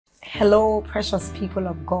Hello, precious people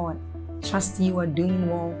of God. Trust you are doing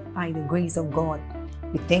well by the grace of God.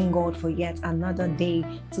 We thank God for yet another day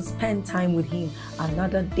to spend time with Him,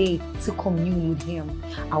 another day to commune with Him.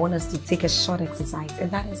 I want us to take a short exercise, and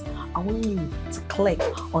that is, I want you to click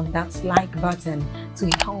on that like button to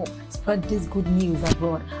help spread this good news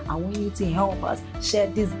abroad. I want you to help us share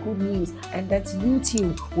this good news, and that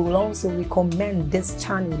YouTube will also recommend this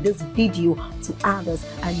channel, this video to others,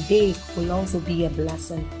 and they will also be a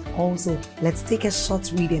blessing. Also, let's take a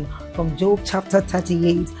short reading from Job chapter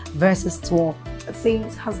 38 verses 12. It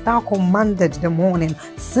says, "Hast thou commanded the morning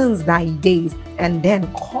since thy days, and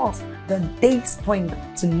then caused the day spring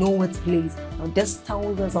to know its place?" Now this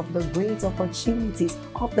tells us of the great opportunities,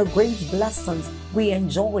 of the great blessings we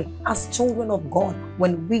enjoy as children of God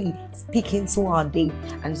when we speak into our day.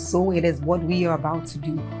 And so it is what we are about to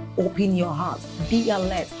do. Open your heart, be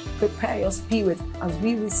alert, prepare your spirit as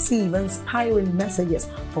we receive inspiring messages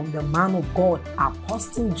from the man of God,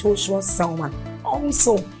 Apostle Joshua Selman.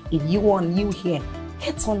 Also, if you are new here,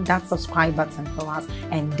 hit on that subscribe button for us,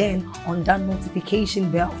 and then on that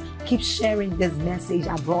notification bell. Keep sharing this message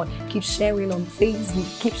abroad. Keep sharing on Facebook.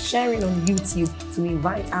 Keep sharing on YouTube to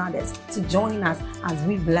invite others to join us as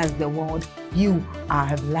we bless the world. You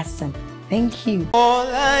are a blessing. Thank you. All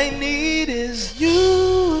I need is you,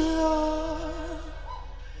 Lord.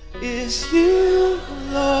 Is you,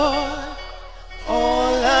 Lord.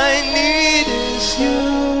 All I need is you.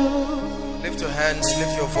 Lift your hands,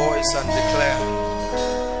 lift your voice, and declare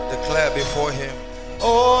before Him.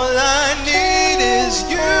 All I need is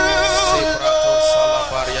you.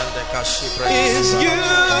 Is you,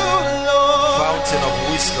 Lord. Fountain of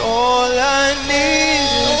wisdom. All I need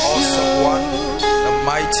is the awesome you. One, the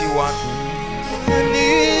mighty one. All I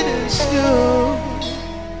need is you.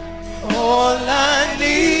 All I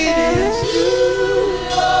need is you.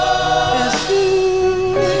 Is you.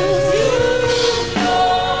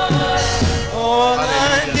 All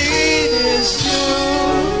I need is you.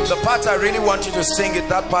 The part I really want you to sing is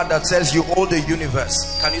that part that says you hold the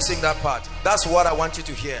universe. Can you sing that part? That's what I want you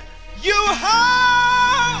to hear. You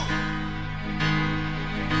hold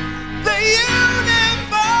the universe.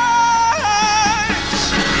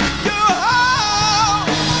 You hold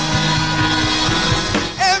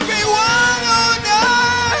everyone on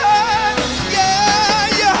earth. Yeah,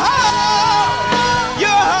 you hold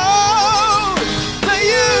the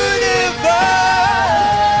universe.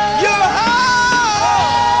 You hold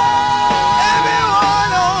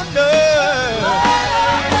everyone on earth.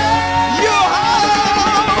 You hold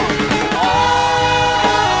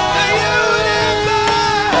the universe.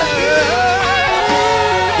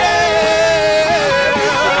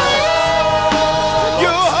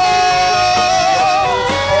 You hold. You hold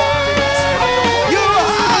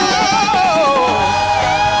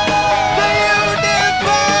the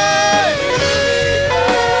universe.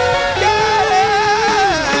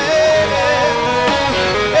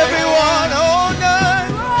 Everyone on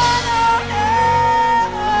earth.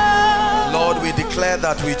 Lord, we declare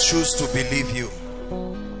that we choose to believe you.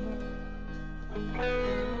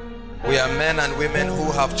 We are men and women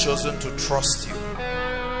who have chosen to trust you.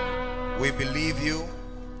 We believe you.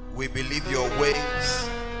 We believe your ways.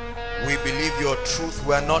 We believe your truth.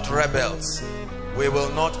 We are not rebels. We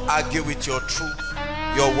will not argue with your truth.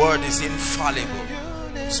 Your word is infallible.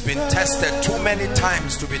 It's been tested too many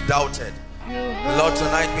times to be doubted. Lord,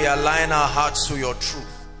 tonight we align our hearts to your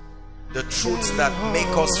truth. The truths that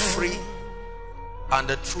make us free and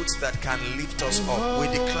the truths that can lift us up. We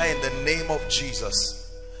declare in the name of Jesus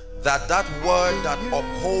that that word that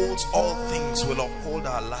upholds all things will uphold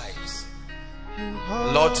our lives.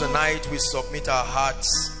 Lord, tonight we submit our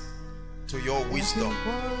hearts to your wisdom.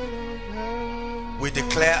 We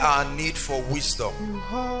declare our need for wisdom.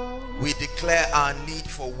 We declare our need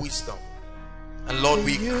for wisdom. And Lord,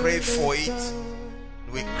 we crave for it.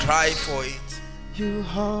 We cry for it.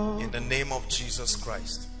 In the name of Jesus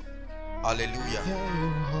Christ. Hallelujah.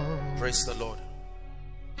 Praise the Lord.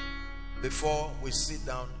 Before we sit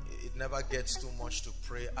down, it never gets too much to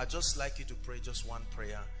pray. I'd just like you to pray just one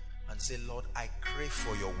prayer and say, Lord, I crave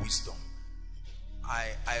for your wisdom.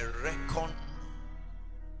 I reckon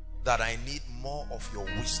that I need more of your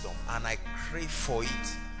wisdom, and I crave for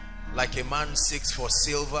it. Like a man seeks for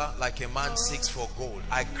silver, like a man seeks for gold,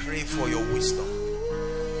 I crave for your wisdom.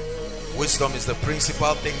 Wisdom is the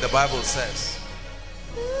principal thing, the Bible says.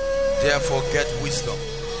 Therefore get wisdom.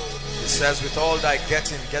 It says, with all thy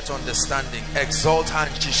getting, get understanding. Exalt her,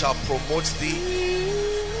 and she shall promote thee.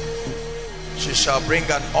 She shall bring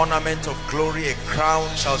an ornament of glory, a crown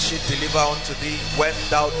shall she deliver unto thee when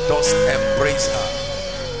thou dost embrace her.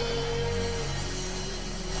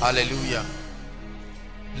 Hallelujah.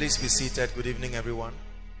 Please be seated. Good evening, everyone.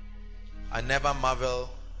 I never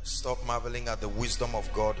stop marveling at the wisdom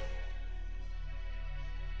of God.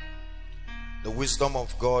 The wisdom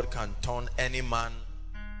of God can turn any man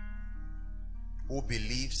who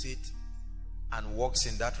believes it and walks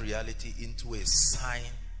in that reality into a sign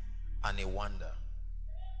and a wonder.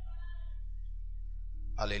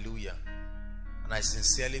 Hallelujah. And I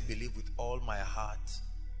sincerely believe with all my heart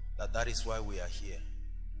that that is why we are here.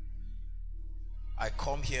 I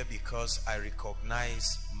come here because I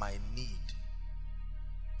recognize my need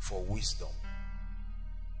for wisdom.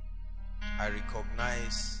 I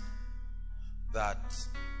recognize that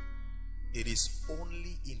it is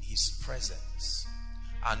only in his presence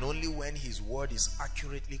and only when his word is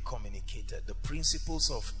accurately communicated, the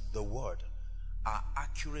principles of the word are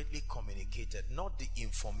accurately communicated, not the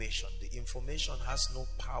information. The information has no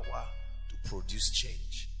power to produce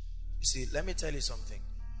change. You see, let me tell you something.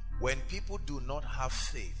 When people do not have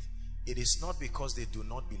faith, it is not because they do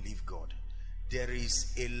not believe God. There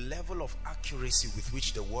is a level of accuracy with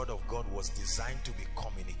which the word of God was designed to be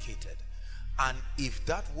communicated. And if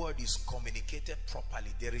that word is communicated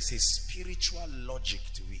properly, there is a spiritual logic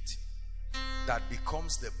to it that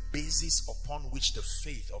becomes the basis upon which the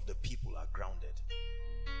faith of the people are grounded.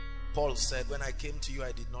 Paul said, when I came to you,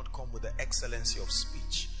 I did not come with the excellency of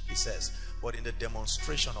speech, he says, but in the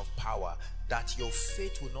demonstration of power, that your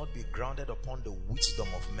faith will not be grounded upon the wisdom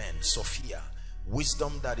of men, Sophia,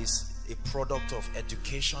 wisdom that is a product of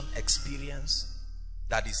education, experience,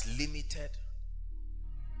 that is limited,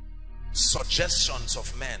 suggestions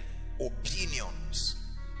of men, opinions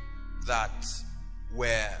that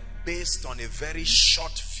were based on a very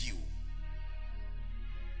short view.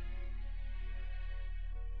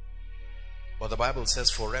 But the Bible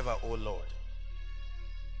says, forever, O Lord,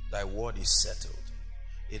 thy word is settled.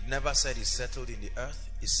 It never said it's settled in the earth,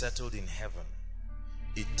 it's settled in heaven.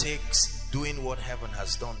 It takes doing what heaven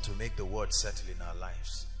has done to make the word settle in our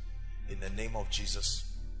lives. In the name of Jesus.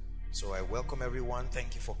 So I welcome everyone.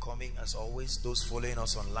 Thank you for coming. As always, those following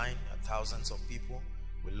us online, thousands of people,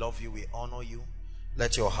 we love you, we honor you.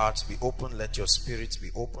 Let your hearts be open, let your spirits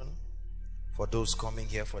be open. For those coming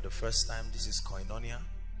here for the first time, this is Koinonia.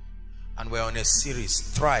 And we're on a series,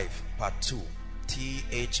 Thrive, Part 2.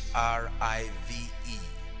 Thrive.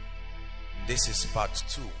 This is Part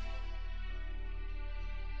 2.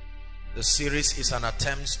 The series is an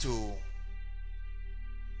attempt to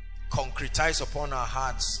concretize upon our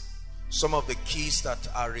hearts some of the keys that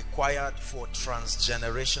are required for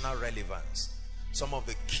transgenerational relevance. Some of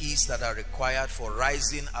the keys that are required for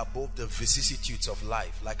rising above the vicissitudes of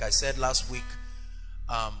life. Like I said last week,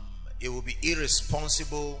 it will be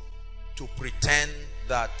irresponsible to pretend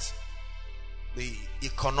that the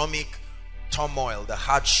economic turmoil, the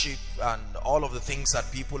hardship, and all of the things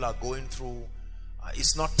that people are going through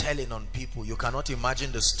is not telling on people. You cannot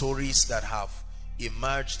imagine the stories that have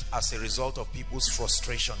emerged as a result of people's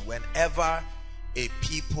frustration. Whenever a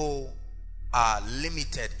people are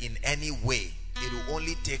limited in any way, it will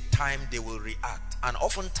only take time, they will react. And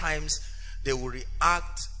oftentimes they will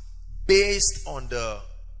react based on the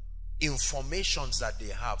informations that they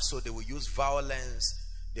have. So they will use violence,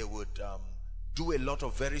 they would do a lot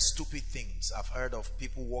of very stupid things. I've heard of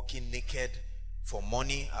people walking naked for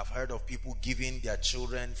money. I've heard of people giving their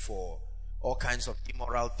children for all kinds of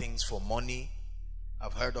immoral things for money.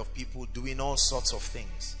 I've heard of people doing all sorts of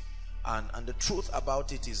things. And the truth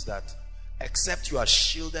about it is that except you are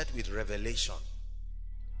shielded with revelation,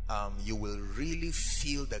 you will really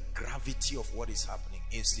feel the gravity of what is happening.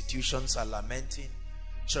 Institutions are lamenting,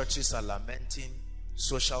 churches are lamenting,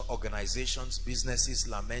 social organizations, businesses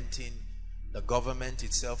lamenting, the government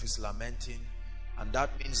itself is lamenting. And that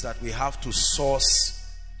means that we have to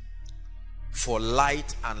source for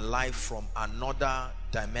light and life from another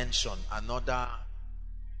dimension, another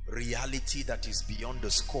reality that is beyond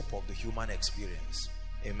the scope of the human experience.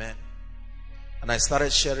 Amen. And I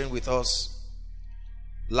started sharing with us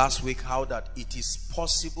last week how that it is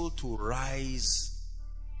possible to rise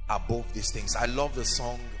above these things. I love the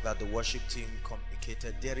song that the worship team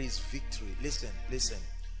communicated. There is victory. Listen.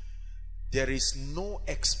 There is no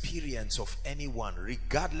experience of anyone,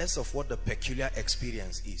 regardless of what the peculiar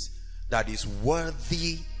experience is, that is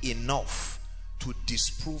worthy enough to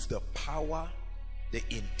disprove the power, the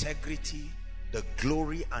integrity, the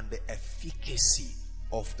glory, and the efficacy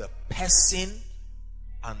of the person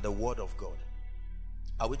and the word of God.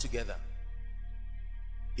 Are we together?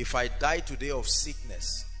 If I die today of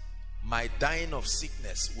sickness, my dying of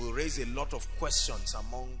sickness will raise a lot of questions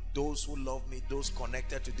among those who love me, those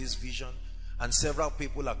connected to this vision, and several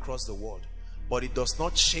people across the world. But it does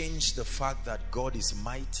not change the fact that God is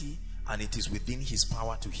mighty and it is within his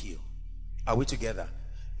power to heal. Are we together?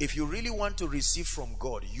 If you really want to receive from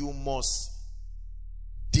God, you must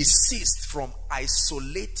desist from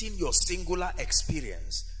isolating your singular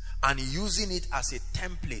experience and using it as a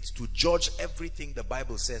template to judge everything the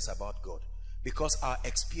Bible says about God, because our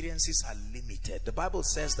experiences are limited. The Bible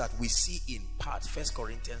says that we see in part. 1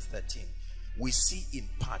 Corinthians 13, we see in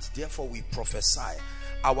part, therefore we prophesy.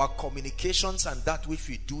 Our communications and that which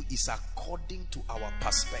we do is according to our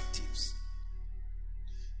perspectives.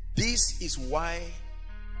 This is why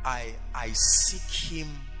I seek him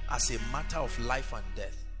as a matter of life and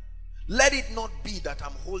death. Let it not be that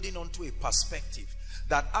I'm holding on to a perspective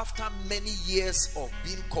that after many years of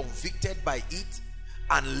being convicted by it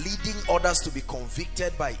and leading others to be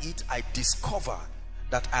convicted by it, I discover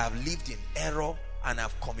that I have lived in error and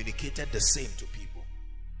have communicated the same to people.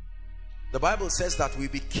 The Bible says that we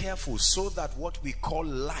be careful so that what we call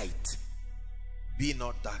light be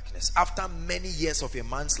not darkness. After many years of a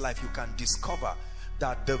man's life, you can discover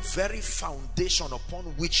that the very foundation upon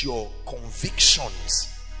which your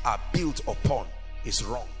convictions are built upon is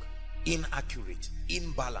wrong, inaccurate,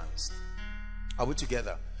 imbalanced. Are we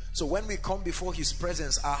together? So when we come before his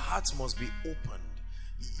presence, our hearts must be opened.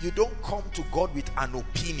 You don't come to God with an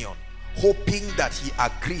opinion hoping that he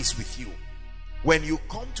agrees with you. When you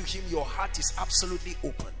come to him, your heart is absolutely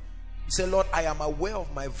open. You say, Lord, I am aware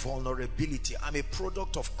of my vulnerability. I'm a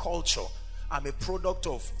product of culture. I'm a product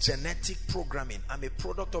of genetic programming. I'm a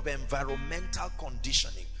product of environmental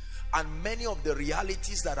conditioning. And many of the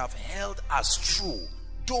realities that I've held as true,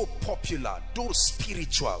 though popular, though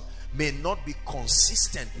spiritual, may not be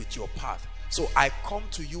consistent with your path. So I come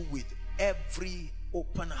to you with every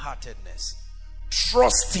open-heartedness,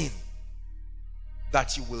 trusting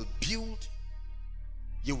that you will build,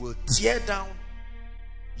 you will tear down,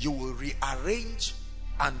 you will rearrange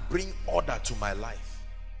and bring order to my life.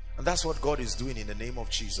 And that's what God is doing in the name of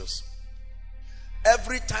Jesus.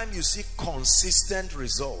 Every time you see consistent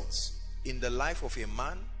results in the life of a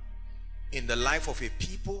man, in the life of a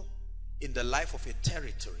people, in the life of a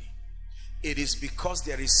territory, it is because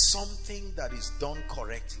there is something that is done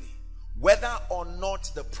correctly. Whether or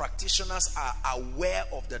not the practitioners are aware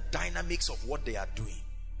of the dynamics of what they are doing.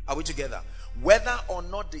 Are we together? Whether or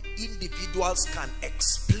not the individuals can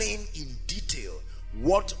explain in detail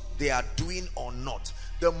what they are doing or not.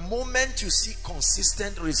 The moment you see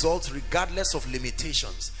consistent results regardless of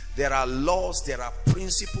limitations, there are laws, there are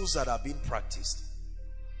principles that are being practiced.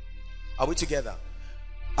 Are we together?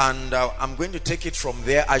 And I'm going to take it from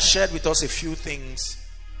there. I shared with us a few things,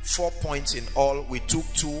 4 points in all. We took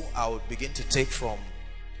 2. I will begin to take from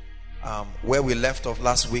where we left off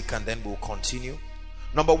last week, and then we'll continue.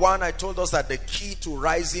 Number 1, I told us that the key to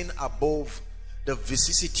rising above the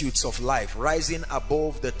vicissitudes of life, rising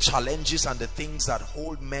above the challenges and the things that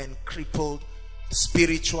hold men crippled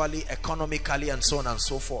spiritually, economically, and so on and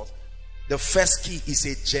so forth, the first key is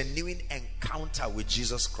a genuine encounter with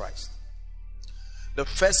Jesus Christ. The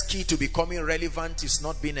first key to becoming relevant is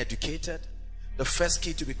not being educated. The first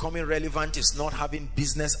key to becoming relevant is not having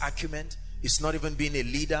business acumen. It's not even being a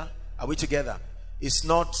leader. Are we together? It's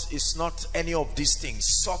not any of these things.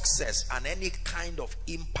 Success and any kind of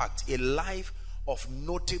impact, a life of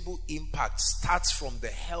notable impact, starts from the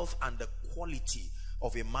health and the quality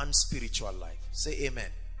of a man's spiritual life. Say amen.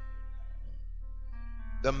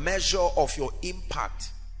 The measure of your impact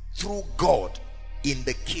through God in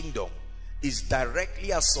the kingdom is directly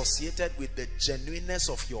associated with the genuineness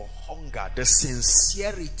of your hunger, the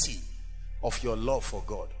sincerity of your love for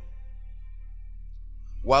God.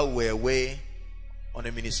 While we're away on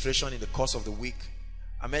administration in the course of the week,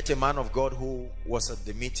 I met a man of God who was at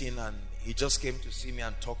the meeting, and he just came to see me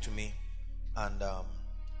and talk to me. And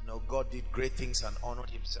God did great things and honored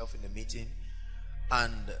himself in the meeting.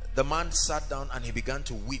 And the man sat down and he began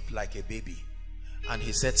to weep like a baby. And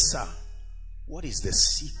he said, "Sir, what is the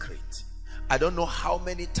secret?" I don't know how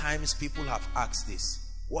many times people have asked this.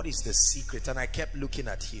 What is the secret? And I kept looking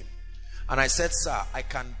at him. And I said, "Sir, I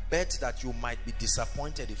can bet that you might be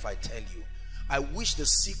disappointed if I tell you. I wish the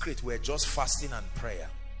secret were just fasting and prayer.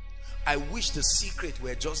 I wish the secret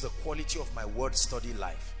were just the quality of my word study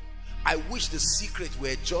life. I wish the secret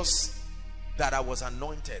were just that I was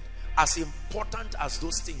anointed." As important as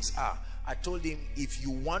those things are, I told him, if you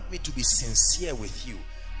want me to be sincere with you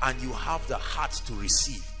and you have the heart to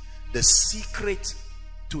receive, the secret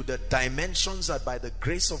to the dimensions that by the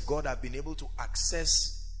grace of God I've been able to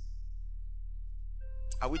access,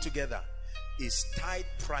 are we together, is tied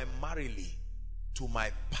primarily to my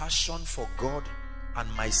passion for God and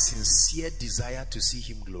my sincere desire to see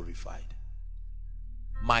him glorified.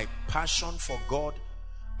 My passion for God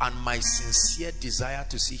and my sincere desire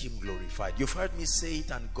to see him glorified. You've heard me say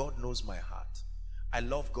it, and God knows my heart. I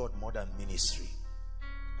love God more than ministry.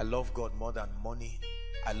 I love God more than money.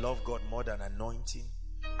 I love God more than anointing.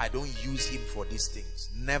 I don't use him for these things.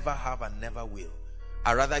 Never have and never will.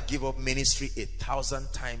 I rather give up ministry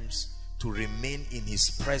 1,000 times to remain in his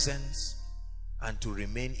presence and to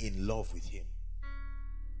remain in love with him.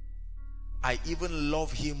 I even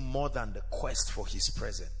love him more than the quest for his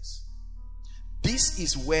presence. This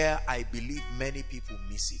is where I believe many people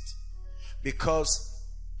miss it, because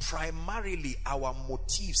primarily our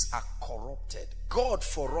motives are corrupted. God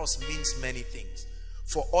for us means many things.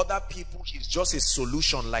 For other people, he's just a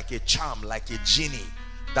solution, like a charm, like a genie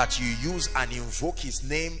that you use and invoke his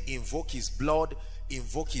name, invoke his blood,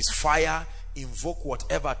 invoke his fire, invoke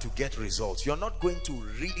whatever to get results. You're not going to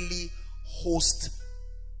really host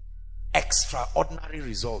extraordinary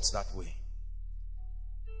results that way.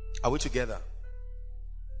 Are we together?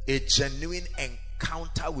 A genuine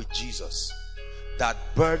encounter with Jesus that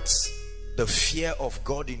births the fear of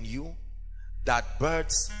God in you, that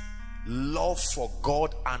births love for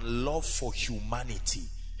God and love for humanity.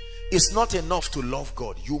 It's not enough to love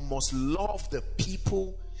God. You must love the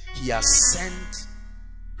people he has sent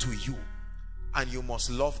to you, and you must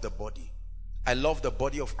love the body. I love the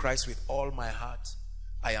body of Christ with all my heart.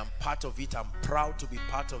 I am part of it. I'm proud to be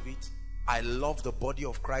part of it. I love the body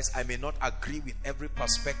of Christ. I may not agree with every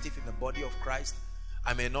perspective in the body of Christ.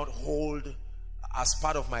 I may not hold as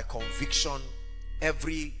part of my conviction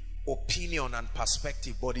every opinion and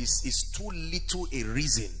perspective, but it's too little a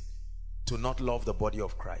reason to not love the body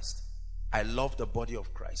of Christ. I love the body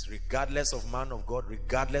of Christ, regardless of man of God,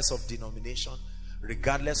 regardless of denomination,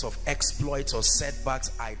 regardless of exploits or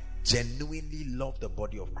setbacks. I genuinely love the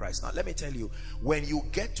body of Christ. Now let me tell you, when you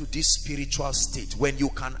get to this spiritual state, when you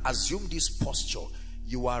can assume this posture,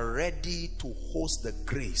 you are ready to host the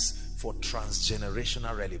grace for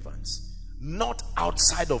transgenerational relevance. Not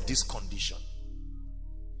outside of this condition.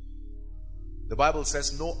 The Bible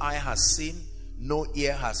says, no eye has seen, no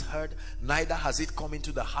ear has heard, neither has it come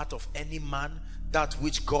into the heart of any man that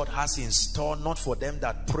which God has in store, not for them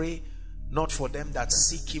that pray, not for them that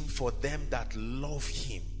seek him, for them that love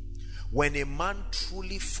him. When a man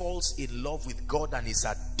truly falls in love with God and is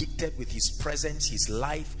addicted with his presence, his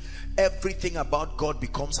life, everything about God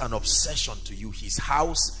becomes an obsession to you. His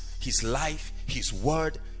house, his life, his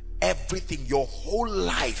word, everything, your whole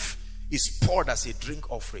life is poured as a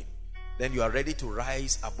drink offering. Then you are ready to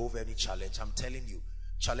rise above any challenge. I'm telling you,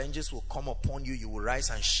 challenges will come upon you. You will rise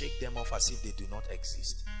and shake them off as if they do not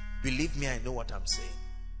exist. Believe me, I know what I'm saying.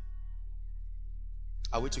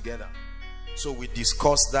 Are we together? So we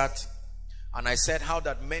discussed that, and I said how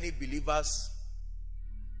that many believers,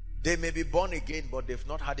 they may be born again, but they've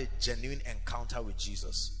not had a genuine encounter with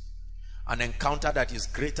Jesus. An encounter that is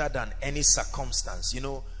greater than any circumstance. You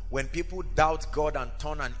know, when people doubt God and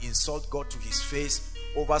turn and insult God to his face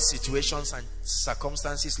over situations and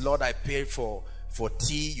circumstances, Lord, I prayed for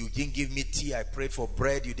tea, you didn't give me tea. I prayed for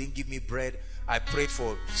bread, you didn't give me bread. I prayed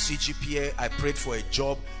for CGPA, I prayed for a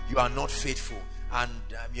job, you are not faithful. And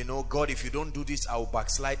you know, God, if you don't do this, I will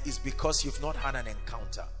backslide. It's because you've not had an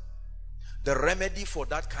encounter. The remedy for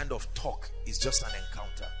that kind of talk is just an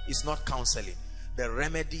encounter. It's not counseling. The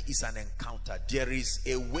remedy is an encounter. There is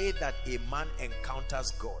a way that a man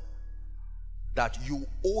encounters God, that you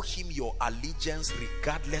owe him your allegiance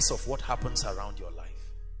regardless of what happens around your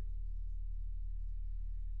life.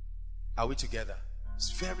 Are we together?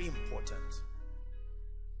 It's very important.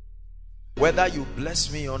 Whether you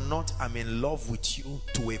bless me or not, I'm in love with you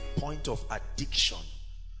to a point of addiction.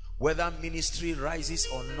 Whether ministry rises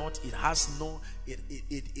or not,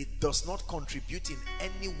 it does not contribute in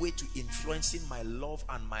any way to influencing my love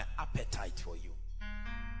and my appetite for you.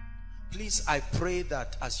 Please, I pray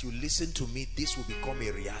that as you listen to me, this will become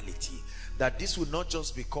a reality. That this will not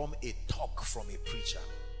just become a talk from a preacher.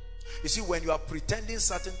 You see, when you are pretending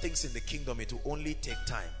certain things in the kingdom, it will only take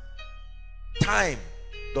time. Time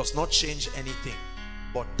does not change anything,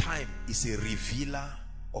 but time is a revealer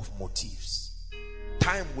of motives.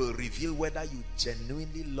 Time will reveal whether you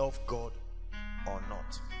genuinely love God or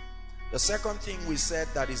not. The second thing we said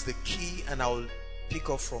that is the key, and I'll pick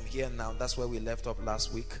up from here now, that's where we left up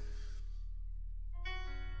last week,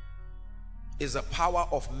 is the power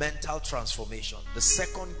of mental transformation. The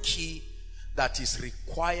second key that is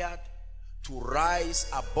required to rise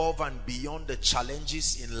above and beyond the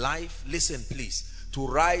challenges in life. Listen, please. To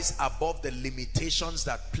rise above the limitations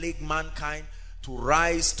that plague mankind, to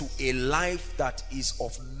rise to a life that is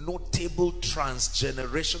of notable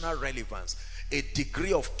transgenerational relevance, a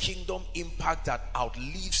degree of kingdom impact that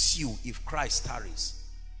outlives you if Christ tarries.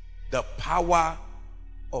 The power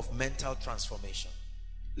of mental transformation.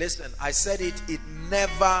 Listen, I said it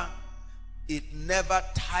never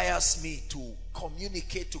tires me to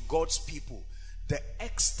communicate to God's people the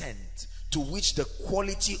extent to which the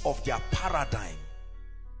quality of their paradigm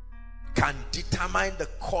can determine the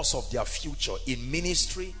course of their future in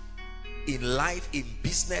ministry, in life, in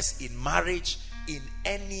business, in marriage, in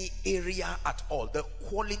any area at all. The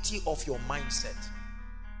quality of your mindset.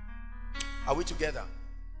 Are we together?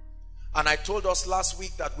 And I told us last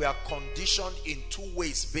week that we are conditioned in two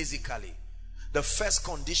ways basically. The first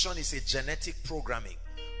condition is a genetic programming.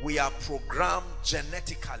 We are programmed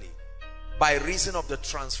genetically by reason of the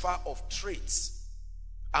transfer of traits.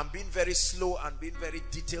 I'm being very slow and being very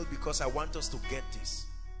detailed because I want us to get this.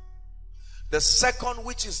 The second,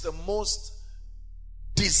 which is the most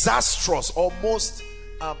disastrous or most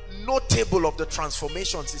notable of the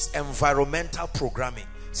transformations, is environmental programming.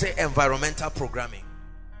 Say environmental programming.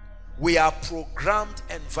 We are programmed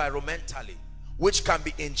environmentally, which can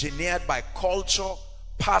be engineered by culture,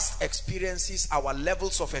 past experiences, our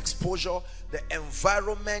levels of exposure, the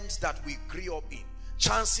environment that we grew up in.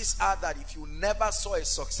 Chances are that if you never saw a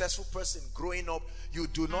successful person growing up, you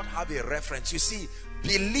do not have a reference. You see,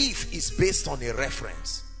 belief is based on a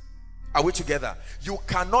reference. Are we together? You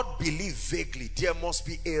cannot believe vaguely. There must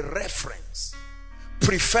be a reference,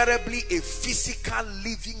 preferably a physical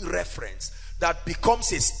living reference that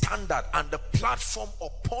becomes a standard and the platform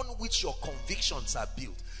upon which your convictions are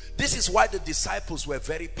built. This is why the disciples were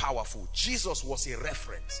very powerful. Jesus was a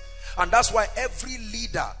reference. And that's why every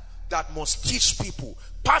leader that must teach people,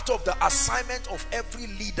 part of the assignment of every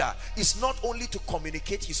leader is not only to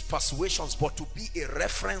communicate his persuasions, but to be a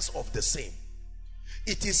reference of the same.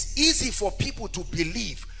 It is easy for people to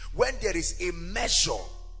believe when there is a measure,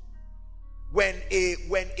 when a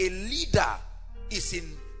leader is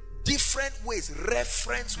in different ways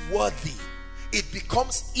reference worthy, it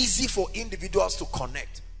becomes easy for individuals to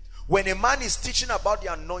connect. When a man is teaching about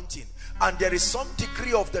the anointing and there is some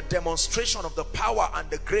degree of the demonstration of the power and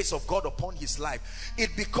the grace of God upon his life,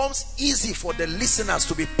 it becomes easy for the listeners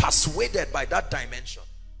to be persuaded by that dimension.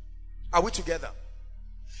 Are we together?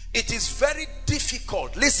 It is very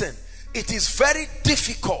difficult, listen, it is very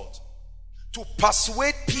difficult to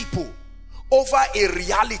persuade people over a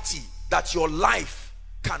reality that your life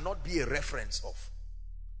cannot be a reference of.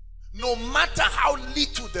 No matter how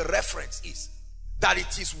little the reference is, that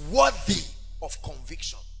it is worthy of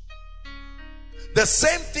conviction. The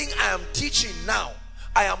same thing I am teaching now,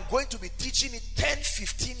 I am going to be teaching it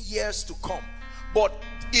 10-15 years to come, but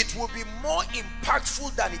it will be more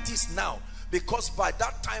impactful than it is now, because by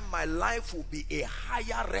that time my life will be a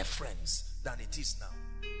higher reference than it is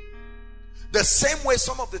now. The same way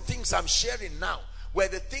some of the things I'm sharing now were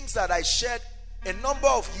the things that I shared a number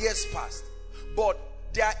of years past, but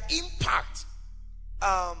their impact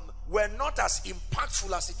were not as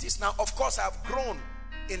impactful as it is now. Of course, I have grown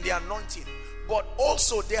in the anointing, but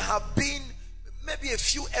also there have been maybe a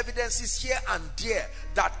few evidences here and there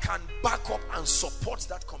that can back up and support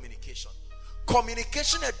that communication.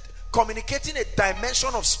 Communicating a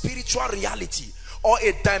dimension of spiritual reality or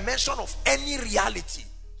a dimension of any reality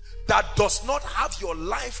that does not have your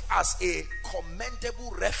life as a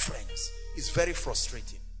commendable reference is very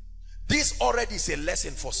frustrating. This already is a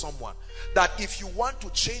lesson for someone, that if you want to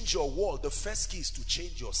change your world, the first key is to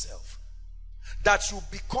change yourself. That you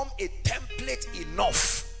become a template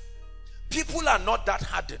enough. People are not that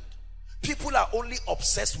hardened. People are only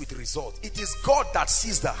obsessed with results. It is God that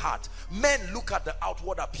sees the heart. Men look at the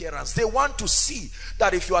outward appearance. They want to see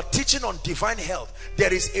that if you are teaching on divine health,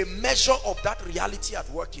 there is a measure of that reality at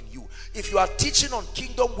work in you. If you are teaching on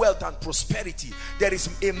kingdom wealth and prosperity, there is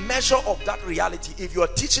a measure of that reality. If you are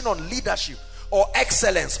teaching on leadership or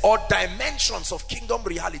excellence or dimensions of kingdom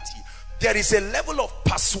reality, there is a level of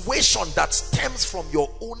persuasion that stems from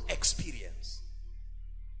your own experience.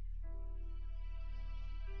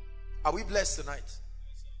 Are we blessed tonight?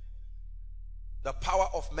 The power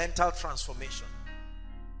of mental transformation.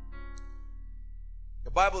 The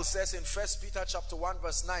Bible says in 1 Peter chapter 1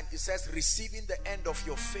 verse 9, it says, receiving the end of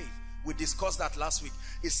your faith. We discussed that last week.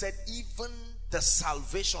 It said, even the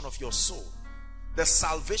salvation of your soul. The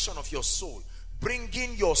salvation of your soul.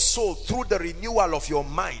 Bringing your soul through the renewal of your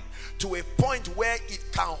mind to a point where it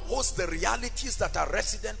can host the realities that are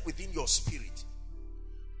resident within your spirit.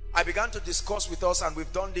 I began to discuss with us, and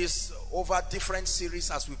we've done this over different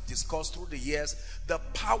series as we've discussed through the years, the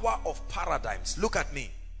power of paradigms. Look at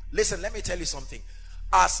me. Listen, let me tell you something.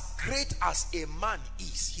 As great as a man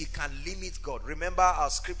is, he can limit God. Remember our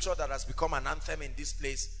scripture that has become an anthem in this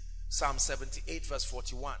place, Psalm 78 verse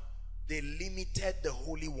 41. They limited the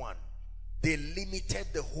Holy One. They limited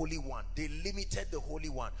the Holy One. They limited the Holy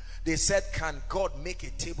One. They said, can God make a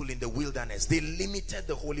table in the wilderness? They limited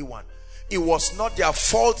the Holy One. It was not their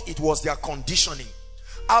fault, it was their conditioning.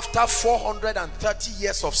 After 430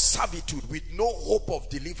 years of servitude with no hope of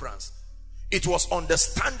deliverance, it was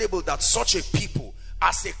understandable that such a people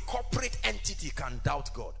as a corporate entity can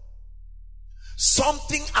doubt God.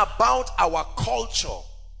 Something about our culture,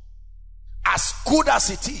 as good as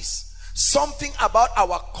it is, something about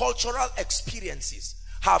our cultural experiences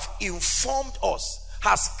have informed us,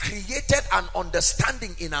 has created an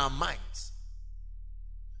understanding in our minds.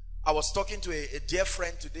 I was talking to a dear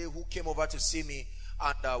friend today who came over to see me,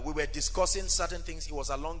 and we were discussing certain things. He was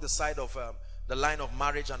along the side of the line of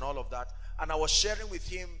marriage and all of that, and I was sharing with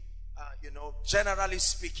him, you know, generally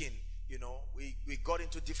speaking, you know, we got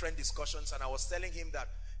into different discussions, and I was telling him that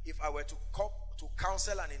if I were to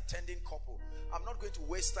counsel an intending couple, I'm not going to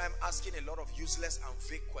waste time asking a lot of useless and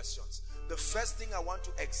vague questions. The first thing I want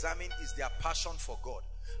to examine is their passion for God.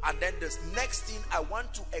 And then the next thing, I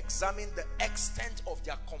want to examine the extent of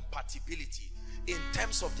their compatibility in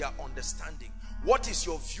terms of their understanding. What is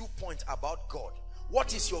your viewpoint about God?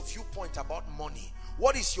 What is your viewpoint about money?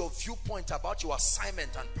 What is your viewpoint about your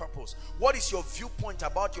assignment and purpose? What is your viewpoint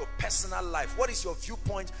about your personal life? What is your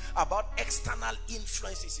viewpoint about external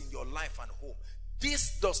influences in your life and home?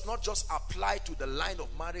 This does not just apply to the line of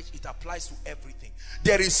marriage, it applies to everything.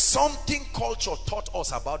 There is something culture taught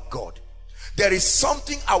us about God. There is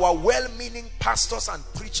something our well-meaning pastors and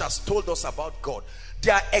preachers told us about God.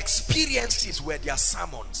 Their experiences were their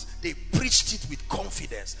sermons. They preached it with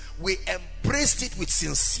confidence. We embraced it with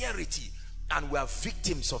sincerity, and we are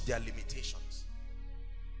victims of their limitations.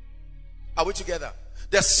 Are we together?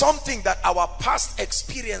 There's something that our past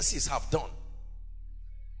experiences have done.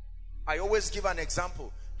 I always give an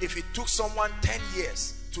example. If it took someone 10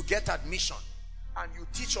 years to get admission and you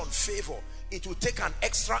teach on favor, it will take an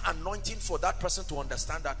extra anointing for that person to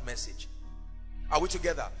understand that message. Are we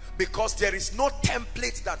together? Because there is no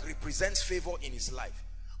template that represents favor in his life.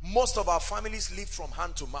 Most of our families live from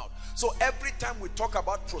hand to mouth. So every time we talk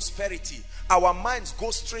about prosperity, our minds go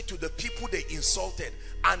straight to the people they insulted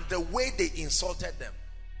and the way they insulted them.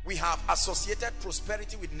 We have associated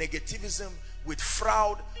prosperity with negativism, with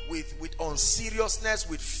fraud, with unseriousness,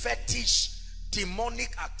 with fetish, demonic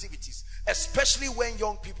activities, especially when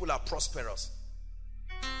young people are prosperous.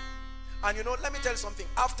 And you know, let me tell you something.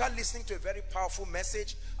 After listening to a very powerful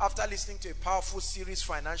message, after listening to a powerful series,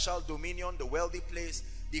 Financial Dominion, The Wealthy Place,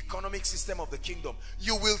 the economic system of the kingdom,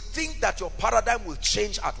 you will think that your paradigm will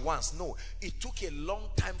change at once. No, it took a long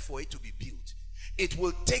time for it to be built. It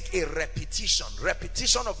will take a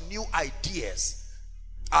repetition of new ideas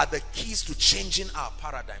are the keys to changing our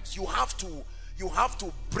paradigms. You have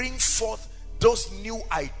to bring forth those new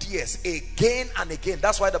ideas again and again.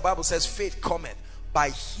 That's why the Bible says faith cometh by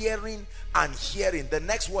hearing and hearing. The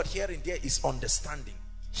next word hearing there is understanding.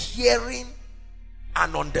 Hearing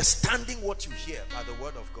and understanding what you hear by the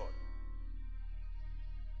word of God.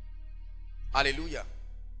 Hallelujah.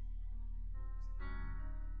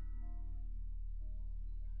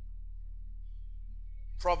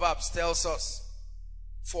 Proverbs tells us,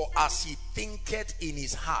 for as he thinketh in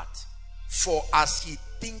his heart, for as he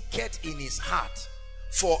thinketh in his heart,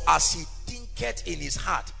 for as he thinketh in his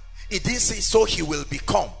heart. It didn't say so he will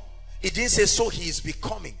become. It didn't say so he is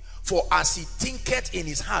becoming. For as he thinketh in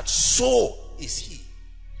his heart, so is he.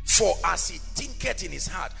 For as he thinketh in his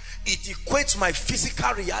heart. It equates my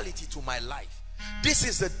physical reality to my life. This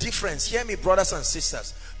is the difference, hear me brothers and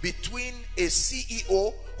sisters, between a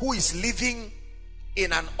CEO who is living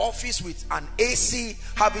in an office with an AC,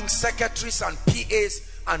 having secretaries and PAs,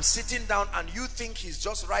 and sitting down and you think he's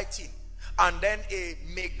just writing, and then a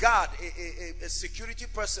megad, a security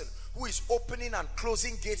person who is opening and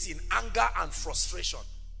closing gates in anger and frustration.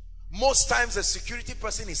 Most times the security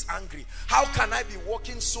person is angry. How can I be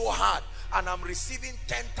working so hard and I'm receiving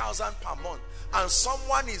 10,000 per month, and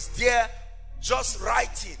someone is there just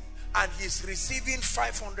writing and he's receiving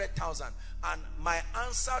 500,000? And my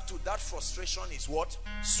answer to that frustration is what?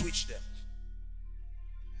 Switch them.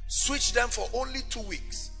 Switch them for only 2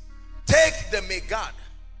 weeks. Take the megad.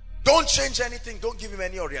 Don't change anything. Don't give him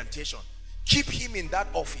any orientation. Keep him in that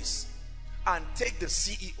office and take the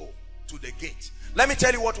CEO to the gate. Let me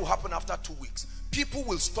tell you what will happen after 2 weeks. People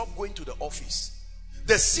will stop going to the office.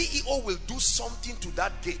 The CEO will do something to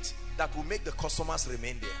that gate that will make the customers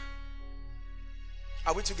remain there.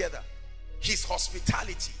 Are we together? His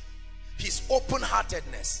hospitality, his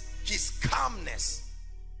open-heartedness, his calmness,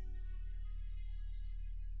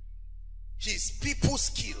 his people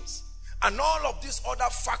skills, and all of these other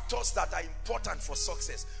factors that are important for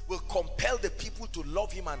success will compel the people to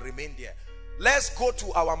love him and remain there. Let's go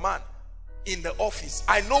to our man in the office.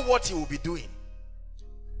 I know what he will be doing.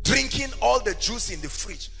 Drinking all the juice in the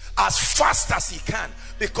fridge as fast as he can,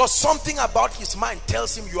 because something about his mind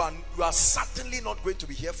tells him you are certainly not going to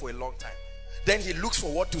be here for a long time. Then he looks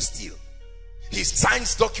for what to steal. He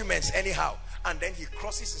signs documents anyhow, and then he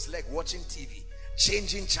crosses his leg watching TV,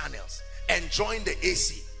 changing channels, enjoying the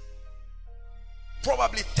AC,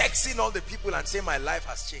 probably texting all the people and saying my life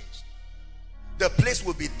has changed. The place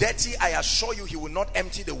will be dirty. I assure you, he will not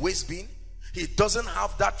empty the waste bin. He doesn't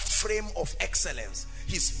have that frame of excellence.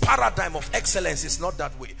 His paradigm of excellence is not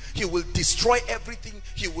that way. He will destroy everything.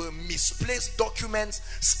 He will misplace documents,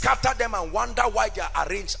 scatter them, and wonder why they are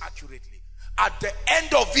arranged accurately. At the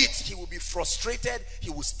end of it, he will be frustrated. He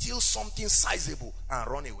will steal something sizable and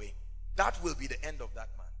run away. That will be the end of that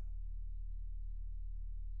man.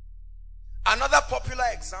 Another popular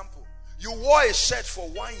example. You wore a shirt for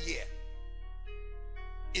 1 year.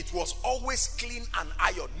 It was always clean and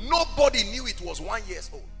ironed. Nobody knew it was 1 year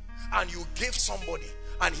old. And you gave somebody,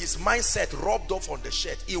 and his mindset rubbed off on the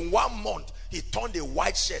shirt. In 1 month, he turned a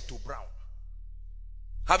white shirt to brown.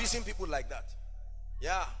 Have you seen people like that?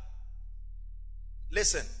 Yeah.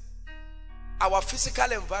 Listen, our physical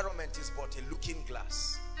environment is but a looking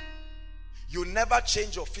glass. You never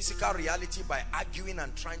change your physical reality by arguing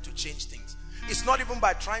and trying to change things. It's not even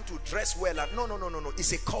by trying to dress well. And no.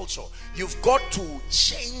 It's a culture. You've got to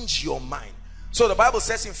change your mind. So the Bible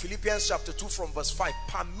says in Philippians chapter 2 from verse 5,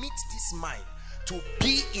 permit this mind to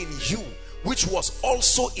be in you, which was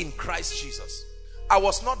also in Christ Jesus. I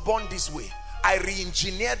was not born this way. I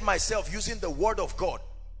re-engineered myself using the word of God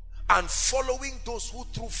and following those who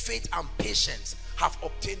through faith and patience have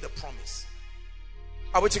obtained the promise.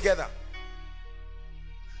 Are we together?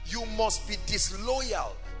 You must be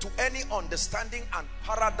disloyal to any understanding and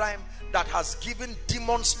paradigm that has given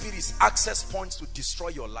demon spirits access points to destroy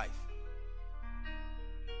your life.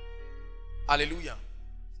 Hallelujah.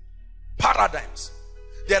 Paradigms.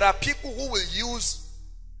 There are people who will use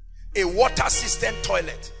a water system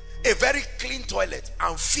toilet, a very clean toilet,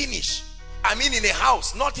 and finish. I mean in a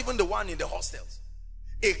house, not even the one in the hostels.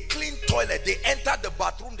 A clean toilet. They enter the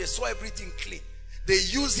bathroom, they saw everything clean. They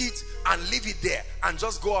use it and leave it there and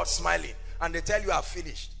just go out smiling. And they tell you, I've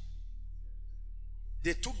finished.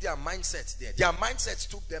 They took their mindsets there. Their mindsets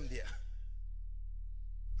took them there.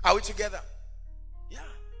 Are we together? Yeah.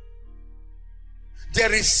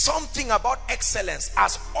 There is something about excellence,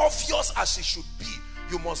 as obvious as it should be.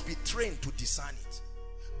 You must be trained to discern it.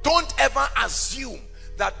 Don't ever assume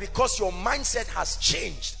that because your mindset has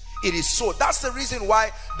changed, it is so. That's the reason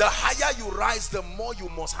why the higher you rise, the more you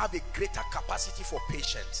must have a greater capacity for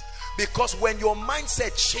patience. Because when your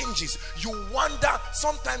mindset changes, you wonder.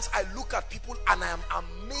 Sometimes I look at people and I am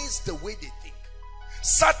amazed the way they think.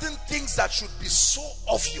 Certain things that should be so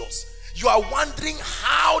obvious, you are wondering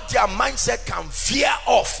how their mindset can veer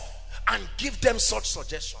off and give them such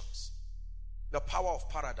suggestions. The power of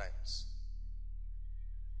paradigms.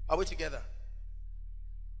 Are we together?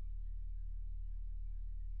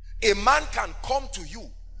 A man can come to you.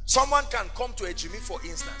 Someone can come to a Jimmy, for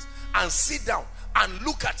instance, and sit down and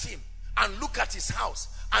look at him and look at his house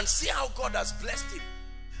and see how God has blessed him,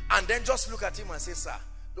 and then just look at him and say, sir,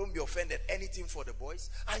 don't be offended, anything for the boys.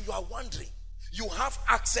 And you are wondering, you have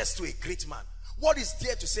access to a great man. What is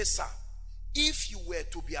there to say, sir, if you were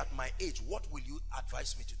to be at my age, what will you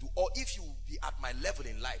advise me to do? Or if you will be at my level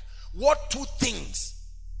in life, what 2 things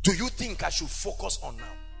do you think I should focus on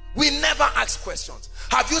now? We never ask questions.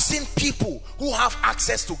 Have you seen people who have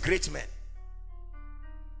access to great men?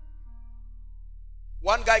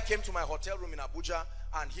 One guy came to my hotel room in Abuja,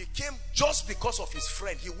 and he came just because of his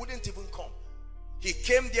friend. He wouldn't even come. He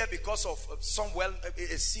came there because of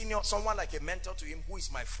a senior, someone like a mentor to him, who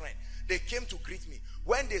is my friend. They came to greet me.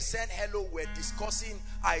 When they said hello, we're discussing,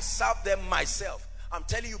 I served them myself. I'm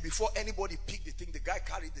telling you, before anybody picked the thing, the guy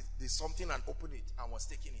carried the something and opened it and was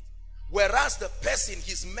taking it. Whereas the person,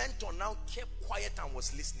 his mentor, now kept quiet and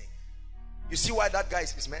was listening. You see why that guy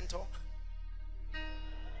is his mentor?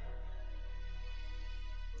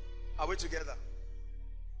 Are we together?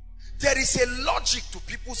 There is a logic to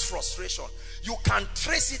people's frustration. You can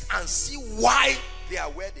trace it and see why they are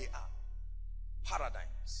where they are.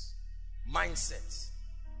 Paradigms, mindsets.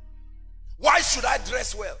 Why should I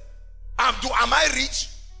dress well? Am I rich?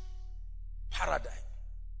 Paradigm.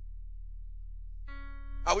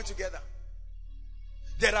 Are we together?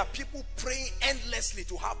 There are people praying endlessly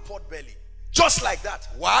to have pot belly. Just like that.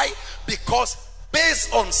 Why? Because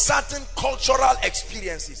based on certain cultural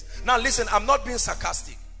experiences. Now listen, I'm not being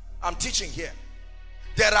sarcastic. I'm teaching here.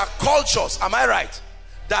 There are cultures, am I right,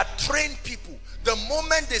 that train people. The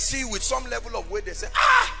moment they see you with some level of weight, they say,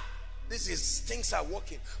 things are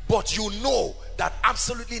working, but you know that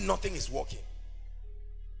absolutely nothing is working.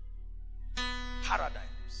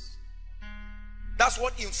 Paradigms. That's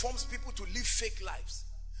what informs people to live fake lives.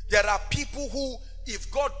 There are people who,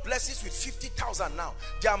 if God blesses with 50,000 now,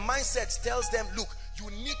 their mindset tells them, look, you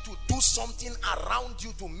need to do something around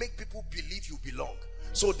you to make people believe you belong.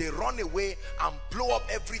 So they run away and blow up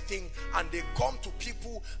everything, and they come to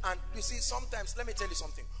people. And you see, sometimes, let me tell you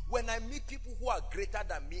something. When I meet people who are greater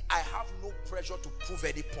than me, I have no pressure to prove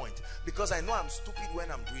any point, because I know I'm stupid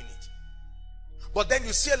when I'm doing it. But then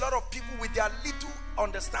you see a lot of people with their little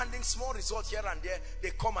understanding, small results here and there, they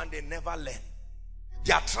come and they never learn.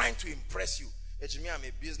 They are trying to impress you. Ejimi, I'm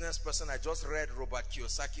a business person. I just read Robert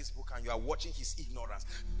Kiyosaki's book, and you are watching his ignorance.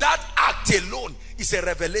 That act alone is a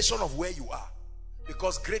revelation of where you are.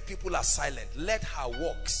 Because great people are silent. Let her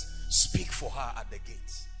works speak for her at the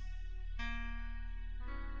gates.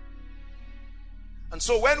 And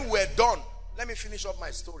so when we're done, let me finish up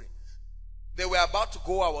my story. They were about to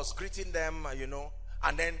go. I was greeting them, you know.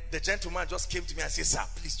 And then the gentleman just came to me and said, sir,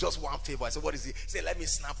 please, just one favor. I said, what is it? He said, let me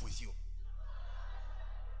snap with you.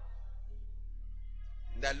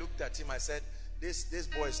 And I looked at him. I said, this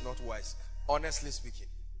boy is not wise. Honestly speaking.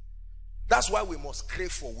 That's why we must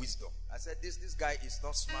crave for wisdom. I said, this guy is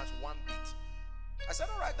not smart one bit. I said,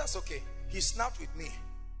 all right, that's okay. He snapped with me.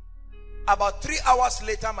 About 3 hours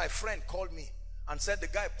later, my friend called me and said the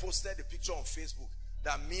guy posted a picture on Facebook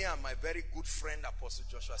that me and my very good friend, Apostle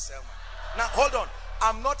Joshua Selman. Now, hold on.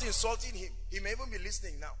 I'm not insulting him. He may even be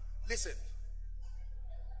listening now. Listen.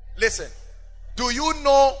 Listen. Do you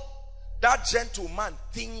know that gentleman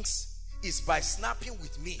thinks is by snapping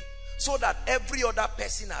with me so that every other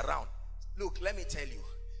person around. Look, let me tell you.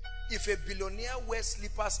 If a billionaire wears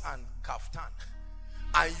slippers and kaftan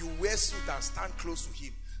and you wear suit and stand close to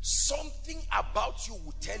him, something about you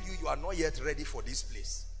will tell you you are not yet ready for this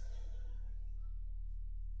place.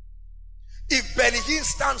 If Benny Hinn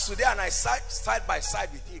stands today and I side by side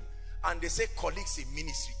with him and they say colleagues in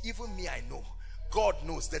ministry, even me, I know. God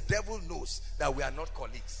knows, the devil knows that we are not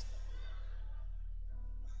colleagues.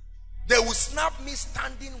 They will snap me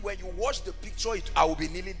standing. When you watch the picture, I will be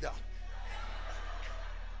kneeling down.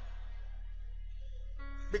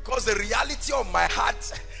 Because the reality of my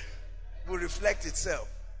heart will reflect itself.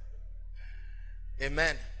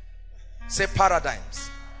 Amen. Say paradigms.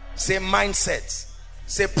 Say mindsets.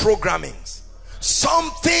 Say programmings.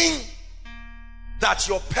 Something that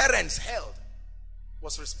your parents held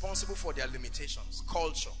was responsible for their limitations.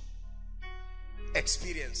 Culture.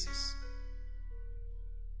 Experiences.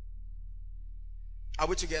 Are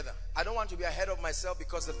we together? I don't want to be ahead of myself,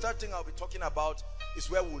 because the third thing I'll be talking about is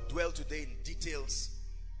where we'll dwell today in details.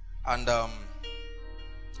 And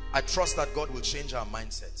I trust that God will change our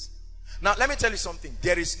mindsets. Now, let me tell you something.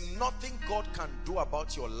 There is nothing God can do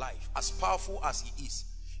about your life, as powerful as He is,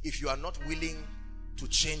 if you are not willing to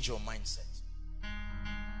change your mindset.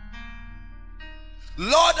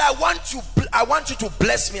 Lord, I want you to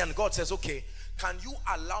bless me. And God says, okay, can you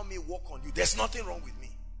allow me work on you? There's nothing wrong with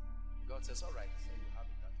me. God says, all right, so you have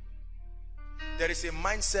it that way. There is a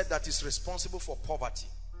mindset that is responsible for poverty.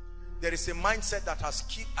 There is a mindset that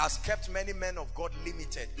has kept many men of God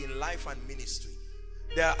limited in life and ministry.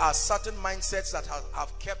 There are certain mindsets that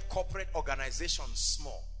have kept corporate organizations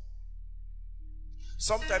small.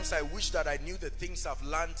 Sometimes I wish that I knew the things I've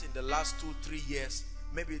learned in the last 2-3 years.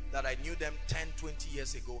 Maybe that I knew them 10-20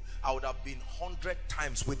 years ago. I would have been 100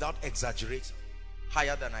 times, without exaggerating,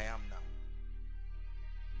 higher than I am now.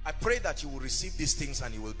 I pray that you will receive these things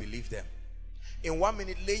and you will believe them. In 1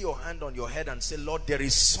 minute, lay your hand on your head and say, Lord, there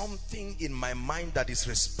is something in my mind that is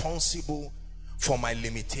responsible for my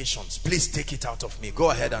limitations. Please take it out of me. Go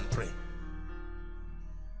ahead and pray.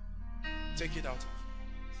 Take it out of me.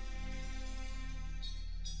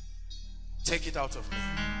 Take it out of me.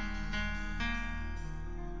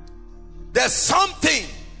 There's something.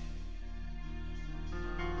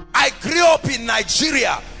 I grew up in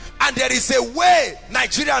Nigeria, and there is a way.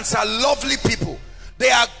 Nigerians are lovely people. They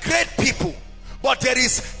are great people. But there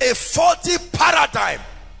is a faulty paradigm.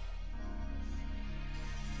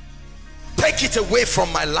 Take it away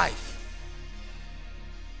from my life.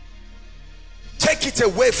 Take it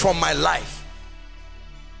away from my life.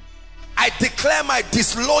 I declare my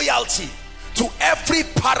disloyalty to every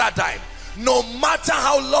paradigm, no matter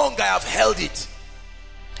how long I have held it.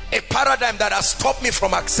 A paradigm that has stopped me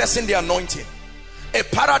from accessing the anointing. A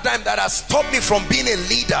paradigm that has stopped me from being a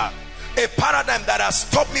leader. A paradigm that has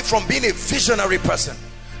stopped me from being a visionary person.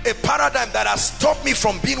 A paradigm that has stopped me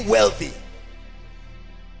from being wealthy.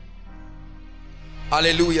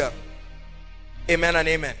 Hallelujah. Amen and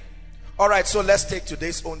amen. All right, so let's take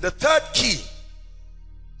today's own. The third key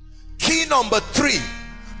Key number 3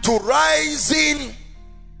 to rising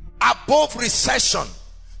above recession.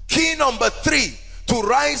 Key number 3 to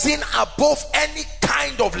rising above any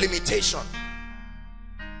kind of limitation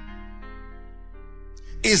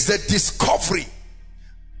is the discovery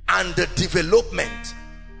and the development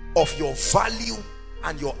of your value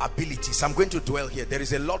and your abilities. I'm going to dwell here. There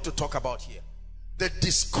is a lot to talk about here. The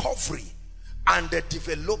discovery and the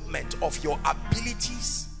development of your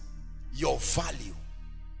abilities, your value.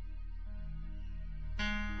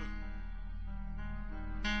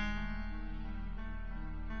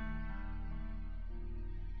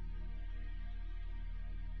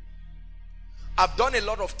 I've done a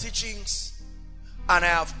lot of teachings and I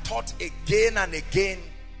have taught again and again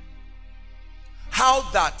how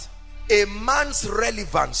that a man's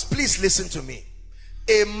relevance, please listen to me,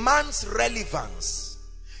 a man's relevance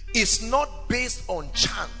is not based on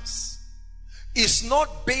chance, it's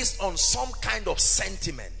not based on some kind of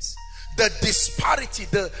sentiments. The disparity,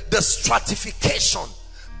 the stratification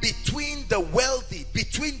between the wealthy,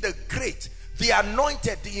 between the great, the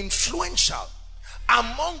anointed, the influential,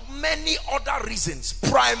 among many other reasons,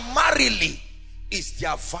 primarily is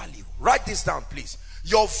their value. Write this down, please.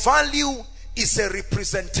 Your value is a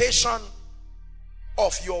representation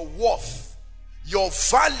of your worth. Your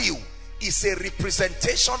value is a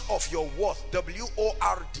representation of your worth.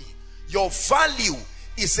 W-O-R-D. Your value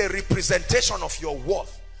is a representation of your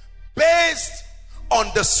worth based on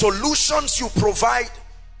the solutions you provide,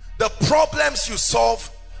 the problems you solve,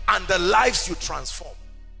 and the lives you transform.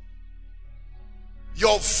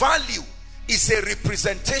 Your value is a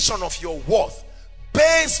representation of your worth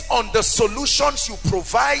based on the solutions you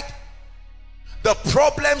provide, the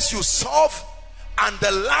problems you solve, and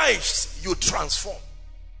the lives you transform.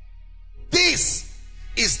 This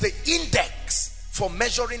is the index for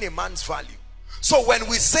measuring a man's value. So when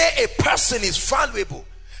we say a person is valuable,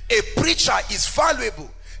 a preacher is valuable,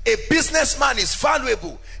 a businessman is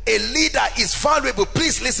valuable, a leader is valuable,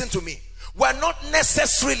 please listen to me. We're not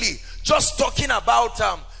necessarily just talking about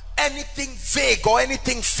anything vague or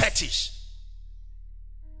anything fetish.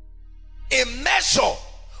 A measure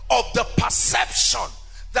of the perception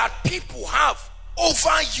that people have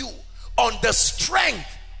over you on the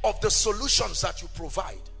strength of the solutions that you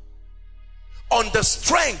provide, on the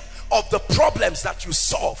strength of the problems that you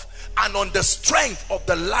solve, and on the strength of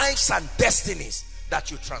the lives and destinies that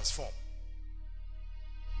you transform.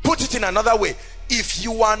 Put it in another way, if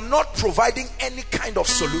you are not providing any kind of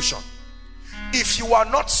solution, if you are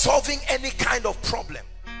not solving any kind of problem,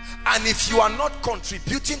 and if you are not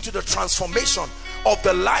contributing to the transformation of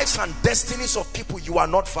the lives and destinies of people, you are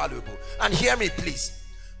not valuable. And hear me please,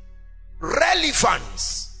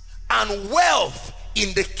 relevance and wealth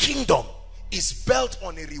in the kingdom is built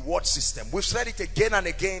on a reward system. We've said it again and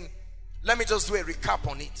again. Let me just do a recap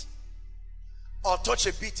on it, or touch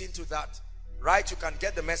a bit into that. Right? You can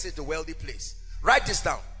get the message, the wealthy place. Write this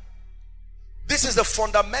down. This is the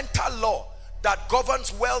fundamental law that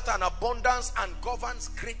governs wealth and abundance and governs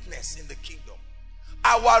greatness in the kingdom.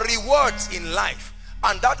 Our rewards in life,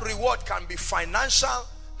 and that reward can be financial,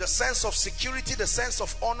 the sense of security, the sense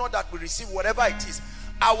of honor that we receive, whatever it is.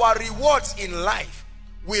 Our rewards in life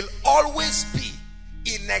will always be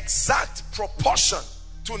in exact proportion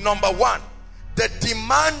to, number one, the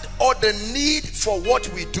demand or the need for what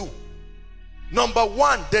we do. Number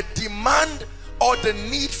one, the demand or the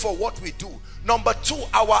need for what we do. Number two,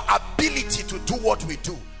 our ability to do what we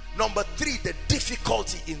do. Number three, the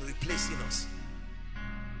difficulty in replacing us.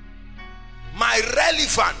 My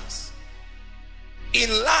relevance in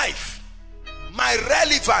life, my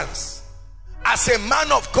relevance as a man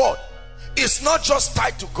of God is not just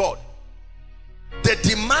tied to God. The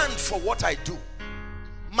demand for what I do,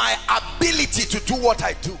 my ability to do what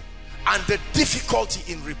I do, and the difficulty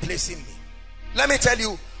in replacing me. Let me tell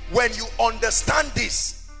you, when you understand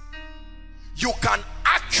this, you can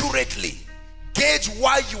accurately gauge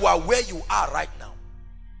why you are where you are right now.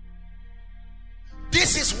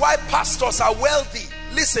 This is why pastors are wealthy.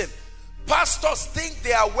 Listen, pastors think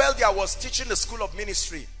they are wealthy. I was teaching the school of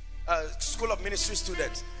ministry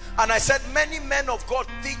students, and I said many men of God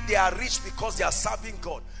think they are rich because they are serving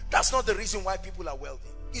God. That's not the reason why people are wealthy.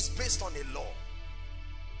 It's based on a law.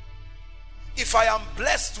 If I am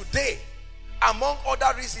blessed today, among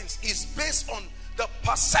other reasons, is based on the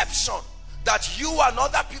perception that you and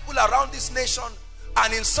other people around this nation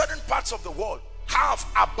and in certain parts of the world have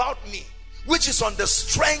about me, which is on the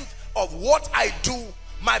strength of what I do,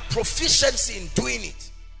 my proficiency in doing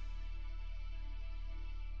it.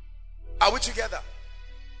 Are we together?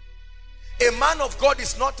 A man of God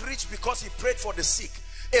is not rich because he prayed for the sick.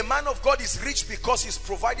 A man of God is rich because he's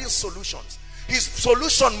providing solutions. His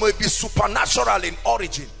solution may be supernatural in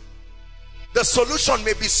origin. The solution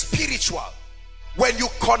may be spiritual. When you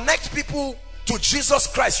connect people to Jesus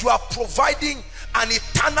Christ, you are providing an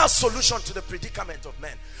eternal solution to the predicament of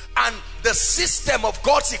men. And the system of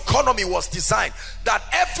God's economy was designed that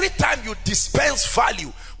every time you dispense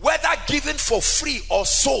value, whether given for free or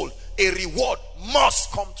sold, a reward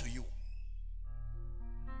must come to you.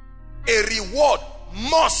 A reward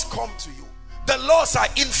must come to you. The laws are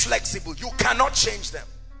inflexible. You cannot change them.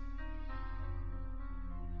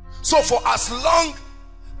 So for as long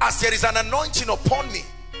as there is an anointing upon me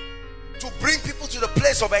to bring people to the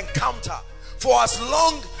place of encounter, for as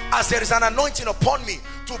long as there is an anointing upon me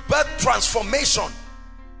to birth transformation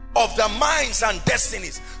of the minds and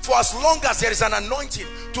destinies, for as long as there is an anointing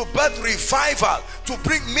to birth revival, to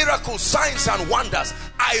bring miracles, signs and wonders,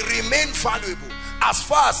 I remain valuable as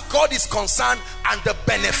far as God is concerned and the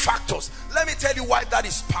benefactors. Let me tell you why that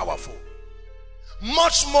is powerful.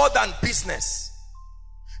 Much more than business,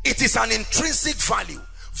 it is an intrinsic value.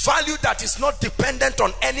 Value that is not dependent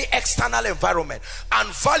on any external environment, and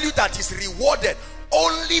value that is rewarded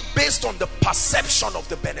only based on the perception of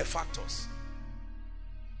the benefactors.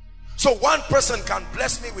 So one person can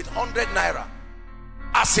bless me with 100 naira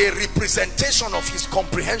as a representation of his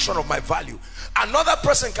comprehension of my value. Another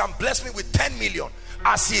person can bless me with 10 million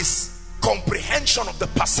as his comprehension of the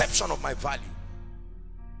perception of my value.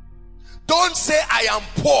 Don't say I am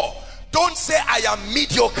poor. Don't say I am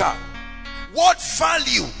mediocre. What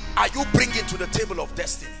value are you bringing to the table of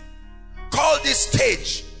destiny? Call this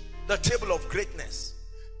stage the table of greatness.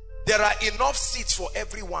 There are enough seats for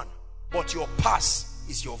everyone, but your pass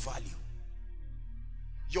is your value.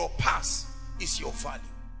 Your pass is your value.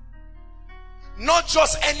 Not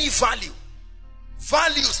just any value.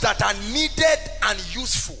 Values that are needed and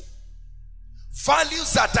useful.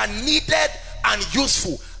 Values that are needed and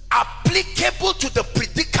useful, applicable to the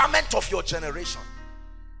predicament of your generation.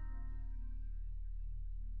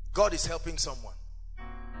 God is helping someone.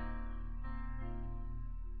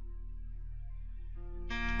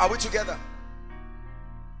 Are we together?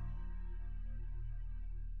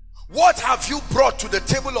 What have you brought to the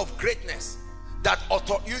table of greatness that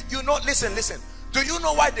you know, listen, do you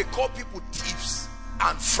know why they call people thieves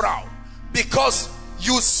and fraud? Because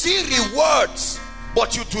you see rewards,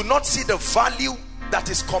 but you do not see the value that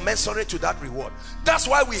is commensurate to that reward. That's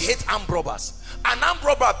why we hate armed robbers. An armed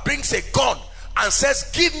robber brings a gun and says,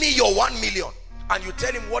 give me your 1 million, and you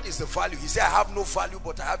tell him what is the value. He says, I have no value,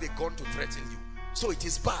 but I have a gun to threaten you. So it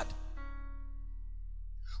is bad.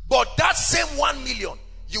 But that same 1 million,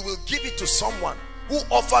 you will give it to someone who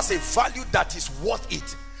offers a value that is worth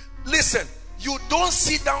it. Listen, you don't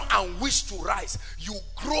sit down and wish to rise. You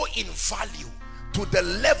grow in value to the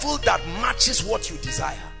level that matches what you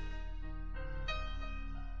desire.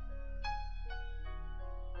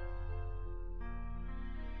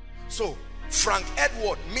 So Frank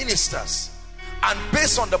Edward ministers, and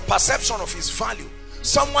based on the perception of his value,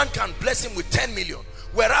 someone can bless him with 10 million,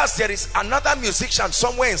 whereas there is another musician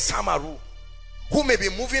somewhere in Samaru who may be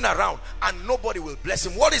moving around and nobody will bless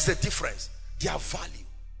him. What is the difference? Their value.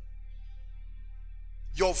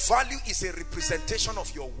 Your value is a representation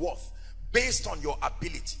of your worth based on your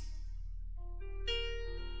ability.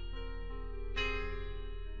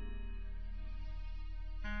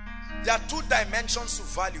 There are two dimensions to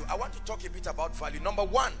value. I want to talk a bit about value. Number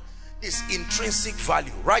one is intrinsic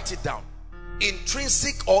value. Write it down.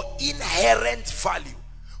 Intrinsic or inherent value.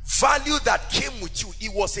 Value that came with you.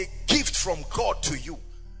 It was a gift from God to you.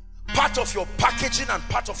 Part of your packaging and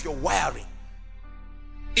part of your wiring.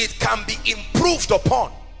 It can be improved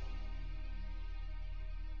upon.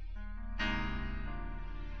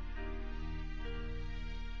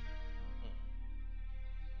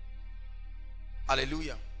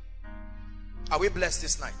 Hallelujah. Are we blessed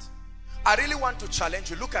this night? I really want to challenge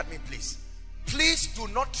you. Look at me, please. Please do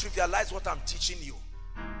not trivialize what I'm teaching you.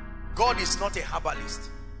 God is not a herbalist.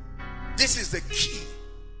 This is the key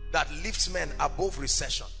that lifts men above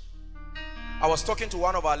recession. I was talking to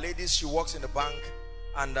one of our ladies. She works in the bank,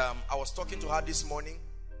 and I was talking to her this morning,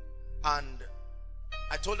 and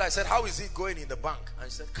I told her, I said, how is it going in the bank? And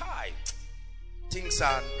she said, Kai, things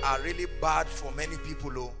are really bad for many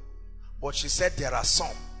people, oh. But she said there are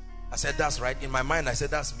some. I said, that's right. In my mind, I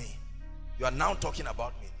said, that's me. You are now talking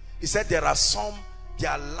about me. He said, there are some,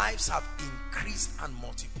 their lives have increased and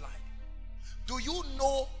multiplied. Do you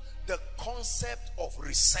know the concept of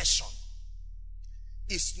recession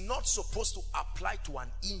is not supposed to apply to an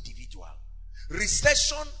individual?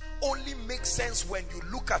 Recession only makes sense when you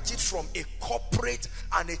look at it from a corporate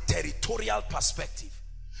and a territorial perspective.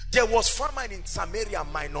 There was famine in Samaria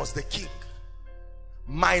minus the king.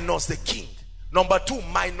 Minus the king. Number 2,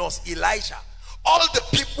 minus Elijah. All the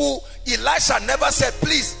people, Elisha never said,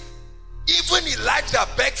 please. Even Elijah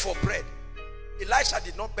begged for bread. Elisha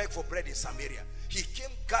did not beg for bread in Samaria. He came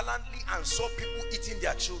gallantly and saw people eating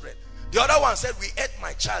their children. The other one said, we ate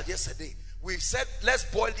my child yesterday. We said, let's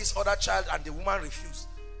boil this other child, and the woman refused.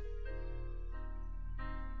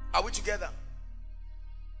 Are we together?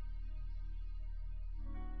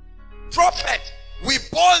 Prophet, we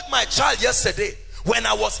boiled my child yesterday. When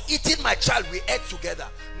I was eating my child, we ate together.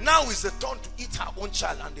 Now is the turn to eat her own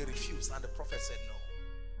child, and they refused. And the prophet said no.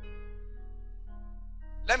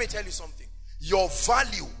 Let me tell you something. Your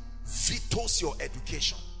value vetoes your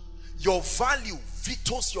education. Your value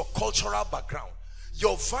vetoes your cultural background.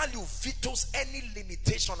 Your value vetoes any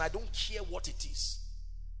limitation. I don't care what it is.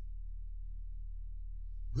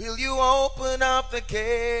 Will you open up the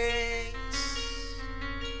gates?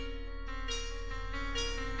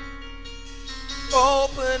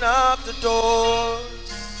 Open up the doors.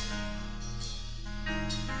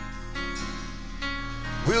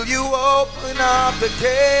 Will you open up the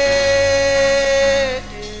gates?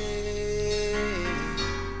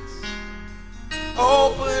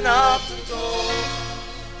 Open up the doors.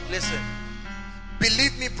 Listen,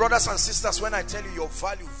 believe me, brothers and sisters, when I tell you your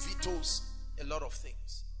value vetoes a lot of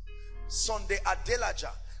things. Sunday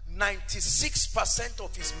Adelaja, 96%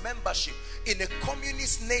 of his membership in a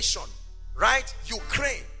communist nation, right?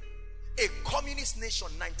 Ukraine, a communist nation,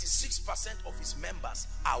 96% of his members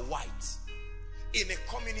are white. In a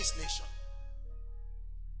communist nation.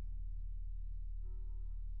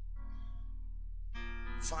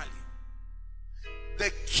 Value.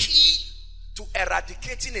 The key to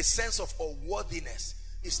eradicating a sense of unworthiness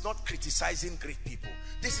is not criticizing great people.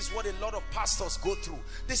 This is what a lot of pastors go through.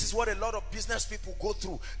 This is what a lot of business people go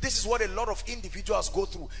through. This is what a lot of individuals go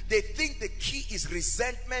through. They think the key is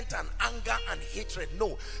resentment and anger and hatred.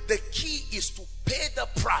 No, the key is to pay the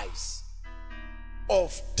price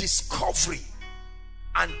of discovery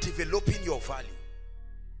and developing your value.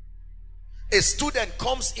 A student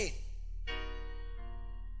comes in,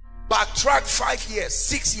 backtrack 5 years,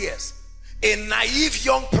 6 years, a naive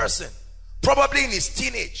young person, probably in his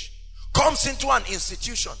teenage, comes into an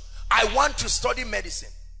institution. I want to study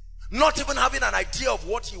medicine, not even having an idea of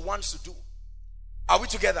what he wants to do. Are we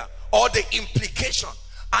together? Or the implication.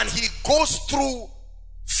 And he goes through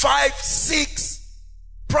 5, 6,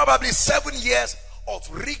 probably 7 years of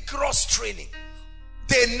rigorous training.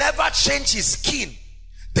 They never change his skin.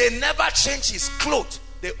 They never change his clothes.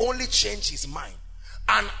 They only change his mind.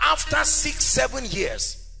 And after 6, 7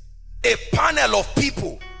 years, a panel of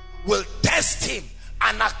people will test him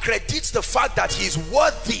and accredit the fact that he is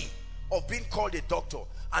worthy of being called a doctor.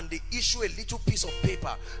 And they issue a little piece of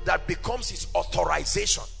paper that becomes his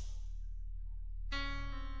authorization.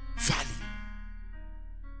 Value.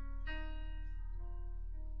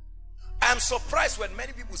 I'm surprised when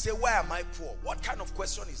many people say, why am I poor? What kind of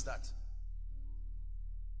question is that?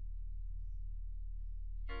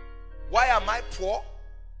 Why am I poor?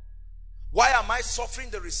 Why am I suffering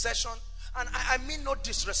the recession? And I mean no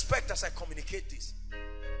disrespect as I communicate this.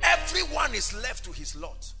 Everyone is left to his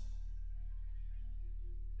lot.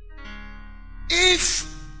 If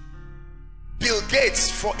Bill Gates,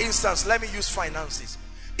 for instance, let me use finances.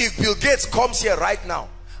 If Bill Gates comes here right now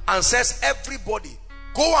and says, everybody,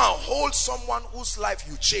 go and hold someone whose life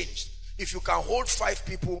you changed. If you can hold 5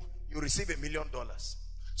 people, you receive $1 million.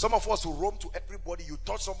 Some of us who roam to everybody, you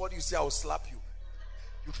touch somebody, you say, I will slap you.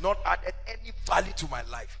 You've not added any value to my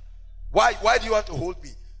life. Why do you want to hold me?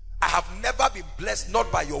 I have never been blessed,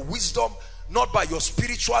 not by your wisdom, not by your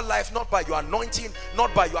spiritual life, not by your anointing,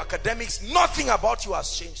 not by your academics. Nothing about you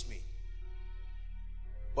has changed me.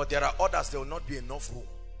 But there are others, there will not be enough room.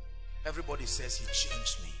 Everybody says, he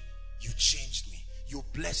changed me. You changed me. You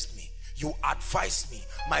blessed me. You advised me.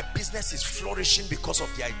 My business is flourishing because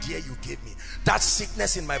of the idea you gave me. That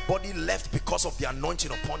sickness in my body left because of the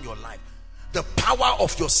anointing upon your life. The power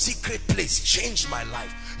of your secret place changed my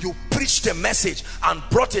life. You preached a message and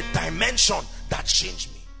brought a dimension that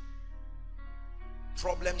changed me.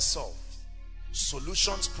 Problems solved,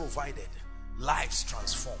 solutions provided, lives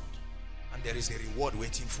transformed, and there is a reward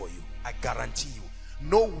waiting for you. I guarantee you.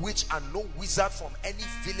 No witch and no wizard from any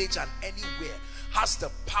village and anywhere has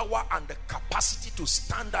the power and the capacity to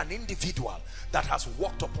stand an individual that has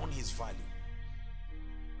walked upon his value.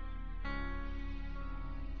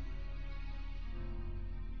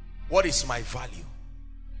 What is my value?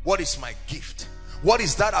 What is my gift? What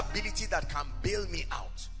is that ability that can bail me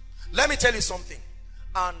out? Let me tell you something.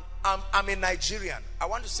 And I'm a Nigerian. I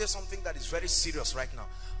want to say something that is very serious right now.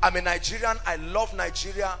 I'm a Nigerian. I love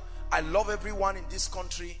Nigeria. I love everyone in this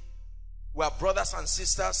country. We are brothers and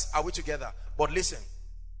sisters. Are we together? But listen,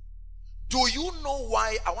 do you know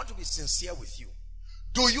why? I want to be sincere with you.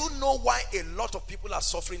 Do you know why a lot of people are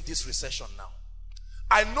suffering this recession now?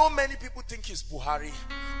 I know many people think it's Buhari.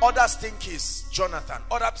 Others think it's Jonathan.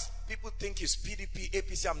 Other people think it's PDP,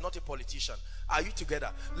 APC. I'm not a politician. Are you together?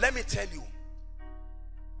 Let me tell you.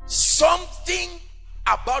 Something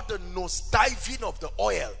about the nosediving of the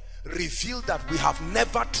oil revealed that we have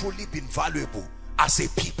never truly been valuable as a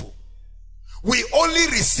people. We only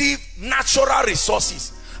receive natural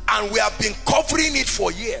resources and we have been covering it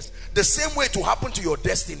for years. The same way to happen to your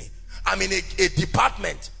destiny. I'm in a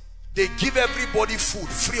department. They give everybody food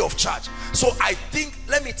free of charge. So I think,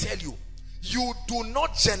 let me tell you, you do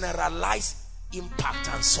not generalize impact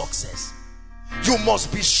and success. You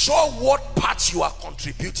must be sure what parts you are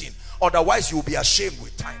contributing. Otherwise, you'll be ashamed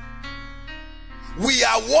with time. We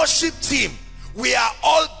are worship team. We are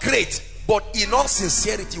all great. But in all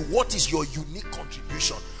sincerity, what is your unique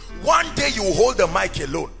contribution? One day you hold the mic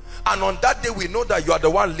alone. And on that day, we know that you are the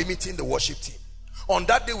one limiting the worship team. On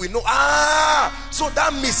that day, we know, so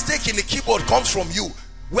that mistake in the keyboard comes from you.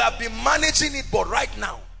 We have been managing it, but right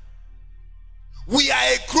now, we are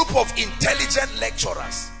a group of intelligent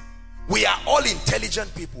lecturers. We are all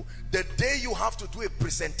intelligent people. The day you have to do a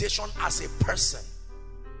presentation as a person,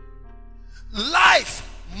 life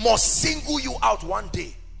must single you out one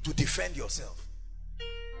day to defend yourself.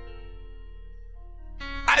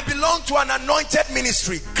 I belong to an anointed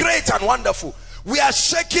ministry, great and wonderful. We are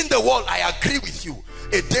shaking the world. I agree with you.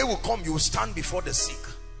 A day will come, you will stand before the sick.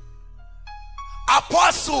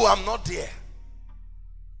 Apostle, I'm not there.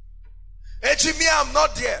 Ejimi, I'm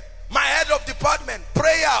not there. My head of department,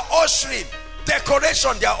 prayer, ushering,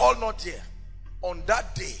 decoration, they are all not there. On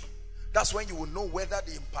that day, that's when you will know whether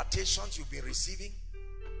the impartations you've been receiving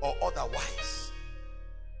or otherwise.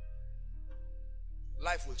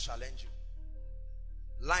 Life will challenge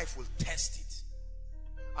you. Life will test it.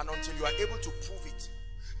 And until you are able to prove it.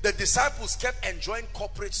 The disciples kept enjoying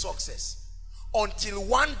corporate success until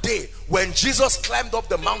one day when Jesus climbed up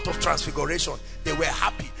the Mount of Transfiguration, they were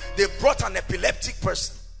happy. They brought an epileptic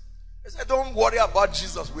person. They said, don't worry about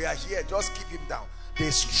Jesus, we are here, just keep him down. They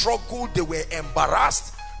struggled, they were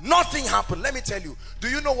embarrassed. Nothing happened. Let me tell you, do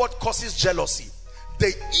you know what causes jealousy?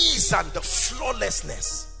 The ease and the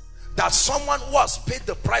flawlessness that someone who has paid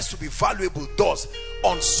the price to be valuable does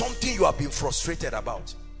on something you have been frustrated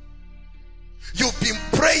about. You've been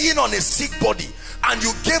praying on a sick body and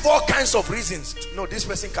you gave all kinds of reasons. No, this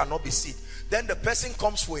person cannot be sick. Then the person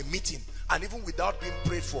comes for a meeting, and even without being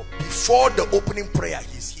prayed for, before the opening prayer,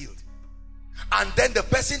 he's healed. And then the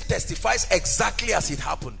person testifies exactly as it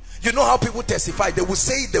happened. You know how people testify? They will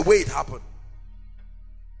say it the way it happened.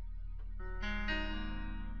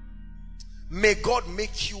 May God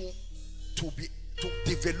make you to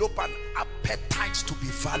develop an appetite to be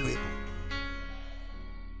valuable.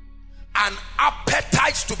 An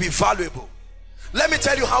appetite to be valuable. Let me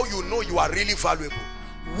tell you how you know you are really valuable.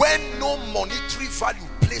 When no monetary value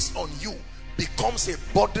placed on you becomes a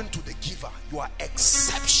burden to the giver, you are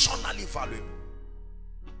exceptionally valuable.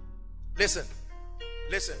 Listen,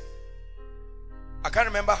 listen. I can't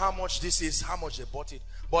remember how much this is, how much they bought it,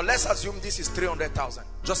 but let's assume this is 300,000.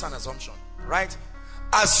 Just an assumption, right?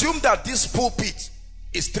 Assume that this pulpit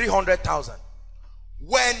is 300,000.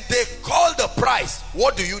 When they call the price,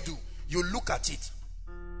 what do? You look at it,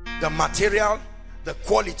 the material, the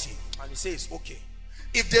quality, and you say it's okay.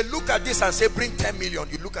 If they look at this and say bring 10 million,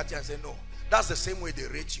 you look at it and say no. That's the same way they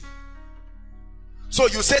rate you. So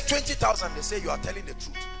you say 20,000, they say you are telling the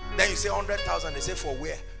truth. Then you say 100,000, they say for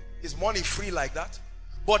where? Is money free like that?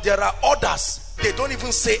 But there are others, they don't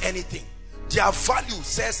even say anything. Their value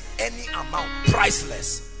says any amount,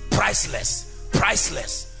 priceless, priceless,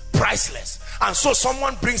 priceless, priceless. And so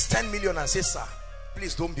someone brings 10 million and says, sir,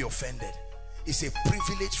 please don't be offended. It's a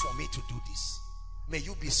privilege for me to do this. May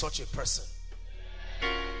you be such a person.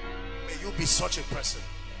 May you be such a person.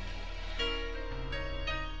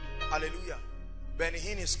 Hallelujah. Benny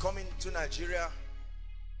Hinn is coming to Nigeria,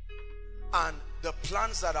 and the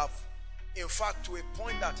plans that have, in fact, to a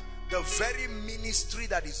point that the very ministry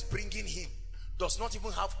that is bringing him does not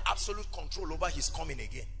even have absolute control over his coming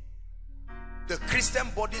again. The Christian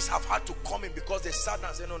bodies have had to come in because they sat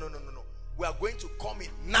and said, no, we are going to come in.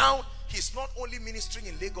 Now he's not only ministering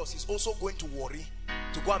in Lagos, he's also going to Warri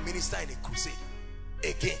to go and minister in a crusade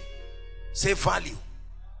again. Say value.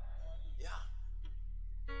 Yeah.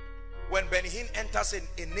 When Benny Hinn enters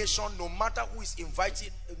a nation, no matter who is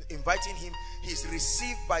inviting him, he's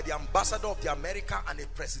received by the ambassador of the America and a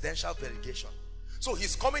presidential delegation. So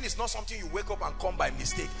his coming is not something you wake up and come by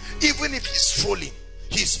mistake. Even if he's strolling,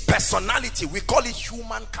 his personality, we call it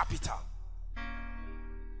human capital.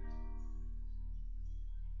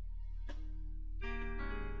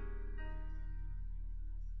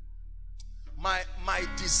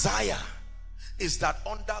 desire is that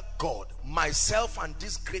under God, myself and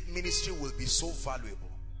this great ministry will be so valuable.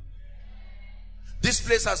 This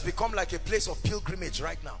place has become like a place of pilgrimage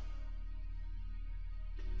right now.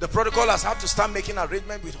 The protocol has had to start making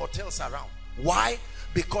arrangements with hotels around. Why?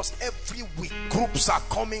 Because every week groups are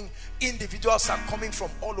coming, individuals are coming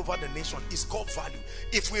from all over the nation. It's called value.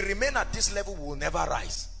 If we remain at this level, we will never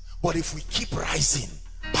rise. But if we keep rising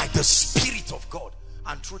by the Spirit of God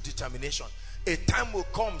and through determination, a time will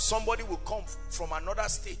come, somebody will come from another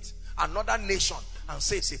state, another nation, and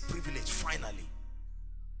say it's a privilege. Finally,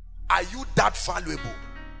 are you that valuable?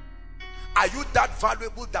 Are you that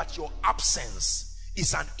valuable that your absence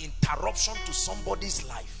is an interruption to somebody's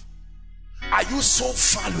life? Are you so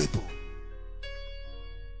valuable?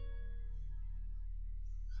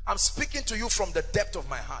 I'm speaking to you from the depth of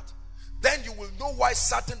my heart. Then you will know why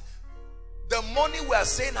the money we are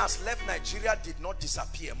saying has left Nigeria did not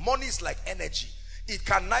disappear. Money is like energy. It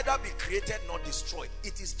can neither be created nor destroyed.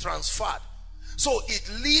 It is transferred. So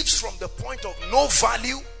it leaves from the point of no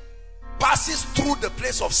value, passes through the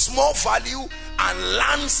place of small value, and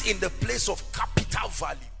lands in the place of capital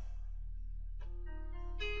value.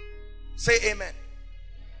 Say amen.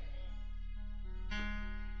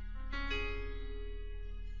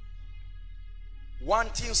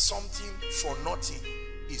 Wanting something for nothing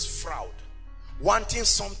is fraud. Wanting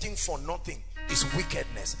something for nothing is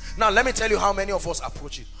wickedness. Now let me tell you how many of us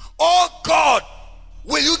approach it. Oh God,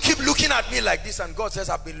 will you keep looking at me like this? And God says,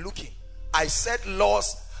 I've been looking. I set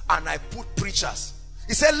laws and I put preachers.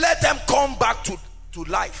 He said, let them come back to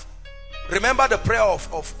life. Remember the prayer of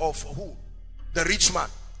who? The rich man.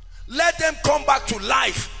 Let them come back to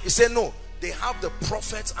life. He said, no, they have the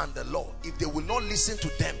prophets and the law. If they will not listen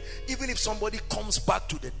to them, even if somebody comes back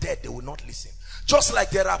to the dead, they will not listen. Just like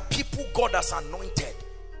there are people God has anointed,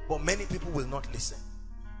 but many people will not listen.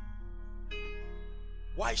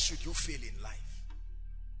 Why should you fail in life?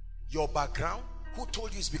 Your background? Who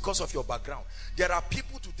told you it's because of your background? There are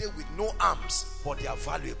people today with no arms, but they are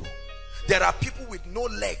valuable. There are people with no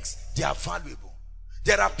legs, they are valuable.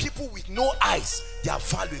 There are people with no eyes, they are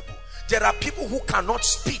valuable. There are people who cannot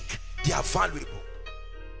speak, they are valuable.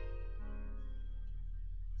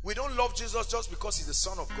 We don't love Jesus just because he's the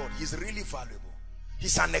Son of God. He's really valuable.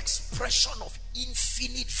 He's an expression of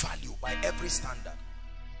infinite value by every standard.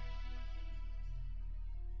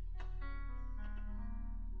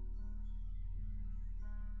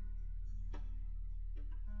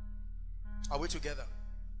 Are we together?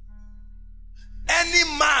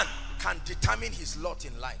 Any man can determine his lot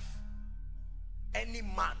in life. Any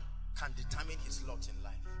man can determine his lot in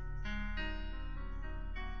life.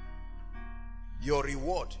 Your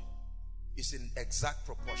reward is in exact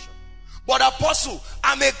proportion. But apostle,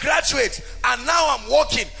 I'm a graduate and now I'm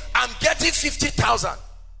working, I'm getting 50,000.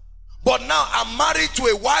 But now I'm married to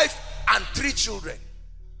a wife and 3 children.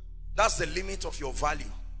 That's the limit of your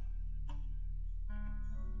value.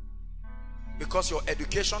 Because your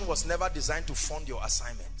education was never designed to fund your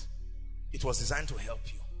assignment. It was designed to help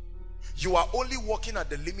you. You are only working at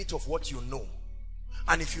the limit of what you know.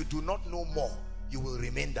 And if you do not know more, you will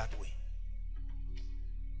remain that way.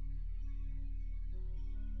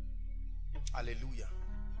 Hallelujah.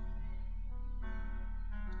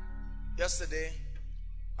 Yesterday,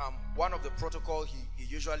 one of the protocol, he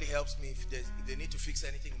usually helps me if they need to fix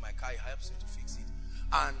anything in my car, he helps me to fix it.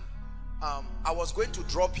 And I was going to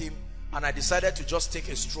drop him, and I decided to just take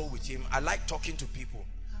a stroll with him. I like talking to people.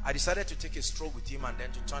 I decided to take a stroll with him and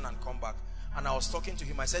then to turn and come back. And I was talking to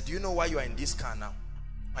him. I said, do you know why you are in this car now?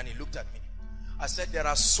 And he looked at me. I said, there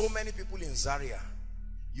are so many people in Zaria.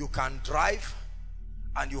 You can drive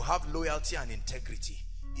and you have loyalty and integrity.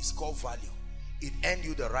 It's called value. It earned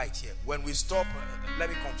you the right here. When we stop, let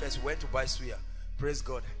me confess, we went to buy suya. Praise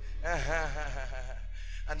God.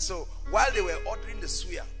 And so while they were ordering the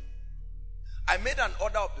suya, I made an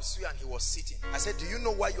order of the suya and he was sitting. I said, do you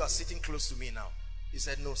know why you are sitting close to me now? He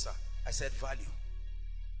said, no, sir. I said, value.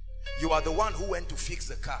 You are the one who went to fix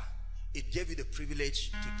the car. It gave you the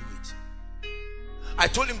privilege to do it. I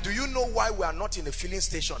told him, do you know why we are not in a filling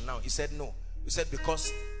station now? He said, no. He said,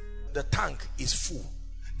 because the tank is full.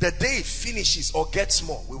 The day it finishes or gets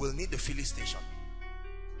more, we will need the filling station.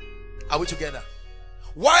 Are we together?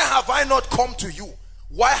 Why have I not come to you?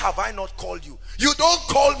 Why have I not called you? You don't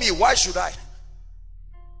call me. Why should I?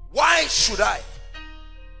 Why should I?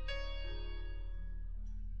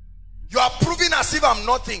 You are proving as if I'm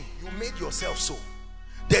nothing. You made yourself so.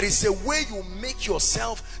 There is a way you make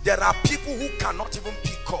yourself. There are people who cannot even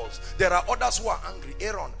pick calls. There are others who are angry.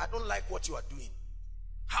 Aaron, I don't like what you are doing.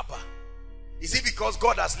 Haba, Is it because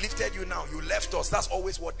God has lifted you now? You left us. That's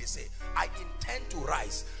always what they say. I intend to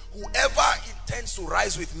rise. Whoever intends to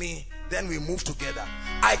rise with me, then we move together.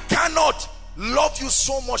 I cannot love you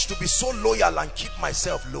so much to be so loyal and keep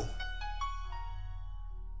myself low.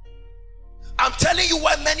 I'm telling you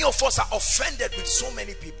why many of us are offended with so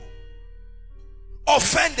many people.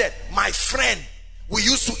 Offended. My friend, we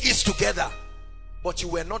used to eat together, but you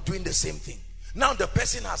were not doing the same thing. Now the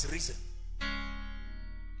person has risen.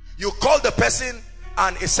 You call the person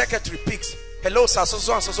and a secretary picks. Hello, sir,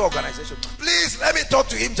 so and so organization. Please let me talk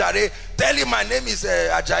to him, Jare. Tell him my name is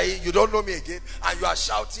Ajayi. You don't know me again. And you are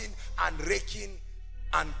shouting and raking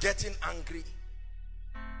and getting angry.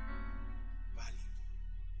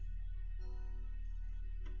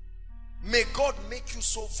 May God make you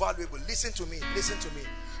so valuable. Listen to me, listen to me.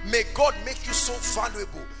 May God make you so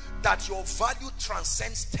valuable that your value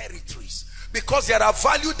transcends territories. Because there are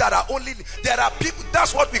values that are only, there are people,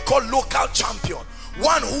 that's what we call local champion.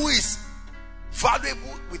 One who is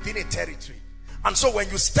valuable within a territory. And so when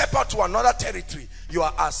you step out to another territory, you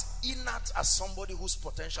are as inert as somebody whose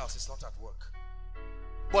potentials is not at work.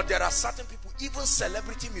 But there are certain people, even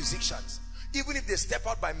celebrity musicians, even if they step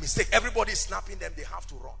out by mistake, everybody is snapping them, they have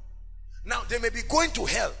to run. Now, they may be going to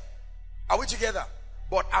hell. Are we together?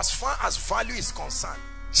 But as far as value is concerned,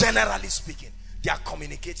 generally speaking, they are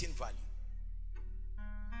communicating value.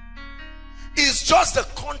 It's just the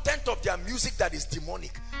content of their music that is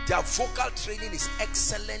demonic. Their vocal training is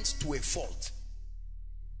excellent to a fault.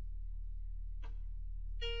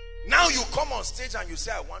 Now you come on stage and you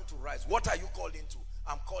say, I want to rise. What are you called into?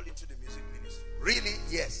 I'm called into the music ministry. Really?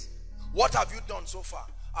 Yes. What have you done so far?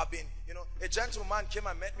 I've been, a gentleman came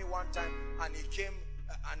and met me one time, and he came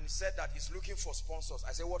and said that he's looking for sponsors.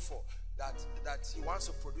 I said, what for? That he wants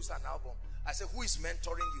to produce an album. I said, who is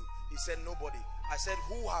mentoring you? He said, nobody. I said,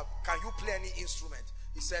 can you play any instrument?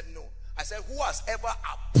 He said, no. I said, who has ever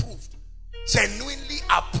approved, genuinely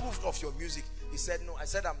approved of your music? He said, no. I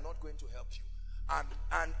said, I'm not going to help you.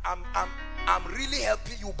 And I'm really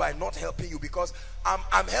helping you by not helping you, because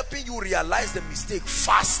I'm helping you realize the mistake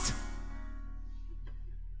fast.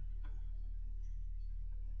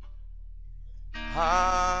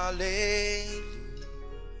 Hallelujah.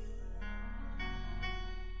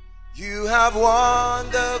 You have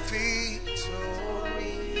won the victory.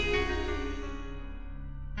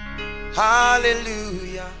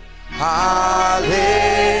 Hallelujah. Hallelujah.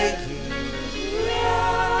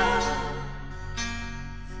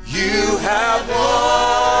 You have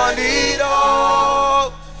won it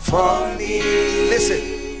all for me.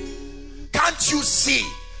 Listen, can't you see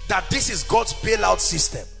that this is God's bailout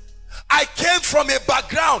system? I came from a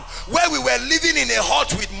background where we were living in a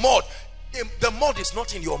hut with mud. The mud is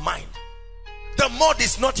not in your mind. The mud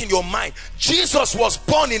is not in your mind. Jesus was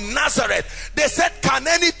born in Nazareth. They said, can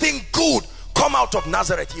anything good come out of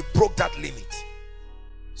Nazareth? He broke that limit.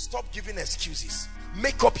 Stop giving excuses.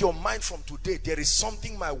 Make up your mind from today. There is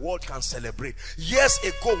something my world can celebrate. Years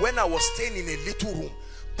ago, when I was staying in a little room,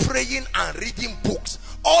 praying and reading books,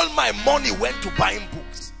 all my money went to buying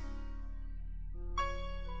books.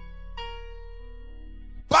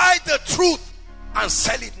 Buy the truth and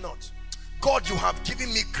sell it not. God, you have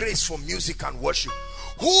given me grace for music and worship.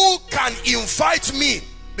 Who can invite me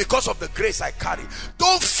because of the grace I carry?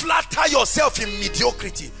 Don't flatter yourself in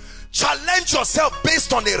mediocrity. Challenge yourself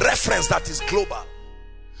based on a reference that is global.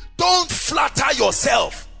 Don't flatter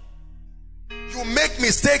yourself. You make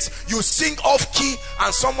mistakes, you sing off key,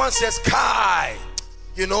 and someone says, Kai,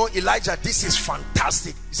 Elijah, this is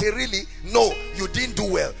fantastic. You say, really? No, you didn't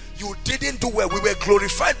do well. You didn't do well. We were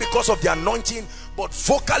glorified because of the anointing, but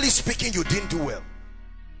vocally speaking, you didn't do well.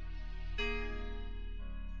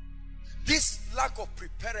 This lack of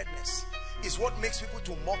preparedness is what makes people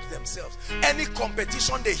to mock themselves. Any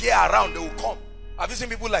competition they hear around, they will come. Have you seen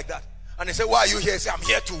people like that? And they say, why are you here? They say, I'm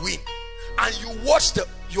here to win. And you watch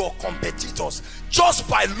your competitors. Just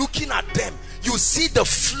by looking at them, you see the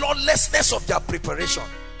flawlessness of their preparation.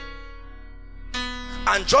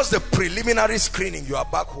 And just the preliminary screening, you are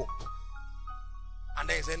back home. And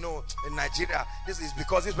then you say, no, in Nigeria, this is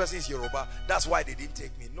because this person is Yoruba, that's why they didn't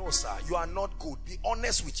take me. No, sir, you are not good. Be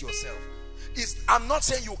honest with yourself. I'm not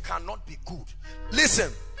saying you cannot be good.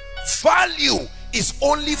 Listen, value is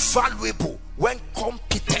only valuable when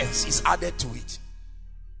competence is added to it.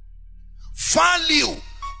 Value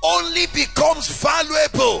only becomes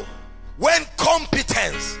valuable when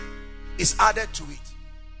competence is added to it.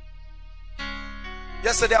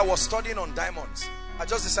 Yesterday I was studying on diamonds. I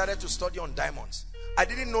just decided to study on diamonds. I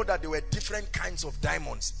didn't know that there were different kinds of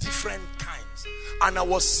diamonds, different kinds. And I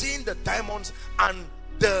was seeing the diamonds and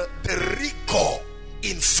the rigor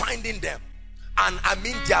in finding them. And I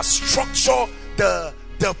mean their structure, the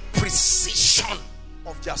precision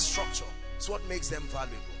of their structure is what makes them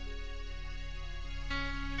valuable.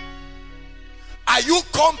 Are you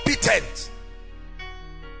competent?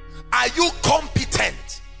 Are you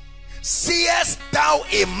competent? Seest thou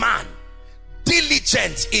a man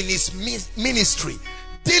diligent in his ministry,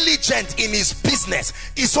 diligent in his business?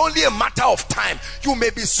 It's only a matter of time. You may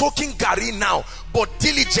be soaking gari now, but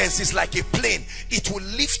diligence is like a plane. It will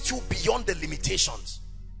lift you beyond the limitations.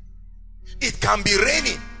 It can be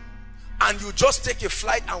raining and you just take a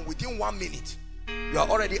flight, and within 1 minute you are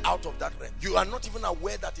already out of that rain. You are not even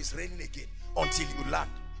aware that it's raining again until you land.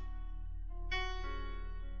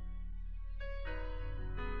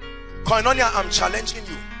 Koinonia, I'm challenging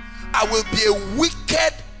you. I will be a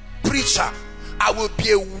wicked preacher, I will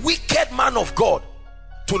be a wicked man of God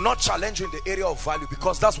to not challenge you in the area of value,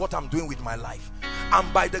 because that's what I'm doing with my life.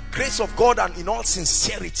 And by the grace of God and in all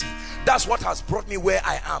sincerity, that's what has brought me where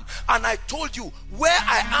I am. And I told you, where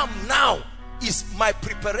I am now is my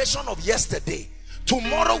preparation of yesterday.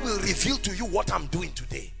 Tomorrow will reveal to you what I'm doing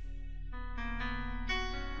today.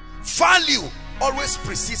 Value always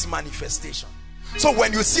precedes manifestation. So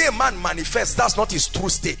when you see a man manifest, that's not his true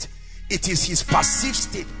state. It is his perceived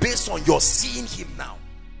state based on your seeing him now.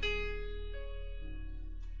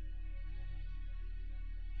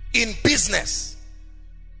 In business,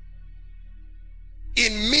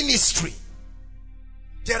 in ministry,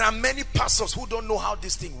 there are many pastors who don't know how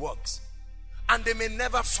this thing works, and they may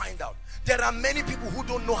never find out. There are many people who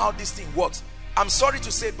don't know how this thing works. I'm sorry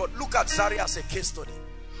to say, but look at Zaria as a case study.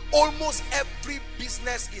 Almost every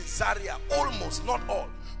business in Zaria, almost, not all,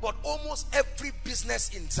 but almost every business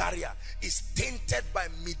in Zaria is tainted by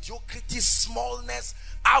mediocrity, smallness,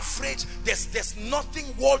 average. There's nothing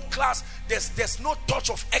world class. There's no touch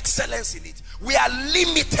of excellence in it. We are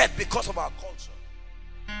limited because of our culture.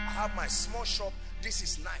 I have my small shop. This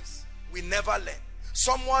is nice. We never learn.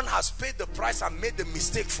 Someone has paid the price and made the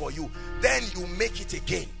mistake for you. Then you make it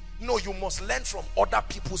again. No, you must learn from other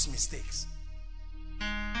people's mistakes.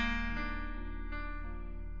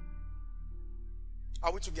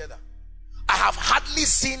 Are we together? I have hardly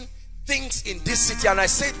seen things in this city, and I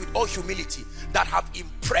say it with all humility, that have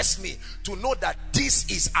impressed me to know that this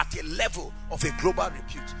is at a level of a global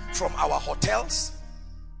repute. From our hotels,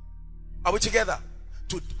 are we together,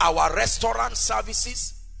 to our restaurant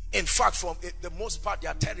services. In fact, from the most part, they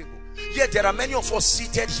are terrible. Yet there are many of us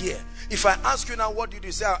seated here. If I ask you now, what did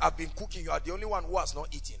you say? I've been cooking. You are the only one who has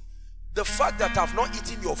not eaten. The fact that I've not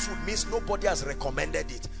eaten your food means nobody has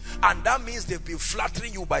recommended it. And that means they've been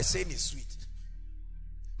flattering you by saying it's sweet.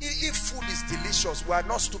 If food is delicious, we are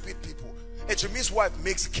not stupid people. Ejimi's wife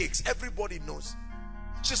makes cakes. Everybody knows.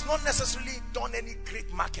 She's not necessarily done any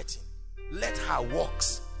great marketing. Let her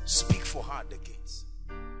works speak for her at the gates.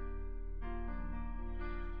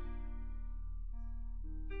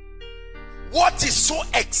 What is so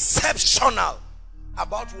exceptional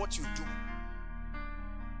about what you do?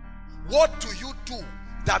 What do you do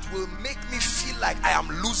that will make me feel like I am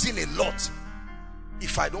losing a lot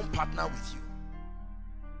if I don't partner with you?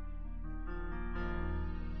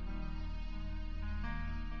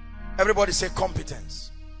 Everybody say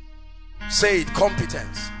competence. Say it,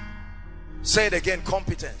 competence. Say it again,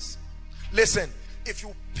 competence. Listen, if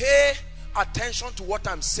you pay attention to what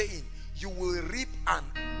I'm saying, you will reap an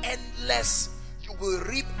endless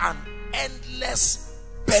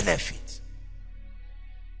benefit.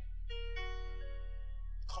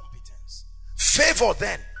 Competence. Favor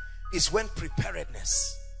then is when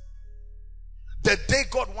preparedness. The day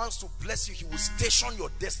God wants to bless you, he will station your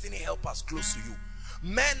destiny helpers close to you.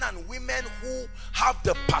 Men and women who have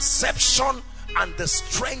the perception and the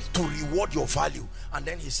strength to reward your value. And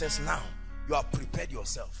then he says, now you have prepared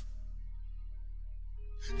yourself.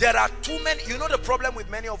 There are too many. You know the problem with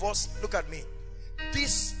many of us? Look at me.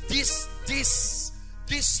 This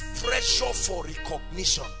pressure for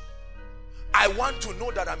recognition. I want to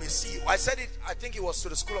know that I'm a CEO. I said it, I think it was to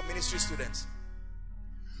the School of Ministry students.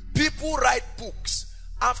 People write books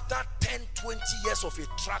after 10, 20 years of a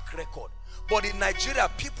track record. But in Nigeria,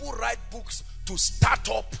 people write books to start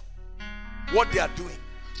up what they are doing.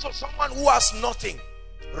 So someone who has nothing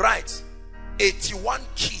writes 81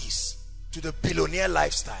 keys to the billionaire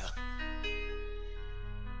lifestyle.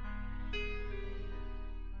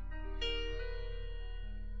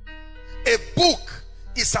 A book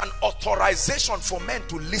is an authorization for men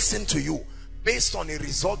to listen to you based on a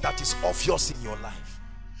result that is obvious in your life.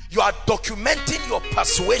 You are documenting your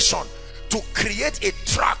persuasion to create a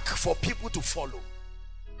track for people to follow.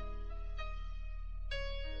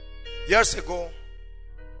 Years ago,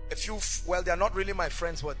 a few, well, they are not really my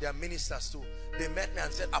friends, but they are ministers too. They met me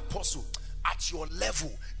and said, Apostle, at your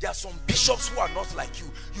level. There are some bishops who are not like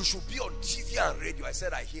you. You should be on TV and radio. I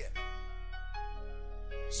said, I hear.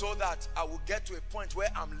 So that I will get to a point where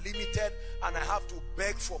I'm limited and I have to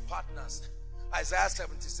beg for partners. Isaiah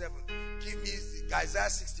 77, give me Isaiah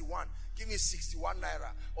 61, give me 61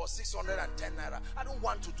 naira or 610 naira. I don't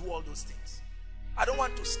want to do all those things. I don't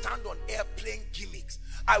want to stand on air playing gimmicks.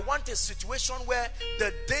 I want a situation where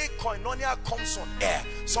the day Koinonia comes on air,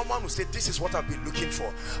 someone will say, this is what I've been looking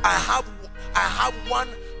for. I have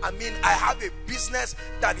a business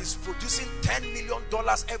that is producing $10 million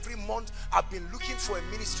every month. I've been looking for a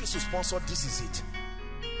ministry to sponsor. This is it.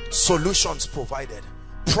 Solutions provided,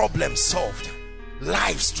 problems solved,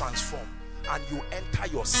 lives transformed, and you enter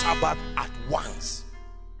your Sabbath at once.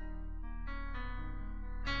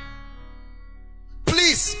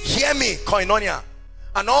 Please hear me, Koinonia,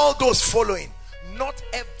 and all those following. Not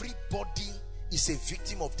everybody is a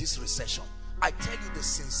victim of this recession. I tell you the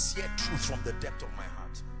sincere truth from the depth of my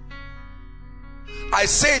heart. I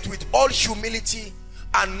say it with all humility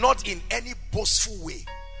and not in any boastful way.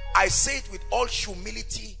 I say it with all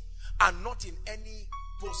humility and not in any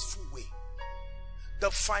boastful way. The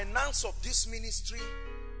finance of this ministry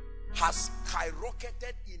has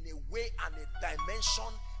skyrocketed in a way and a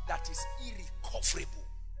dimension that is irrecoverable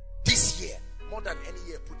this year, more than any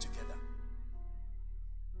year put together.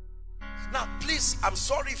 Now please, I'm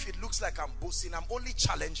sorry if it looks like I'm boasting. I'm only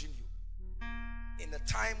challenging you in the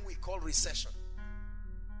time we call recession.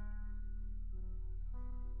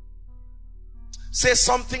 Say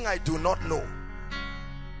something I do not know.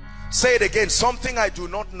 Say it again. Something I do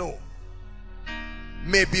not know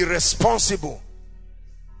may be responsible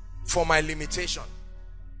for my limitation.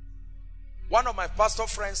 One of my pastor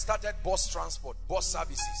friends started bus transport, bus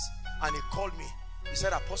services, and he called me. He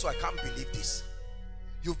said, Apostle, I can't believe this.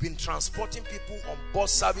 You've been transporting people on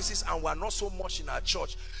bus services and we're not so much in our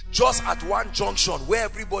church. Just at one junction where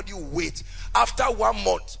everybody will wait. After 1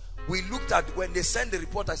 month, we looked at, when they sent the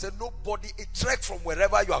report, I said, nobody, a trek from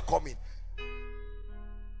wherever you are coming.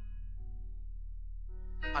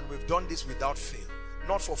 And we've done this without fail.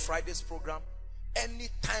 Not for Friday's program.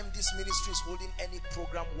 Anytime this ministry is holding any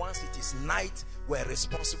program, once it is night, we're a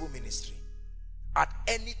responsible ministry. At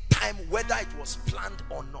any time, whether it was planned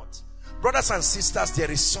or not. Brothers and sisters,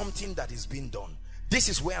 there is something that is being done. This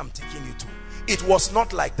is where I'm taking you to. It was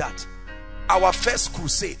not like that. Our first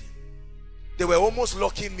crusade, they were almost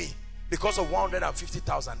locking me because of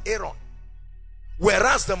 150,000 Aaron.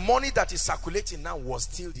 Whereas the money that is circulating now was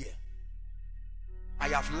still there. I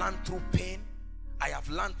have learned through pain. I have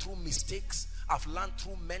learned through mistakes. I've learned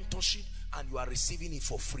through mentorship, and you are receiving it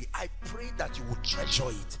for free. I pray that you will treasure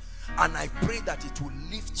it, and I pray that it will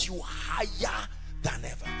lift you higher than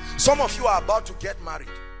ever. Some of you are about to get married.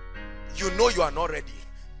 You know you are not ready.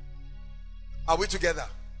 Are we together?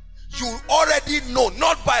 You already know,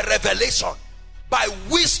 not by revelation, by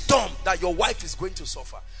wisdom, that your wife is going to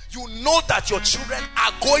suffer. You know that your children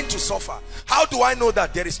are going to suffer. How do I know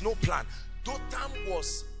that? There is no plan. Dotam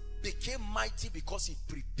became mighty because he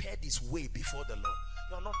prepared his way before the Lord.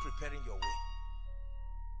 You are not preparing your way.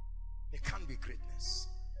 There can't be greatness.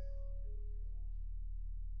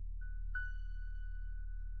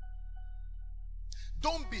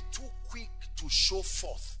 Don't be too quick to show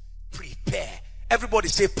forth. Prepare. Everybody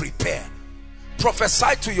say prepare.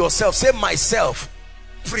 Prophesy to yourself. Say myself.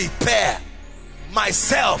 Prepare.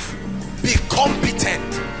 Myself. Be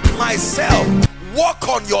competent. Myself. Work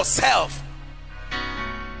on yourself.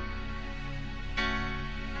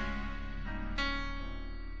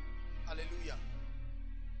 Hallelujah.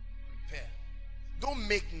 Prepare. Don't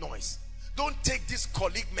make noise. Don't take this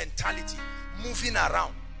colleague mentality moving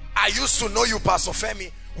around. I used to know you, Pastor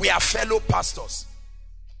Femi. We are fellow pastors.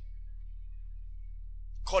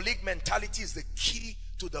 Colleague mentality is the key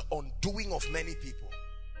to the undoing of many people.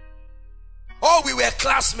 Oh, we were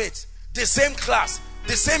classmates, the same class,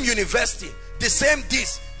 the same university, the same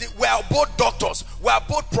this. We are both doctors, we are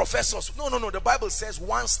both professors. No, no, no. The Bible says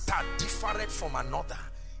one star different from another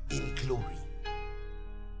in glory.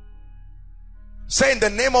 Say in the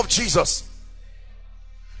name of Jesus,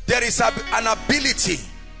 there is an ability.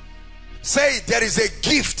 Say there is a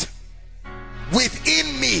gift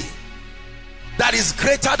within me that is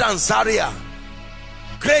greater than Zaria,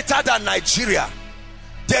 greater than Nigeria.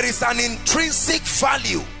 There is an intrinsic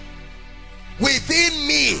value within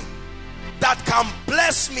me that can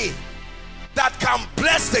bless me, that can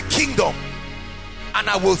bless the kingdom, and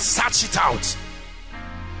I will search it out.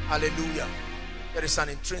 Hallelujah. There is an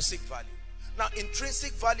intrinsic value. Now,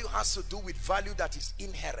 intrinsic value has to do with value that is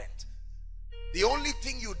inherent. The only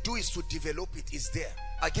thing you do is to develop it. Is there.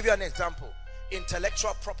 I'll give you an example.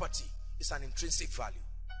 Intellectual property is an intrinsic value.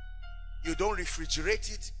 You don't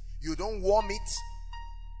refrigerate it. You don't warm it.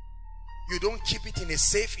 You don't keep it in a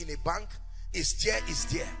safe, in a bank. It's there, it's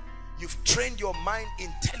there. You've trained your mind,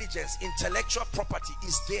 intelligence, intellectual property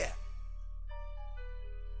is there.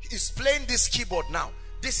 He's playing this keyboard now.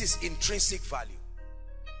 This is intrinsic value.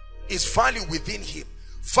 It's value within him.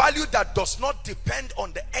 Value that does not depend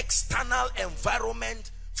on the external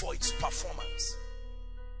environment for its performance.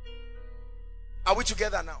 Are we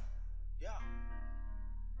together now? Yeah.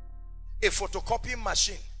 A photocopying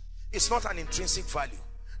machine is not an intrinsic value.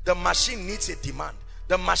 The machine needs a demand.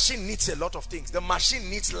 The machine needs a lot of things. The machine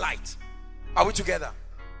needs light. Are we together?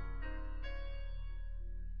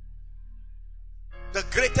 The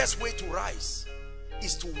greatest way to rise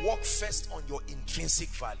is to work first on your intrinsic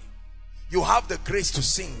value. You have the grace to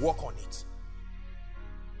sing, work on it.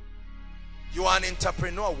 You are an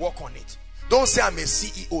entrepreneur, work on it. Don't say I'm a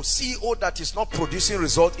CEO. CEO that is not producing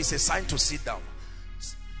result is a sign to sit down.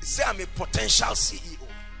 Say I'm a potential CEO.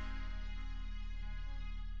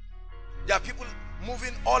 There are people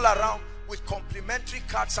moving all around with complimentary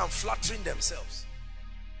cards and flattering themselves.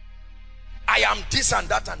 I am this and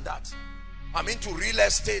that and that. I'm into real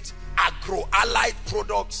estate, agro, allied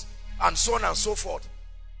products, and so on and so forth.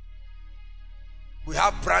 We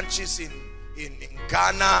have branches in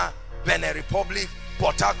Ghana, Benin Republic,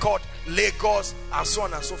 Port Harcourt, Lagos, and so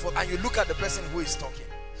on and so forth. And you look at the person who is talking.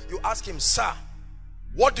 You ask him, sir,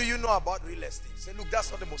 what do you know about real estate? Say, look,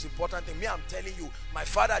 that's not the most important thing. Me, I'm telling you, my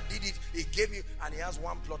father did it. He gave me, and he has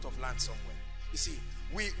one plot of land somewhere. You see,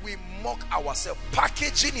 we mock ourselves.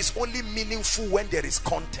 Packaging is only meaningful when there is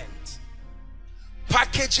content.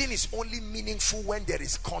 Packaging is only meaningful when there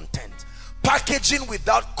is content. Packaging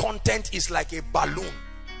without content is like a balloon.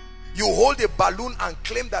 You hold a balloon and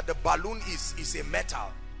claim that the balloon is a metal.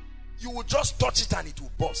 You will just touch it and it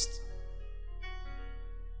will burst.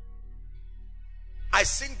 I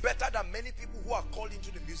sing better than many people who are called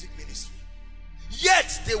into the music ministry.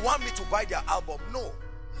 Yet they want me to buy their album. No.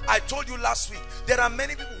 I told you last week, there are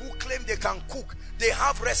many people who claim they can cook. They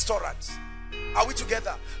have restaurants. Are we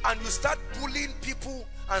together? And you start bullying people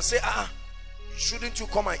and say, shouldn't you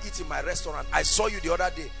come and eat in my restaurant? I saw you the other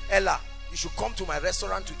day. Ella, you should come to my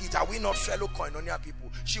restaurant to eat. Are we not fellow Koinonia people?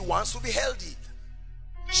 She wants to be healthy.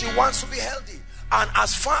 She wants to be healthy. And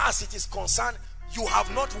as far as it is concerned, you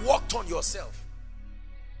have not worked on yourself.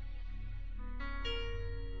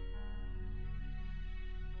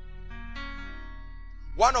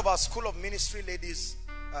 One of our school of ministry ladies,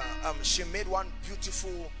 she made one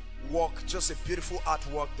beautiful work, just a beautiful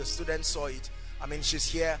artwork. The students saw it. I mean, she's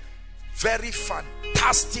here. Very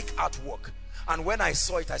fantastic artwork. And when I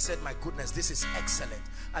saw it, I said, my goodness, this is excellent.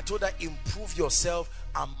 I told her, improve yourself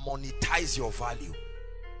and monetize your value.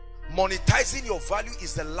 Monetizing your value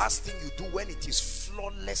is the last thing you do when it is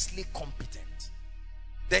flawlessly competent.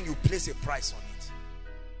 Then you place a price on it.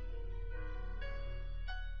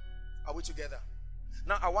 Are we together?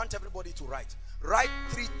 Now, I want everybody to write. Write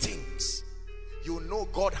 3 things you know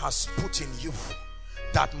God has put in you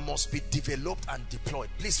that must be developed and deployed.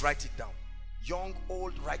 Please write it down. Young,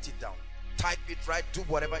 old, write it down. Type it, write, do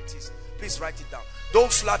whatever it is. Please write it down.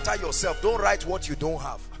 Don't flatter yourself. Don't write what you don't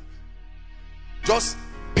have. Just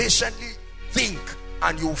patiently think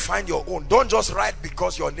and you'll find your own. Don't just write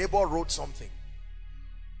because your neighbor wrote something.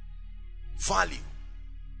 Value.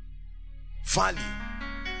 Value.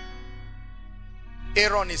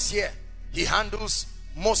 Aaron is here. He handles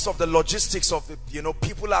most of the logistics of the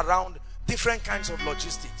people around, different kinds of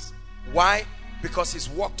logistics. Why? Because he's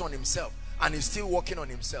worked on himself and he's still working on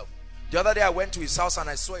himself. The other day I went to his house and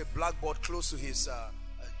I saw a blackboard close to his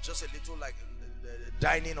just a little like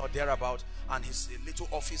dining or thereabout, and his little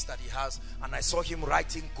office that he has, and I saw him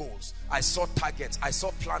writing goals. I saw targets. I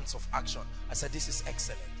saw plans of action. I said, this is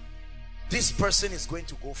excellent. This person is going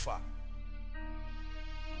to go far.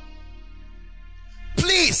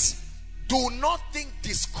 Please do not think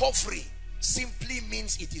discovery simply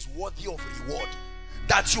means it is worthy of reward.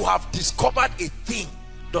 That you have discovered a thing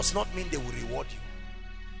does not mean they will reward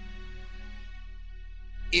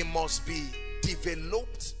you. It must be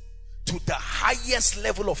developed to the highest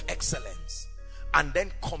level of excellence and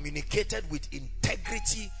then communicated with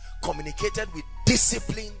integrity, communicated with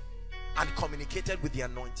discipline, and communicated with the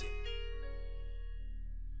anointing.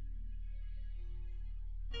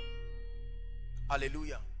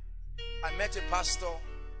 Hallelujah. I met a pastor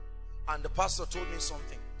and the pastor told me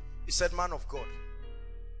something. He said, man of God,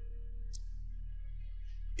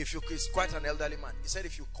 he's quite an elderly man. He said,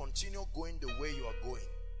 if you continue going the way you are going,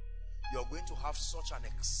 you're going to have such an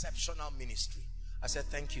exceptional ministry. I said,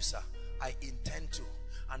 thank you, sir. I intend to.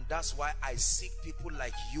 And that's why I seek people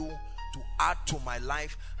like you to add to my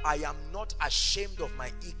life. I am not ashamed of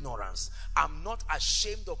my ignorance. I'm not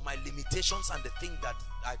ashamed of my limitations and the thing that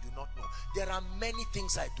I do not know. There are many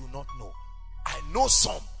things I do not know. I know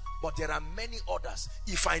some, but there are many others.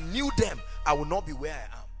 If I knew them, I would not be where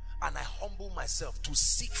I am. And I humble myself to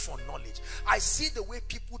seek for knowledge. I see the way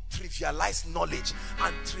people trivialize knowledge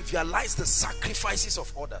and trivialize the sacrifices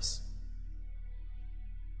of others.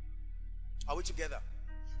 Are we together?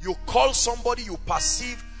 You call somebody you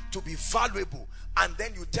perceive to be valuable, and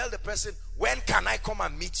then you tell the person, when can I come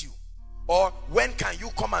and meet you? Or when can you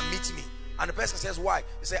come and meet me? And the person says, why?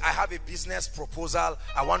 You say, I have a business proposal.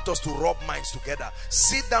 I want us to rub minds together.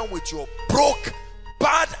 Sit down with your broke,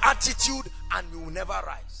 bad attitude, and you will never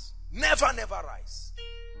rise. Never rise.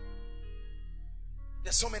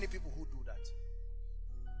 There's so many people who do that.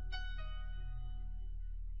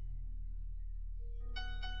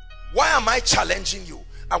 Why am I challenging you?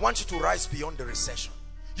 I want you to rise beyond the recession.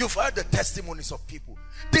 You've heard the testimonies of people.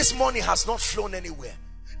 This money has not flown anywhere.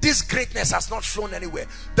 This greatness has not flown anywhere.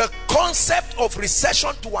 The concept of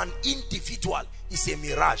recession to an individual is a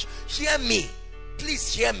mirage. Hear me.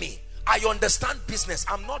 Please hear me. I understand business.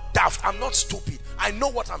 I'm not daft. I'm not stupid. I know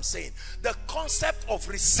what I'm saying. The concept of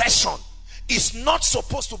recession is not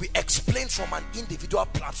supposed to be explained from an individual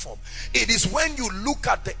platform. It is when you look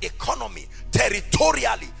at the economy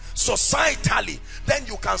territorially, societally, then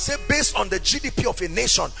you can say, based on the GDP of a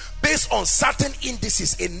nation, based on certain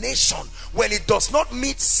indices, a nation, when it does not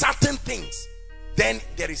meet certain things, then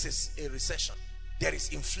there is a recession, there is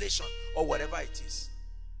inflation, or whatever it is.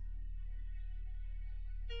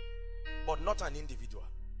 But not an individual.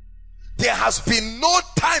 There has been no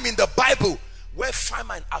time in the Bible where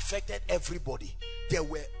famine affected everybody. There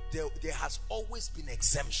has always been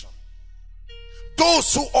exemption.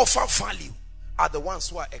 Those who offer value are the ones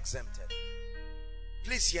who are exempted.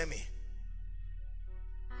 Please hear me.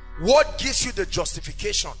 What gives you the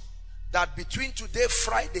justification that between today,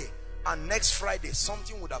 Friday, and next Friday,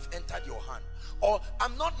 something would have entered your hand? Or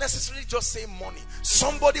I'm not necessarily just saying money.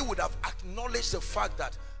 Somebody would have acknowledged the fact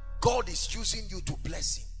that God is using you to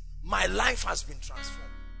bless him. My life has been transformed.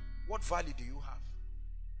 What value do you have?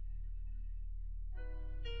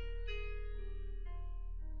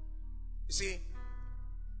 You see,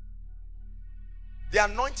 the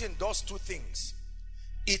anointing does two things.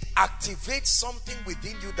 It activates something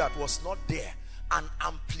within you that was not there and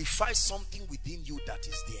amplifies something within you that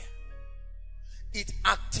is there. It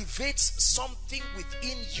activates something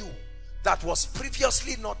within you that was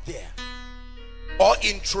previously not there, or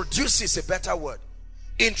introduces, a better word,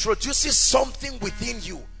 introduces something within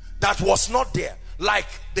you that was not there, like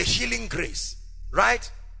the healing grace,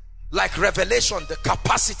 right? Like revelation, the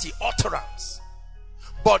capacity, utterance.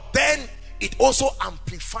 But then it also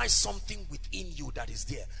amplifies something within you that is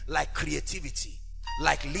there, like creativity,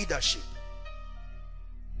 like leadership,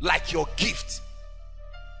 like your gift.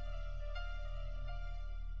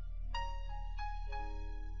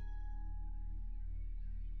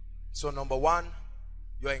 So number one,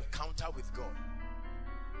 your encounter with God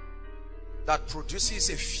that produces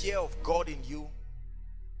a fear of God in you.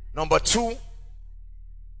 Number two,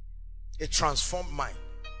 a transformed mind,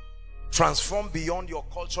 transformed beyond your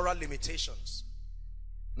cultural limitations.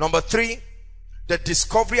 Number three, the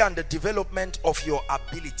discovery and the development of your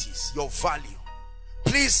abilities, your value.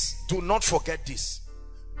 Please do not forget this.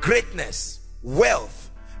 Greatness, wealth,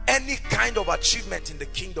 any kind of achievement in the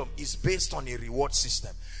kingdom is based on a reward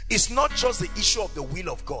system. It's not just the issue of the will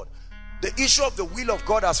of God. The issue of the will of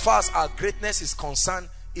God, as far as our greatness is concerned,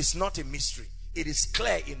 is not a mystery. It is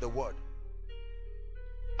clear in the word.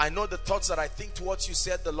 I know the thoughts that I think towards you,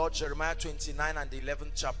 said the Lord. Jeremiah 29 and the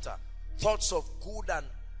 11th chapter. Thoughts of good and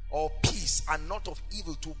or peace and not of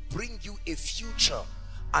evil, to bring you a future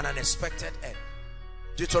and an expected end.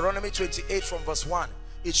 Deuteronomy 28 from verse 1.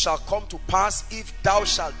 It shall come to pass, if thou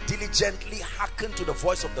shalt diligently hearken to the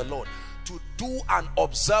voice of the Lord, to do and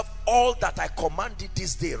observe all that I command thee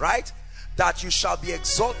this day, right? That you shall be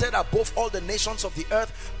exalted above all the nations of the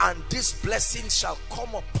earth, and this blessing shall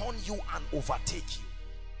come upon you and overtake you.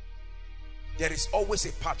 There is always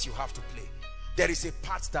a part you have to play. There is a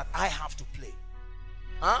part that I have to play.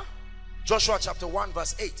 Joshua chapter 1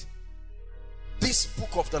 verse 8. This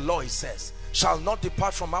book of the law, it says, shall not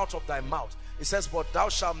depart from out of thy mouth. It says, but thou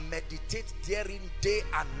shalt meditate therein day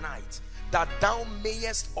and night, that thou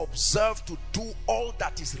mayest observe to do all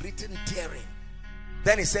that is written therein.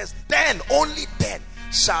 Then it says, then, only then,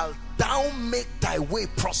 shall thou make thy way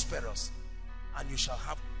prosperous, and you shall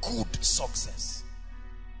have good success.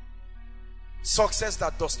 Success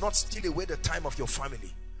that does not steal away the time of your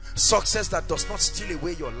family. Success that does not steal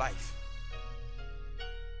away your life.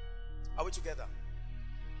 Are we together?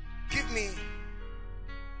 Give me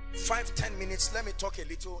 5-10 minutes. Let me talk a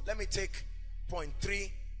little. Let me take point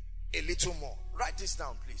 3 a little more. Write this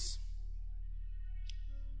down, please.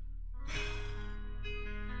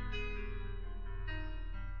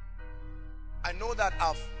 I know that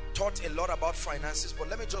I've taught a lot about finances, but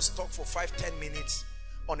let me just talk for 5-10 minutes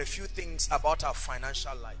on a few things about our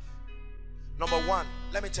financial life. Number one,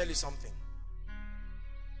 let me tell you something.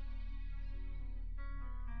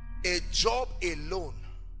 A job alone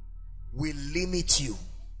will limit you.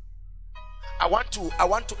 I want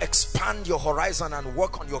to expand your horizon and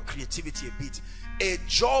work on your creativity a bit. A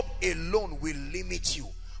job alone will limit you.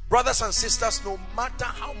 Brothers and sisters, no matter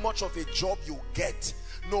how much of a job you get,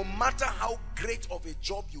 no matter how great of a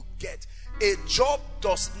job you get, a job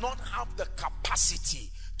does not have the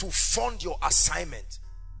capacity to fund your assignment.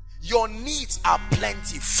 Your needs are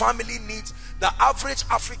plenty. Family needs. The average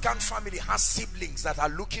African family has siblings that are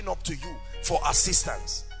looking up to you for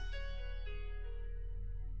assistance.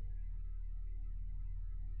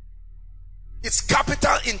 It's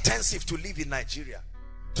capital intensive to live in Nigeria,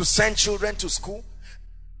 to send children to school.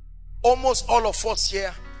 Almost all of us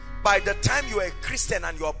here, by the time you are a Christian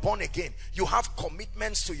and you are born again, you have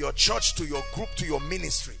commitments to your church, to your group, to your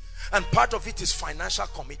ministry. And part of it is financial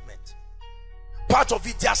commitment. Part of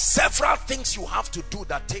it, there are several things you have to do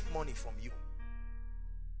that take money from you.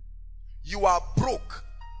 You are broke.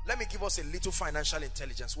 Let me give us a little financial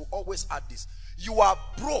intelligence. We'll always add this. You are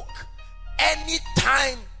broke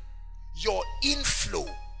anytime your inflow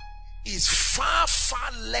is far,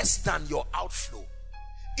 far less than your outflow.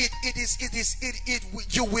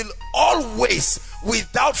 You will always,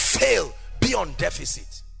 without fail, be on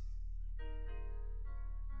deficit.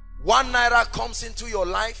 1 naira comes into your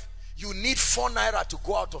life, you need 4 naira to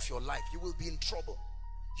go out of your life. You will be in trouble.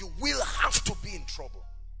 You will have to be in trouble.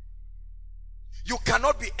 You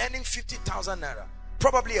cannot be earning 50,000 naira,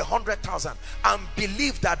 probably 100,000, and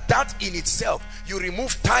believe that that in itself, you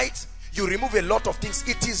remove tithes, you remove a lot of things,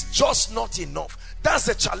 it is just not enough. That's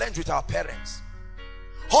the challenge with our parents.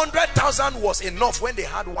 100,000 was enough when they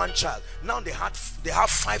had 1 child. Now they have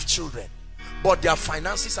 5 children, but their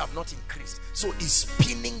finances have not increased. So it's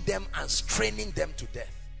pinning them and straining them to death.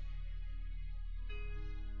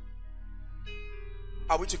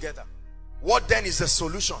 Are we together? What then is the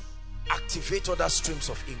solution? Activate other streams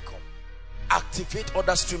of income. Activate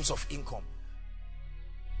other streams of income.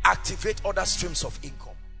 Activate other streams of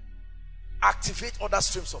income. Activate other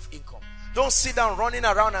streams of income. Don't sit down running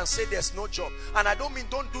around and say there's no job. And I don't mean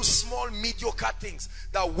don't do small, mediocre things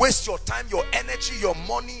that waste your time, your energy, your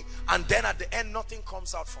money, and then at the end nothing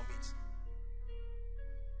comes out from it.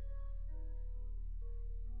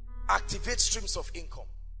 Activate streams of income.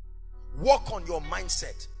 Work on your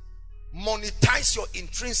mindset. Monetize your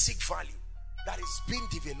intrinsic value that is being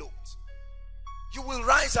developed. You will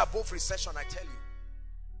rise above recession, I tell you.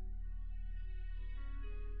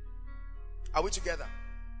 Are we together?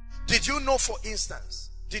 Did you know, for instance,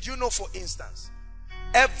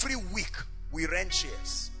 every week we rent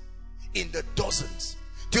chairs in the dozens.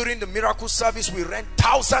 During the miracle service, we rent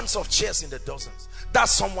thousands of chairs in the dozens.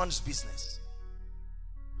 That's someone's business.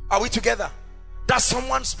 Are we together? That's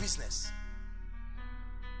someone's business.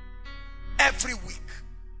 Every week,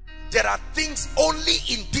 there are things only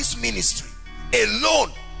in this ministry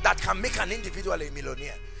alone that can make an individual a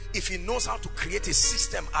millionaire if he knows how to create a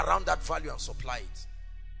system around that value and supply it.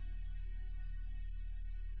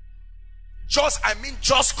 Just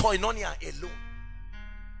koinonia alone.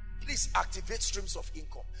 Please activate streams of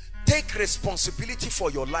income. Take responsibility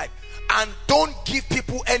for your life and don't give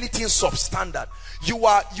people anything substandard. You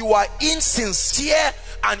are insincere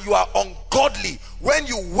and you are ungodly when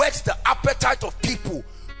you whet the appetite of people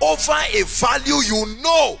over a value you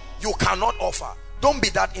know you cannot offer. Don't be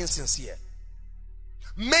that insincere.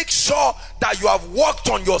 Make sure that you have worked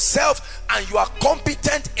on yourself and you are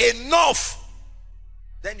competent enough.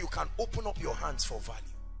 Then you can open up your hands for value.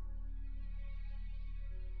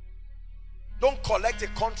 Don't collect a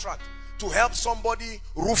contract to help somebody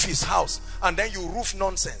roof his house and then you roof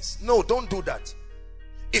nonsense. No, don't do that.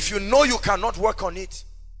 If you know you cannot work on it,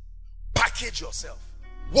 package yourself.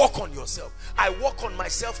 Work on yourself. I work on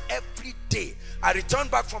myself every day. I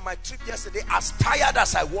returned back from my trip yesterday. As tired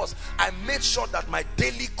as I was, I made sure that my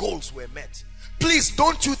daily goals were met. Please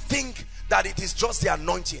don't you think that it is just the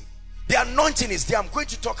anointing. The anointing is there. I'm going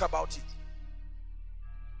to talk about it.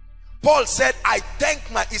 Paul said,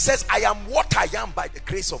 he says, I am what I am by the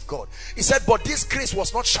grace of God. He said, but this grace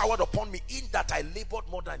was not showered upon me in that I labored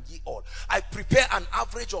more than ye all. I prepare an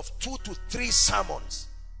average of 2 to 3 sermons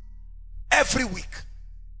every week.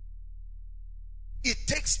 It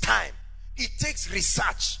takes time. It takes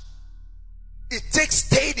research. It takes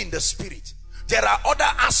staying in the spirit. There are other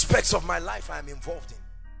aspects of my life I am involved in.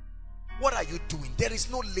 What are you doing? There is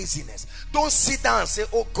no laziness. Don't sit down and say,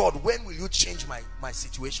 oh God, when will you change my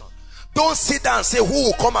situation? Don't sit down and say, who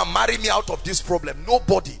will come and marry me out of this problem?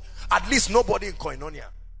 Nobody. At least nobody in Koinonia.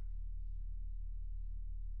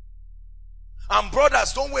 And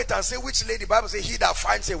brothers, don't wait and say, which lady? The Bible says, he that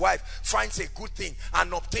finds a wife finds a good thing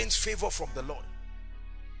and obtains favor from the Lord.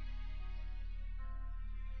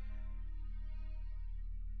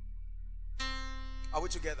 Are we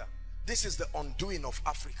together? This is the undoing of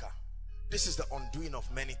Africa. This is the undoing of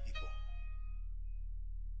many people.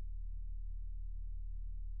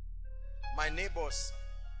 My neighbors,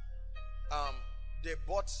 they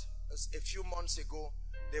bought a few months ago,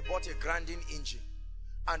 they bought a grinding engine.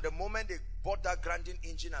 And the moment they bought that grinding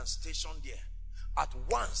engine and stationed there, at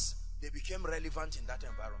once they became relevant in that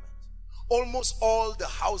environment. Almost all the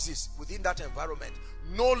houses within that environment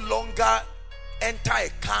no longer enter a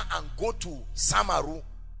car and go to Samaru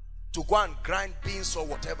to go and grind beans or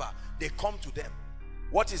whatever. They come to them.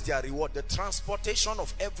 What is their reward? The transportation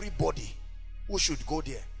of everybody who should go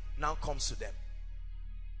there now comes to them.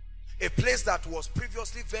 A place that was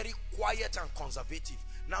previously very quiet and conservative,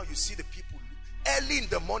 now you see the people early in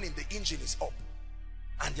the morning, the engine is up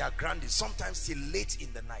and they are grinding, sometimes till late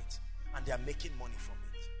in the night, and they are making money from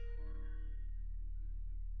it.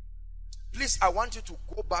 Please, I want you to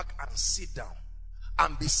go back and sit down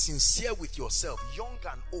and be sincere with yourself, young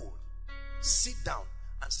and old. Sit down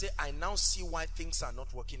and say, I now see why things are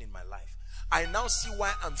not working in my life. I now see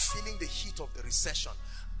why I'm feeling the heat of the recession.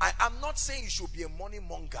 I am not saying you should be a money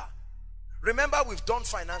monger. Remember, we've done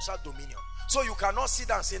financial dominion. So you cannot sit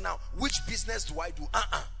down and say, now, which business do I do?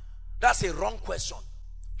 That's a wrong question.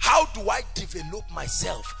 How do I develop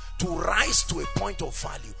myself to rise to a point of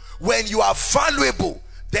value? When you are valuable,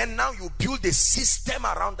 then now you build a system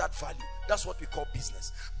around that value. That's what we call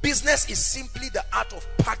business. Business is simply the art of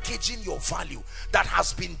packaging your value that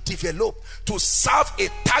has been developed to serve a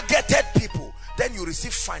targeted people. Then you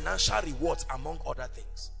receive financial rewards among other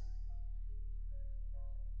things.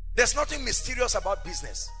 There's nothing mysterious about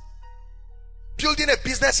business. Building a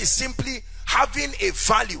business is simply having a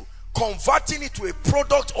value, converting it to a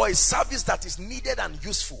product or a service that is needed and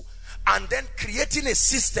useful, and then creating a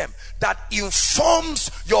system that informs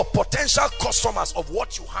your potential customers of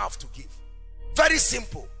what you have to give. Very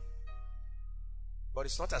simple. But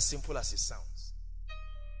it's not as simple as it sounds.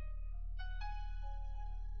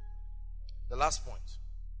 The last point.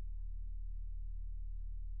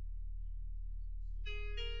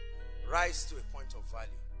 Rise to a point of value.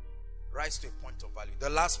 Rise to a point of value. The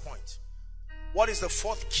last point. What is the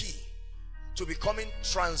fourth key to becoming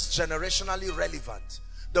transgenerationally relevant?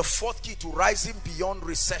 The fourth key to rising beyond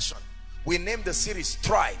recession. We named the series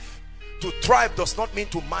Thrive. To thrive does not mean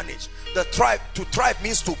to manage. To thrive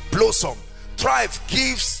means to blossom. Thrive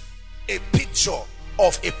gives a picture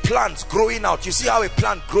of a plant growing out. You see how a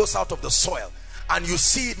plant grows out of the soil, and you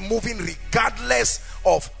see it moving regardless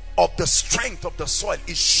of the strength of the soil.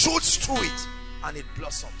 It shoots through it and it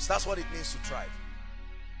blossoms. That's what it means to thrive.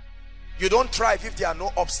 You don't thrive if there are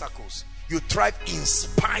no obstacles. You thrive in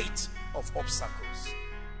spite of obstacles.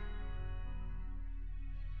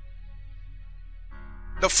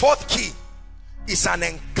 The fourth key is an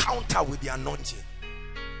encounter with the anointing.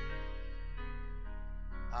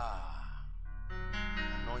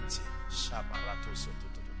 Anointing.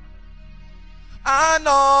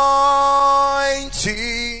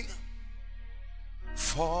 Anointing,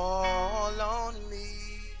 fall on me.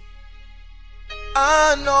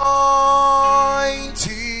 Anointing,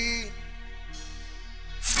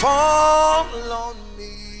 fall on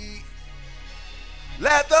me.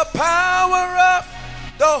 Let the power of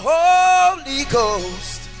the Holy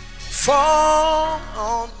Ghost fall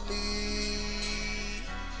on me.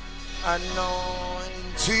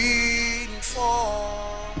 Anointing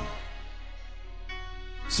fall.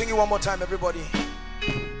 Sing it one more time, everybody.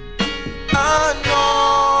 Anointing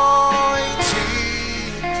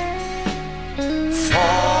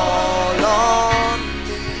fall on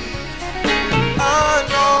me.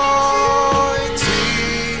 Anointing.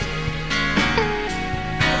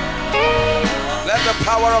 Let the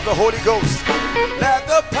power of the Holy Ghost. Let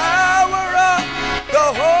the power of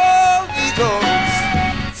the Holy Ghost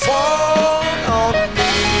fall on me.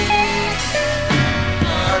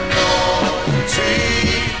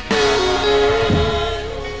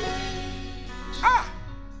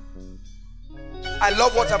 I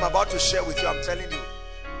love what I'm about to share with you, I'm telling you,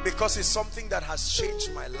 because it's something that has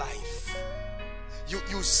changed my life.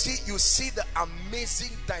 You see the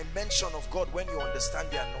amazing dimension of God when you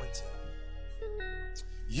understand the anointing.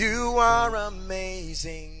 You are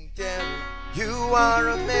amazing, You are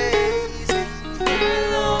amazing.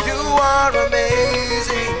 You are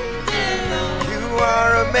amazing. You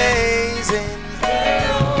are amazing.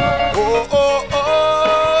 Oh, oh, oh,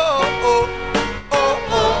 oh, oh,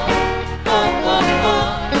 oh, oh, oh, oh.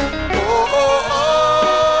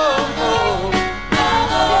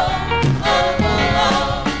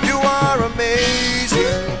 You are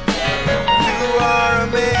amazing. You are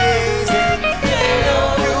amazing.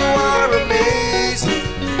 You are amazing.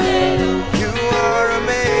 You are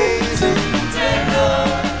amazing.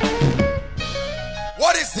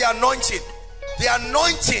 What is the anointing? The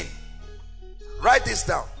anointing. Write this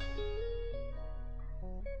down.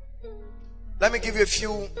 Let me give you a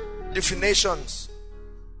few definitions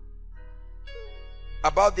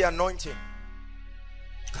about the anointing.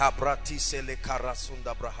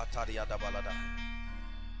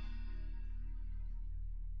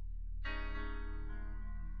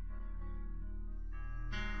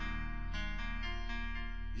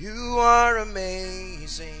 You are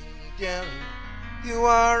amazing, dear. You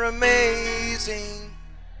are amazing.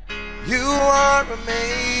 You are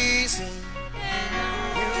amazing.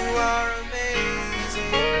 You are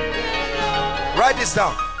amazing. Write this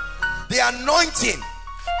down. The anointing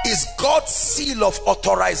is God's seal of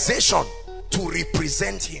authorization to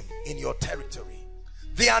represent him in your territory.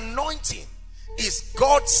 The anointing is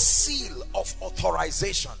God's seal of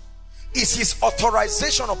authorization. Is his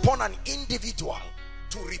authorization upon an individual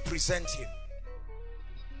to represent him.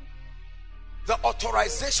 The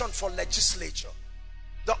authorization for legislature,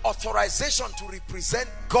 the authorization to represent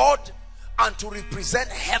God and to represent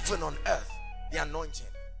heaven on earth, the anointing.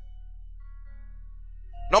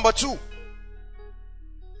 Number two,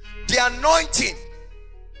 the anointing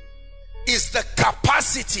is the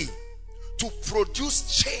capacity to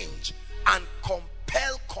produce change and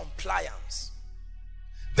compel compliance.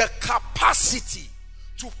 The capacity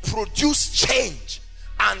to produce change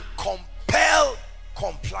and compel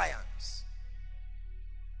compliance.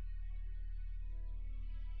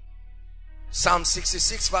 Psalm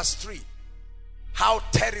 66 verse 3. How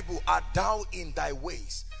terrible art thou in thy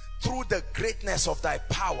ways. Through the greatness of thy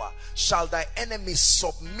power shall thy enemies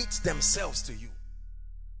submit themselves to you.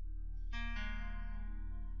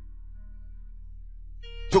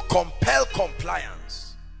 To compel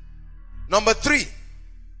compliance. Number three.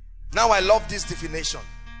 Now I love this definition.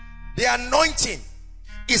 The anointing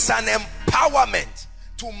is an empowerment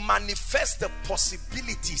to manifest the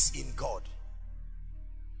possibilities in God.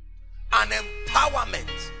 An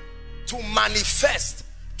empowerment to manifest,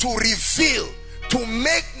 to reveal, to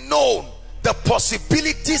make known the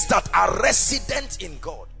possibilities that are resident in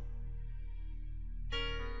God.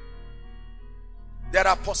 There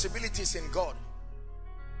are possibilities in God.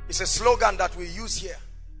 It's a slogan that we use here.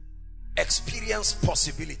 Experience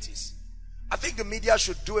possibilities. I think the media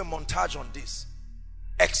should do a montage on this.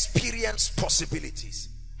 Experience possibilities.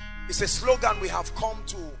 It's a slogan we have come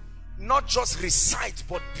to not just recite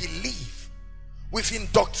but believe. We've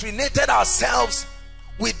indoctrinated ourselves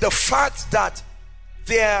with the fact that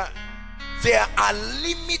there are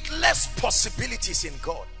limitless possibilities in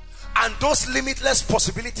God, and those limitless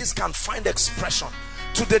possibilities can find expression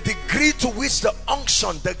to the degree to which the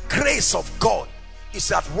unction, the grace of God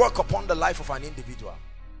is at work upon the life of an individual.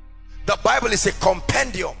 The Bible is a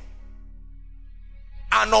compendium,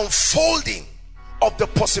 an unfolding of the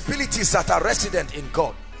possibilities that are resident in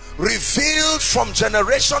God, revealed from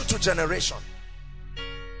generation to generation.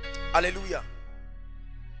 Hallelujah.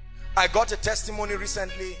 I got a testimony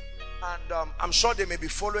recently, and I'm sure they may be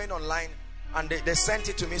following online, and they sent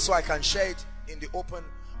it to me so I can share it in the open.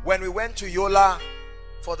 When we went to Yola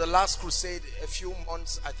for the last crusade a few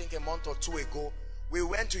months, I think a month or two ago, we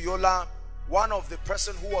went to Yola. One of the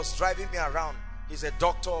person who was driving me around is a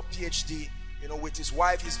doctor, PhD, you know, with his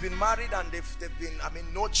wife. He's been married and they've been,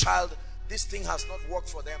 no child. This thing has not worked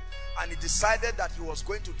for them, and he decided that he was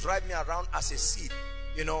going to drive me around as a seed.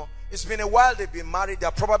 You know, it's been a while they've been married.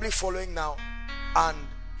 They're probably following now, and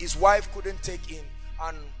his wife couldn't take in.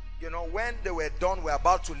 And you know, when they were done, we're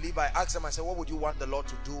about to leave, I asked them, I said, what would you want the Lord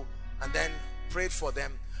to do? And then prayed for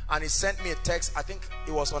them, and he sent me a text. I think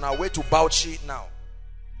it was on our way to Bauchi now.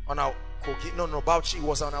 On our Bauchi. It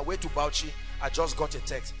was on our way to Bauchi. I just got a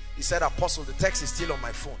text. He said, Apostle, the text is still on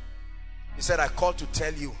my phone. He said, I called to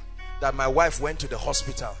tell you that my wife went to the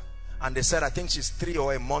hospital, and they said, I think she's 3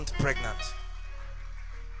 or a month pregnant.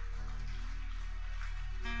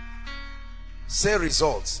 Say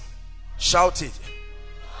results. Shout it.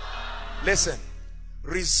 Listen,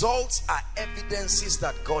 results are evidences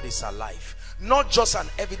that God is alive. Not just an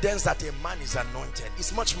evidence that a man is anointed.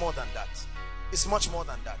 It's much more than that. It's much more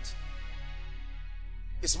than that.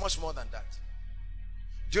 It's much more than that.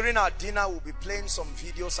 During our dinner, we'll be playing some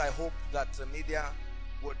videos. I hope that the media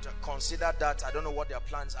would consider that. I don't know what their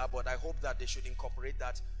plans are, but I hope that they should incorporate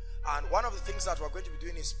that. And one of the things that we're going to be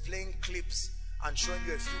doing is playing clips and showing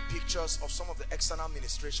you a few pictures of some of the external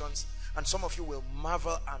ministrations, and some of you will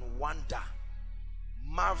marvel and wonder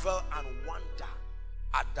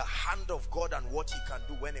at the hand of God and what he can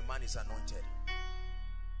do when a man is anointed.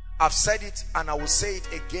 I've said it and I will say it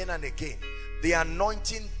again and again. The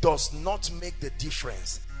anointing does not make the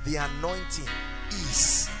difference. The anointing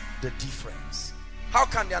is the difference. How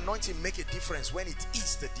can the anointing make a difference when it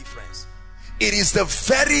is the difference? It is the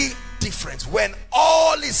very difference. When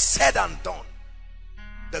all is said and done,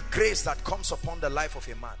 the grace that comes upon the life of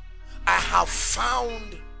a man. I have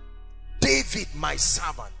found David my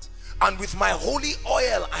servant, and with my holy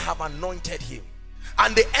oil I have anointed him,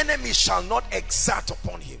 and the enemy shall not exert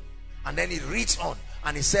upon him. And then he reads on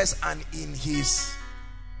and he says, and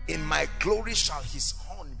in my glory shall his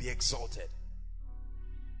horn be exalted.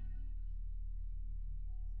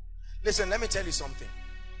 Listen, let me tell you something.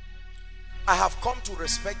 I have come to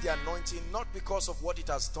respect the anointing, not because of what it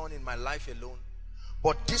has done in my life alone,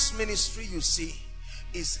 but this ministry, you see,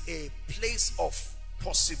 is a place of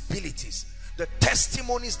possibilities. The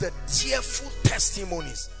testimonies, the tearful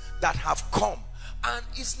testimonies that have come. And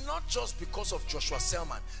it's not just because of Joshua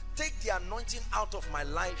Selman. Take the anointing out of my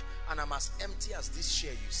life and I'm as empty as this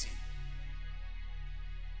chair you see.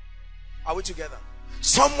 Are we together?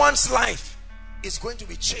 Someone's life is going to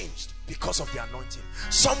be changed because of the anointing.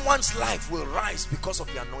 Someone's life will rise because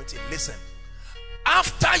of the anointing. Listen,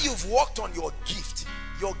 after you've worked on your gift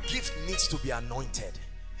needs to be anointed.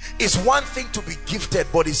 It's one thing to be gifted,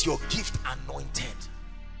 but is your gift anointed?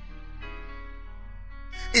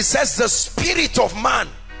 It says the spirit of man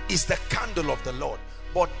is the candle of the Lord,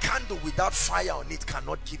 but candle without fire on it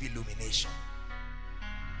cannot give illumination.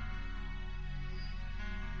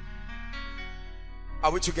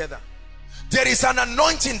 Are we together? There is an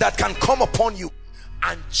anointing that can come upon you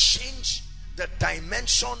and change the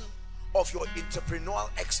dimension of your entrepreneurial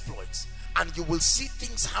exploits, and you will see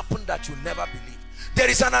things happen that you never believed. There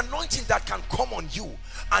is an anointing that can come on you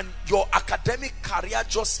and your academic career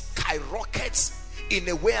just skyrockets in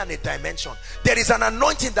a way and a dimension. There is an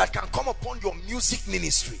anointing that can come upon your music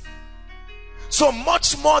ministry. So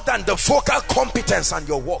much more than the vocal competence and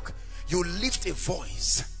your work, you lift a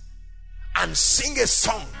voice and sing a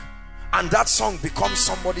song, and that song becomes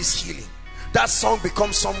somebody's healing. That song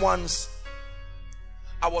becomes someone's.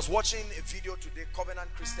 I was watching a video today, Covenant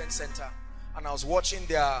Christian Center, and I was watching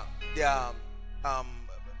their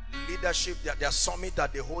leadership, their summit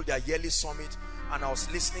that they hold, their yearly summit, and I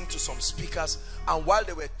was listening to some speakers, and while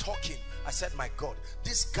they were talking, I said, my God,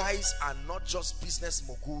 these guys are not just business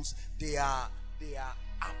moguls, they are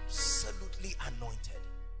absolutely anointed.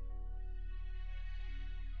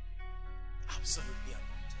 Absolutely anointed.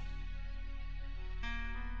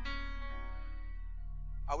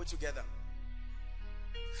 Are we together?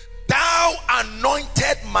 Thou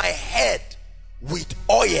anointed my head with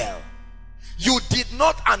oil. You did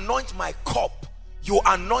not anoint my cup, you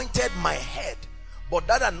anointed my head. But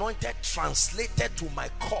that anointed translated to my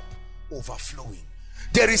cup overflowing.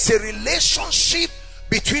 There is a relationship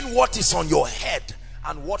between what is on your head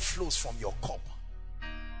and what flows from your cup.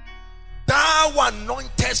 Thou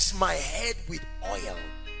anointest my head with oil,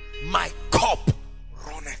 my cup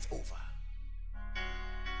runneth over.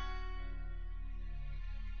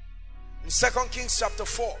 In 2 Kings chapter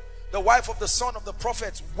 4, the wife of the son of the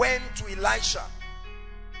prophet went to Elisha,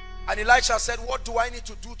 and Elisha said, what do I need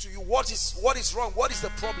to do to you? What is wrong? What is the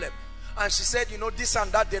problem? And she said, you know, this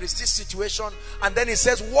and that, there is this situation. And then he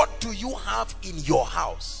says, what do you have in your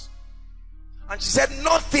house? And she said,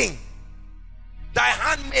 nothing. Thy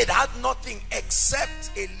handmaid had nothing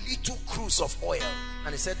except a little cruse of oil.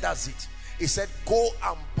 And he said, that's it. He said, go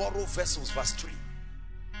and borrow vessels. Verse 3.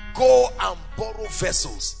 Go and borrow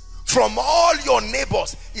vessels from all your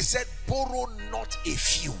neighbors. He said, borrow not a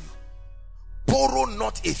few. Borrow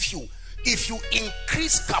not a few. If you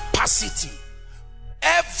increase capacity,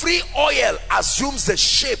 every oil assumes the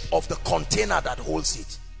shape of the container that holds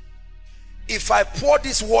it. If I pour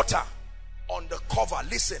this water on the cover,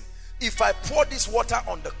 listen, if I pour this water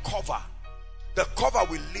on the cover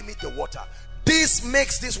will limit the water. This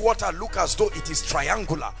makes this water look as though it is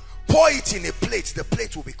triangular. Pour it in a plate, the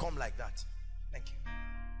plate will become like that. Thank you.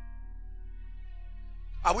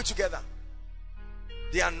 Are we together?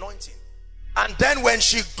 The anointing. And then when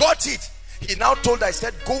she got it, he now told her, he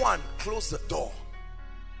said, go and close the door.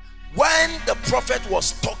 When the prophet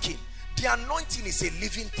was talking, the anointing is a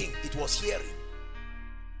living thing. It was hearing.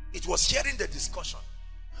 It was hearing the discussion.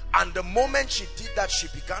 And the moment she did that, she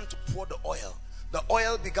began to pour the oil. the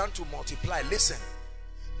oil began to multiply. Listen,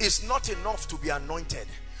 it's not enough to be anointed.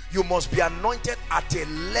 You must be anointed at a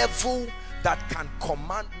level that can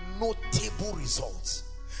command notable results.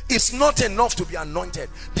 It's not enough to be anointed.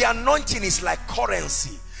 The anointing is like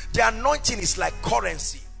currency. The anointing is like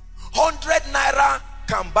currency. 100 naira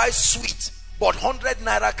can buy sweet, but 100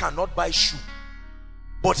 naira cannot buy shoe.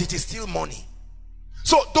 But it is still money.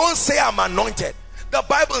 So don't say I'm anointed. The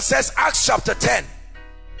Bible says, Acts chapter 10,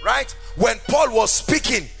 right? When Paul was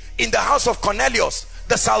speaking in the house of Cornelius,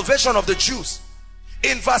 the salvation of the Jews,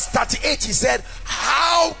 in verse 38 he said,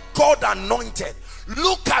 how God anointed.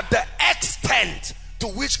 Look at the extent to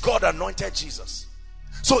which God anointed Jesus.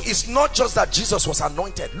 So it's not just that Jesus was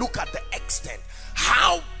anointed. Look at the extent.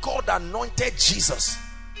 How God anointed Jesus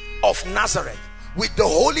of Nazareth with the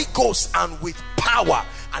Holy Ghost and with power.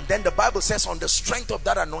 And then the Bible says, on the strength of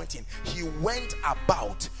that anointing, he went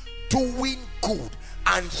about doing good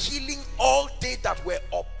and healing all they that were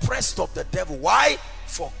oppressed of the devil. Why?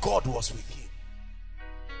 For God was with him.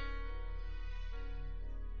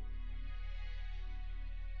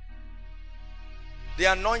 The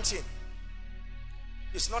anointing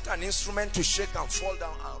is not an instrument to shake and fall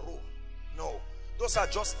down and roll. No, those are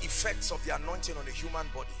just effects of the anointing on the human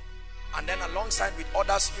body, and then alongside with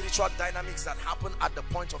other spiritual dynamics that happen at the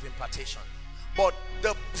point of impartation. But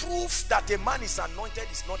the proof that a man is anointed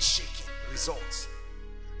is not shaking. Results.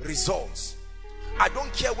 Results. I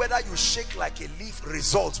don't care whether you shake like a leaf.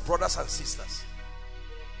 Results, brothers and sisters.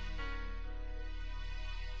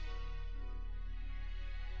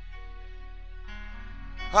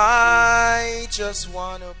 I just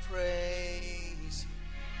want to praise you.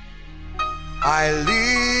 I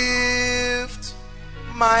lift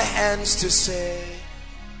my hands to say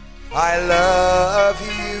I love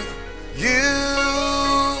you. You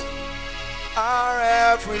are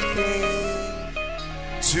everything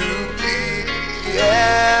to me,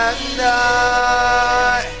 and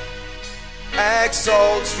I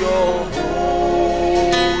exalt your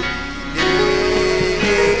holy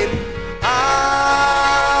name.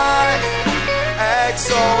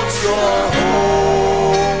 Exalt your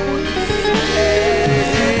holy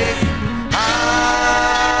name.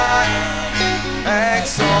 I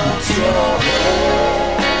exalt your holy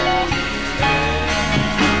name.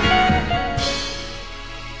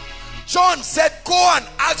 John said, go and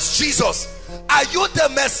ask Jesus, are you the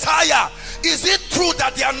Messiah? Is it true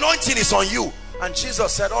that the anointing is on you? And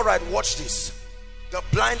Jesus said, all right, watch this. The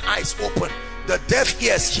blind eyes open, the deaf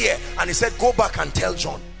ears hear. And he said, go back and tell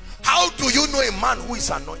John. How do you know a man who is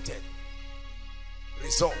anointed?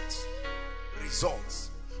 Results.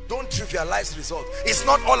 Results. Don't trivialize results. It's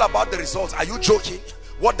not all about the results. Are you joking?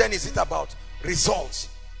 What then is it about? Results.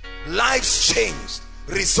 Lives changed.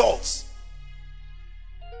 Results.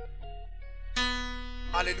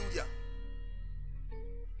 Hallelujah.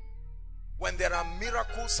 When there are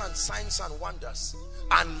miracles and signs and wonders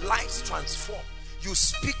and lives transformed, you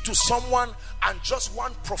speak to someone and just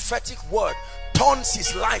one prophetic word turns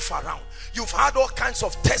his life around. You've had all kinds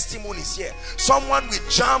of testimonies here. Someone with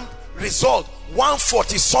jammed result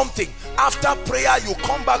 140 something, after prayer you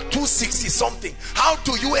come back 260 something. How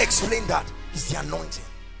do you explain that? It's the anointing.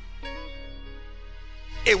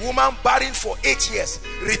 A woman barren for 8 years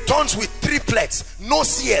returns with triplets, no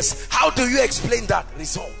CS. How do you explain that?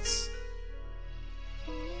 Results.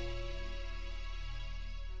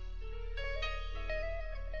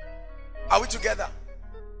 Are we together?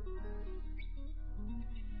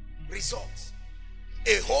 Results.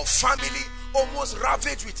 A whole family almost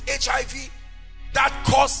ravaged with HIV. That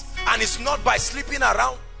cause, and it's not by sleeping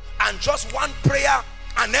around, and just one prayer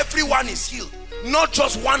and everyone is healed. Not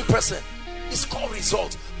just one person. It's called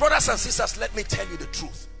results. Brothers and sisters, let me tell you the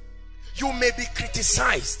truth. You may be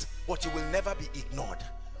criticized, but you will never be ignored.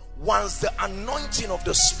 Once the anointing of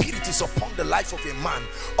the Spirit is upon the life of a man,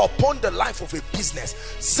 upon the life of a business,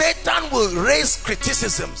 Satan will raise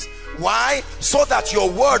criticisms. Why? So that your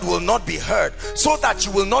word will not be heard, so that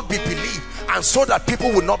you will not be believed, and so that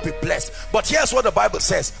people will not be blessed. But here's what the Bible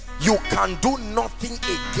says: you can do nothing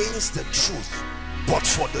against the truth but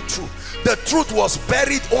for the truth. The truth was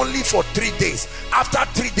buried only for 3 days. After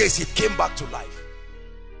 3 days it came back to life.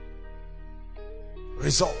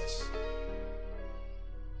 Results.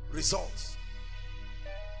 Results.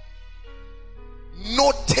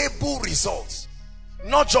 Notable results.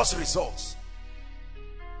 Not just results.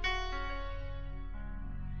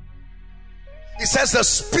 It says the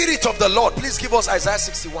Spirit of the Lord. Please give us Isaiah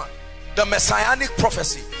 61. The messianic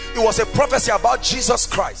prophecy. It was a prophecy about Jesus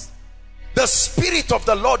Christ. The Spirit of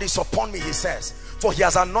the Lord is upon me, he says, for he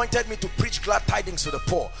has anointed me to preach glad tidings to the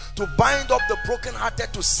poor, to bind up the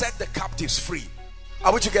brokenhearted, to set the captives free.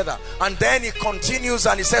 Are we together? And then he continues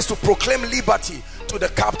and he says to proclaim liberty to the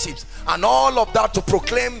captives, and all of that, to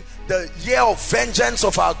proclaim the year of vengeance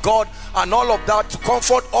of our God, and all of that, to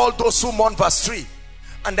comfort all those who mourn. Verse 3.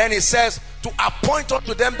 And then he says to appoint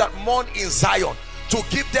unto them that mourn in Zion, to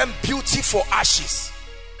give them beauty for ashes.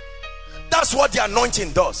 That's what the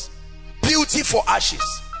anointing does. Beauty for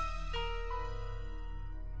ashes.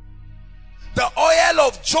 The oil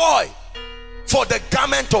of joy for the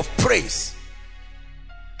garment of praise.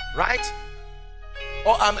 Right?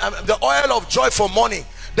 Or the oil of joy for mourning,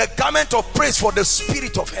 the garment of praise for the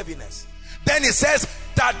spirit of heaviness. Then it says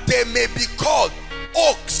that they may be called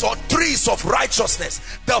oaks or trees of righteousness,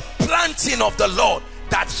 the planting of the Lord,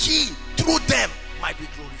 that he through them might be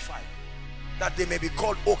glorified. That they may be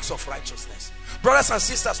called oaks of righteousness. Brothers and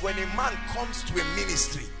sisters, when a man comes to a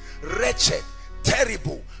ministry wretched,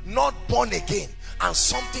 terrible, not born again, and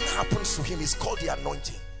something happens to him, it's called the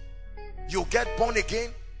anointing. You get born again,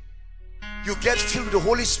 you get filled with the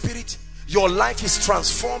Holy Spirit, your life is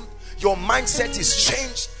transformed, your mindset is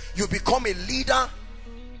changed, you become a leader,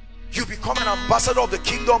 you become an ambassador of the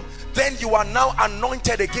kingdom. Then you are now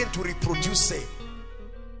anointed again to reproduce same.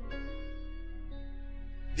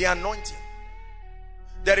 The anointing.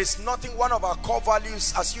 There is nothing, one of our core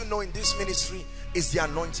values, as you know, in this ministry is the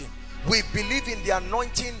anointing. We believe in the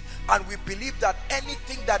anointing, and we believe that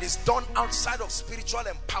anything that is done outside of spiritual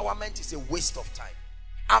empowerment is a waste of time.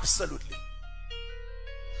 Absolutely.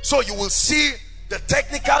 So you will see the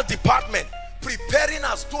technical department preparing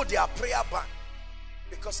as though they are prayer band,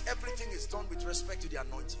 because everything is done with respect to the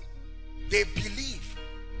anointing. They believe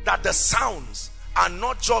that the sounds are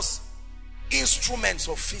not just instruments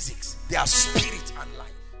of physics, they are spirit and life.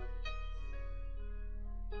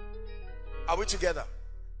 Are we together?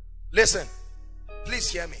 Listen, please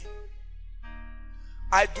hear me.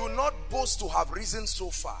 I do not boast to have risen so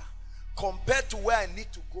far. Compared to where I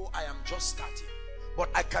need to go, I am just starting. But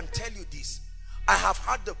I can tell you this, I have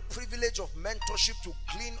had the privilege of mentorship to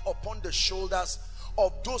glean upon the shoulders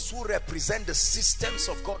of those who represent the systems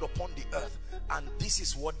of God upon the earth, and this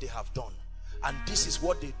is what they have done, and this is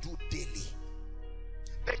what they do daily.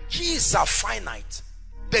 The keys are finite,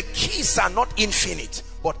 the keys are not infinite,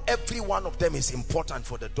 but every one of them is important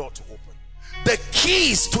for the door to open. The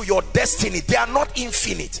keys to your destiny, they are not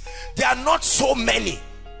infinite, they are not so many,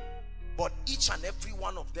 but each and every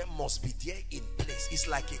one of them must be there in place. It's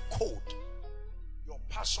like a code. Your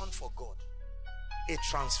passion for God, a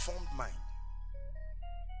transformed mind,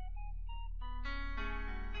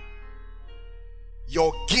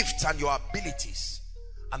 your gifts and your abilities,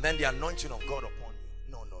 and then the anointing of God upon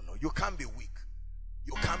you. No, no, no. You can't be weak.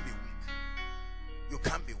 You can't be weak. You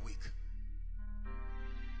can't be weak.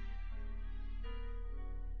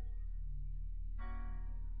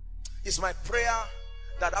 It's my prayer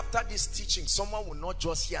that after this teaching, someone will not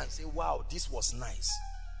just hear and say, wow, this was nice.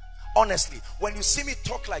 Honestly, when you see me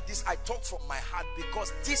talk like this, I talk from my heart,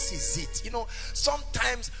 because this is it. You know,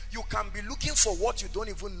 sometimes you can be looking for what you don't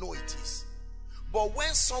even know it is. But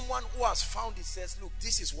when someone who has found it says, look,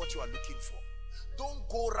 this is what you are looking for, don't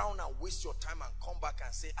go around and waste your time and come back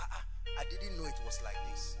and say, I didn't know it was like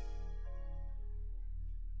this.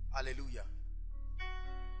 Hallelujah.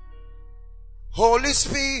 Holy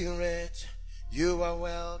Spirit, you are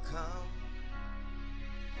welcome.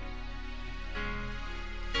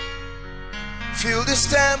 Fill this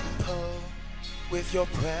temple with your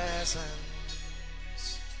presence.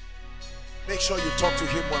 Make sure you talk to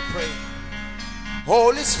him while praying.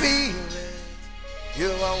 Holy Spirit, you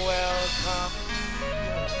are welcome.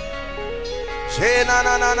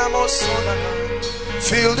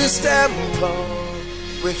 Fill this temple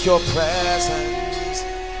with your presence.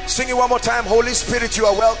 Sing it one more time. Holy Spirit, you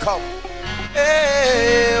are welcome.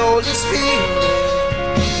 Hey, Holy Spirit,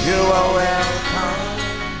 you are welcome.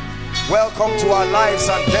 Welcome to our lives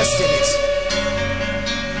and destinies.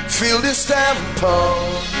 Fill this temple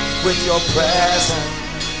with your presence.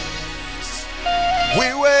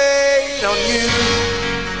 We wait on you,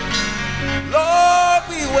 Lord,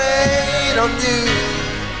 we wait on you.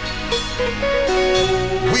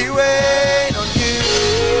 We wait on you,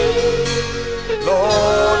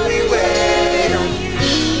 Lord, we wait on you.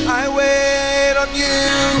 I wait on you,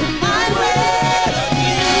 I wait on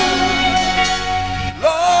you,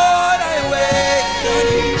 Lord, I wait on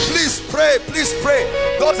you. Please pray, please pray.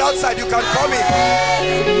 Those outside, you can come in.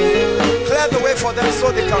 Clear the way for them so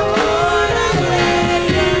they can come.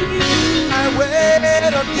 I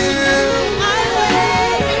wait on you. I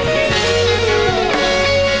wait on you.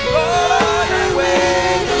 Lord, I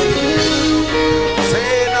wait on you.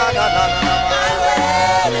 Say na na na na. I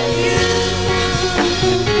wait on you.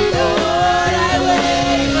 Lord, I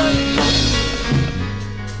wait on you.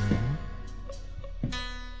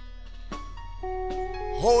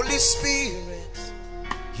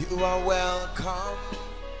 You are welcome.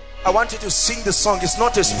 I want you to sing the song. It's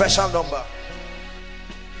not a special number.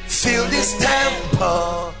 Fill this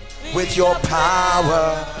temple with your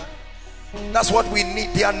power. That's what we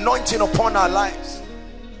need, the anointing upon our lives.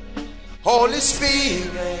 Holy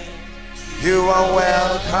Spirit, you are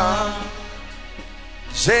welcome.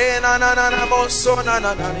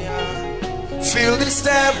 Fill this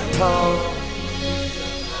temple.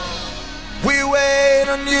 We wait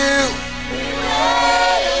on you.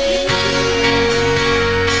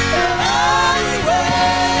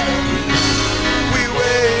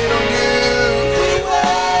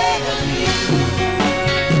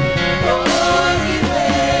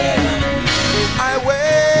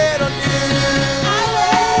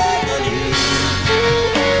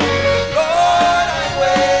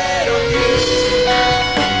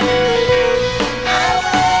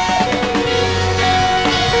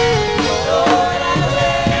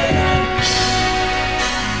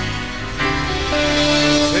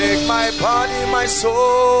 My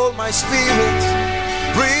soul, my spirit,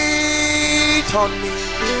 breathe on me.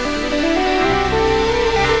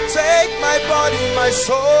 Take my body, my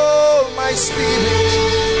soul, my spirit,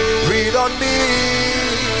 breathe on me.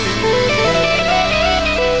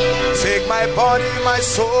 Take my body, my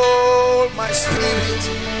soul, my spirit,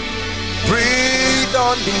 breathe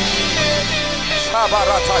on me.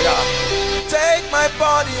 Take my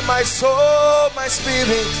body, my soul, my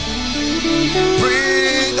spirit,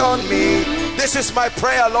 breathe on me. This is my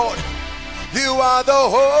prayer, Lord. You are the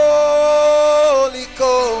Holy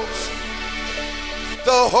Ghost.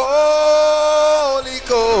 The Holy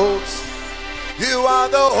Ghost. You are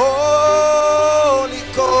the Holy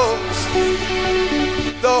Ghost.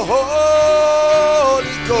 The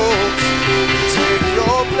Holy Ghost. Take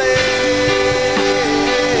your place.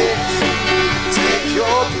 Take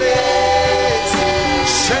your place.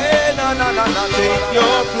 Take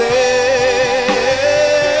your place.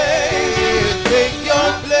 Take your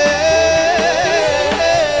place.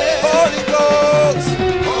 Holy Ghost.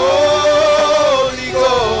 Holy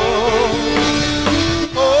Ghost.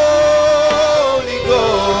 Holy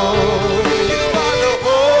Ghost. You are the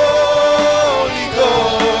Holy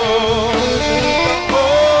Ghost.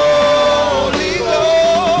 Holy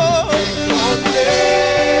Ghost.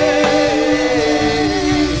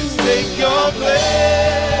 Take your place.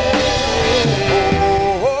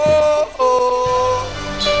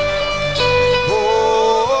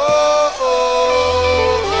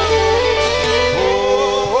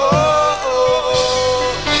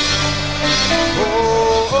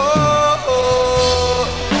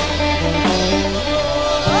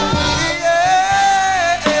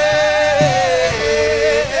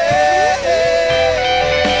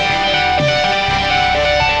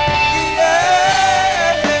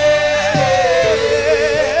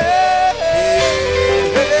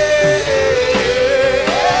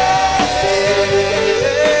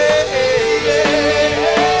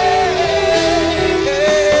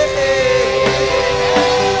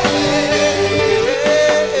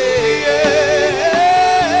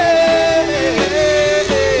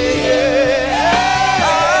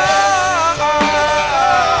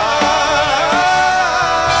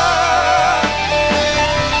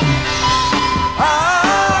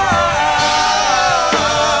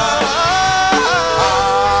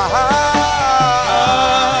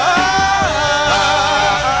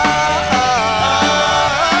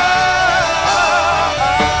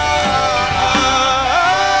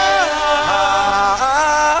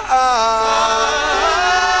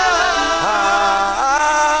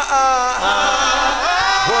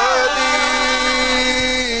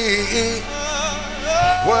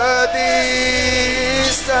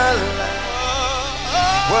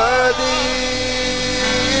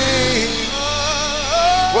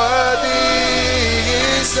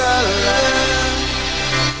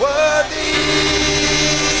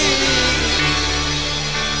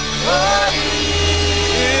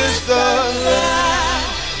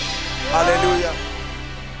 Hallelujah.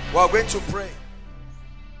 We're going to pray.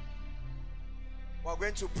 We're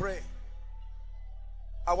going to pray.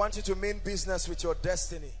 I want you to mean business with your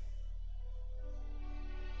destiny.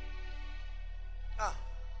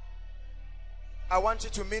 I want you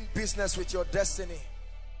to mean business with your destiny.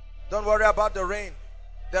 Don't worry about the rain.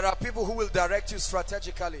 There are people who will direct you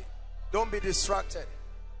strategically. Don't be distracted.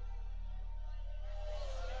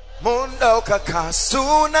 Mundo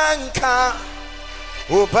kakasunanka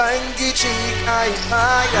ubangiji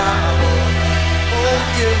kaipaya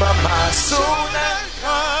ungi mama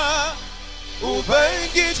sunanka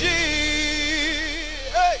ubangiji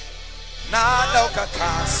nado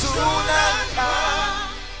kakasunanka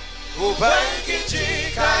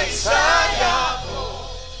ubangiji kaisaya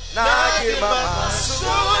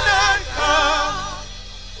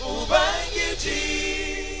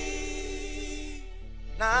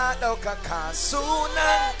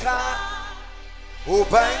Sunanka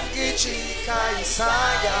Ubangiji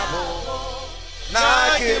Kaisayabo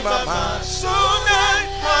Nakimama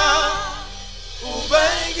Sunanka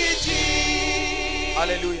Ubangiji.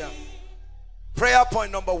 Hallelujah. Prayer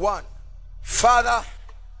point number 1. Father,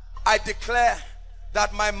 I declare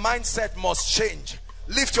that my mindset must change.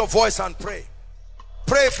 Lift your voice and pray.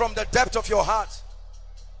 Pray from the depth of your heart.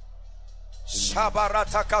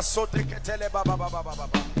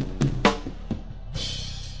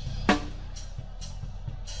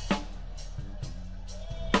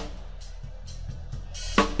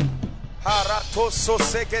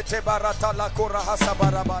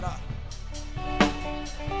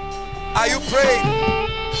 Are you praying?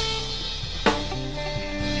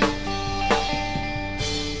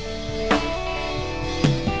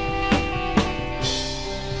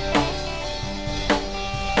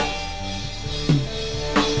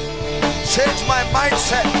 Change my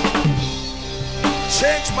mindset.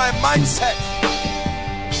 Change my mindset.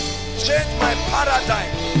 Change my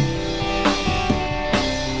paradigm.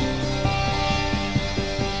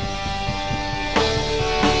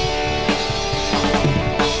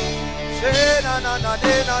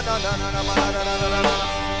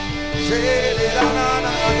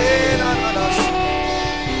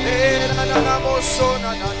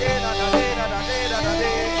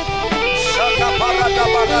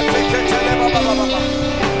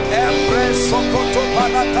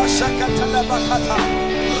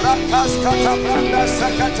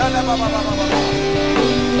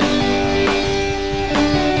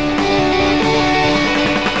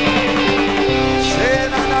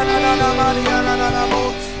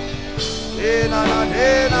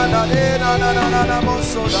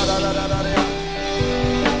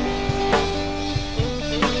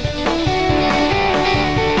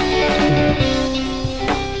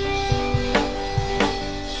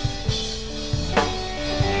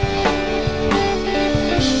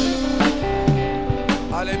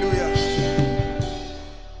 Hallelujah.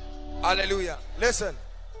 Hallelujah. Listen.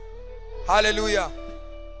 Hallelujah.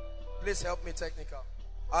 Please help me, technical.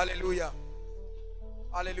 Hallelujah.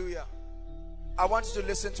 Hallelujah. I want you to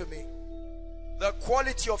listen to me. The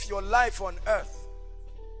quality of your life on earth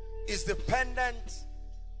is dependent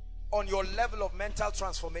on your level of mental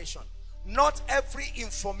transformation. Not every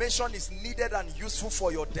information is needed and useful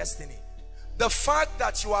for your destiny. The fact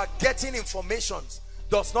that you are getting information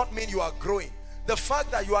does not mean you are growing. The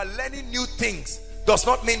fact that you are learning new things does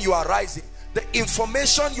not mean you are rising. The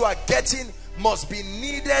information you are getting must be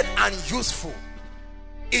needed and useful.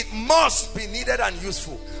 It must be needed and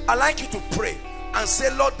useful. I'd like you to pray and say,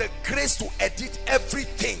 Lord, the grace to edit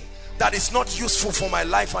everything that is not useful for my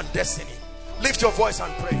life and destiny. Lift your voice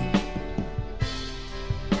and pray.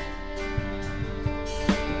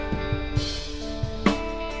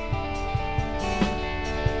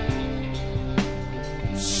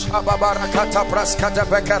 Ababarakata praskata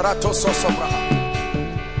bekarato sosobra.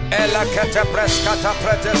 Ela kata praskata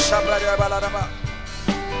predeshabra baladaba.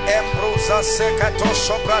 Embruza sekato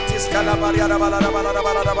sobratis kalabaria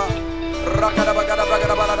baladaba. Ragada bagada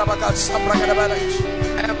bagada baladaba sabra gada balaish.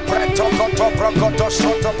 Empreto koto prokoto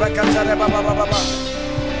soto prekatare baba.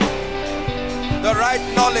 The right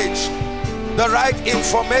knowledge, the right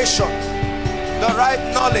information, the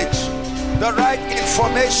right knowledge, the right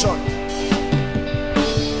information.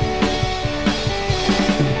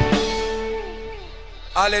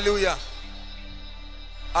 Hallelujah.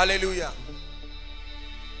 Hallelujah.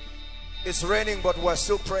 It's raining, but we're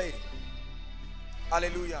still praying.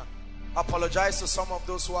 Hallelujah. Apologize to some of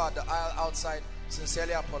those who are at the aisle outside.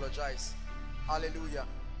 Sincerely apologize. Hallelujah.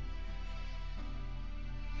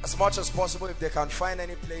 As much as possible, if they can find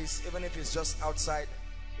any place, even if it's just outside,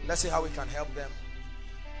 let's see how we can help them.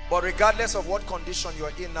 But regardless of what condition you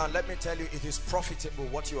are in now, let me tell you, it is profitable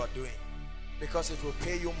what you are doing, because it will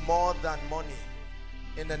pay you more than money.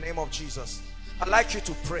 In the name of Jesus, I'd like you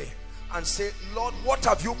to pray and say, Lord, what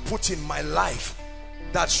have you put in my life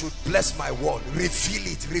that should bless my world? Reveal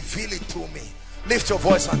it to me. Lift your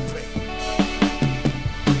voice and pray.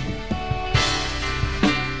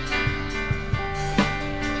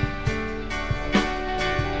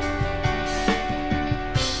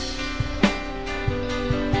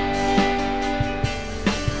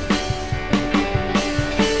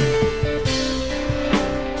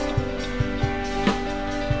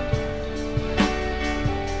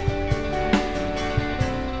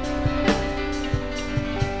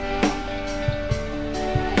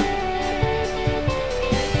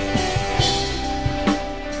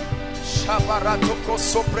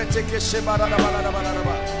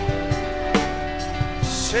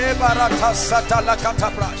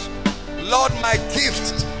 Lord, my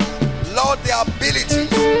gift Lord, the abilities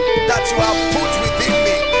that you have put within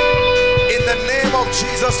me, in the name of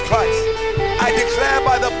Jesus Christ, I declare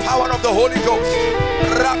by the power of the Holy Ghost,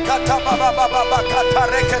 Rakata baba baba bakata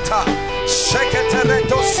reketa, shekete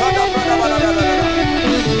reto sada baba baba,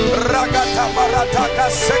 Ragata barataka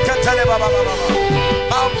sekete baba baba,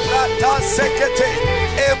 ambrata sekete,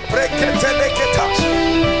 ebrekete leketa.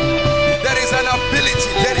 There is an ability,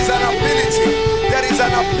 there is an ability, there is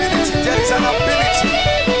an ability, there is an ability,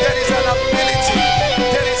 there is an ability,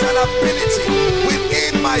 there is an ability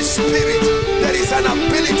within my spirit. There is an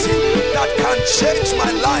ability that can change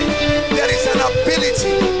my life. There is an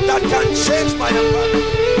ability that can change my environment.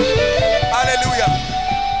 Hallelujah.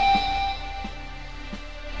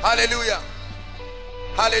 Hallelujah.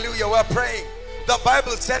 Hallelujah. We're praying. The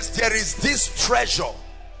Bible says there is this treasure.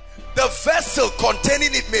 The vessel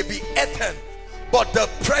containing it may be earthen, but the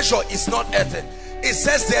treasure is not earthen. It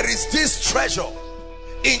says there is this treasure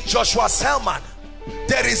in Joshua Selman.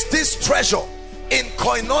 There is this treasure in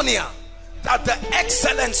Koinonia, that the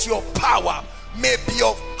excellency of power may be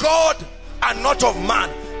of God and not of man.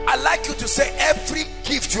 I like you to say, every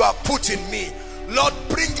gift you have put in me, Lord,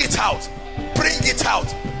 bring it out, bring it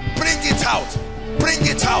out, bring it out, bring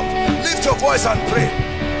it out. Lift your voice and pray.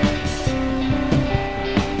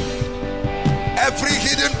 Every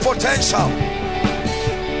hidden potential,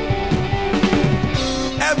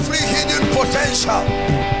 every hidden potential,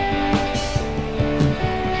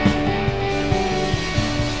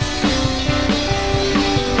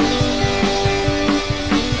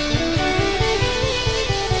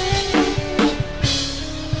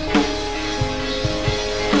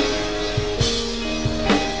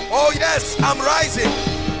 oh yes, I'm rising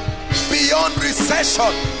beyond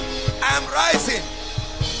recession. I'm rising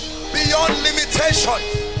beyond limitation.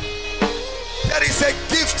 There is a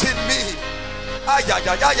gift in me.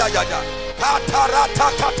 Katarata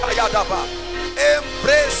katayadaba.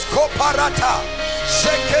 Embrace koparata.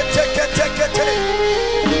 Shekete.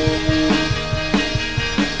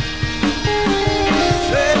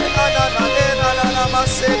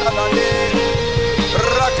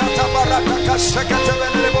 Rakata barata shekete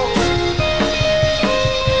venelebo.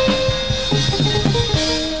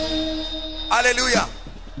 Hallelujah.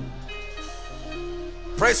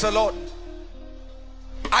 Praise the Lord.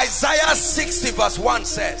 Isaiah 60 verse 1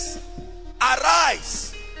 says,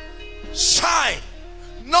 arise, shine,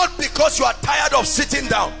 not because you are tired of sitting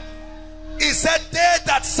down. He said, they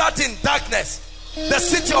that sat in darkness, the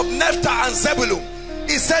city of Naphtali and Zebulun,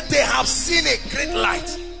 he said they have seen a great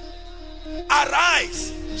light.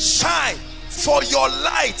 Arise, shine, for your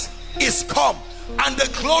light is come, and the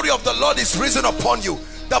glory of the Lord is risen upon you.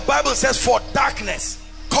 The Bible says, for darkness,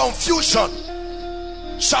 confusion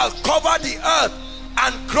shall cover the earth,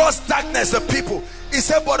 and gross darkness the people. He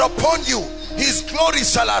said, but upon you his glory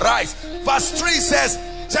shall arise. Verse 3 says,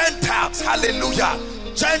 Gentiles, hallelujah,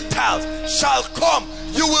 Gentiles shall come.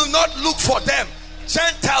 You will not look for them.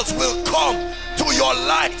 Gentiles will come to your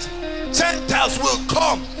light. Gentiles will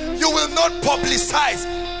come. You will not publicize.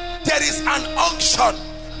 There is an unction,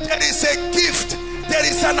 there is a gift, there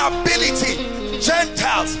is an ability.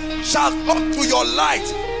 Gentiles shall come to your light,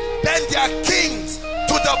 then their kings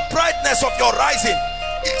to the brightness of your rising.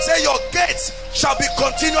 It says your gates shall be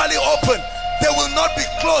continually open. They will not be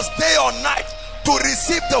closed day or night to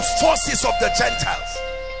receive the forces of the Gentiles.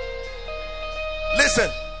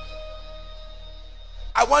 Listen,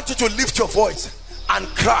 I want you to lift your voice and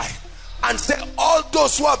cry and say, all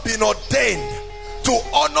those who have been ordained to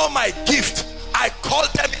honor my gift, I call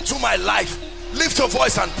them into my life. Lift your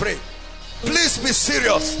voice and pray. Please be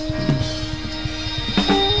serious.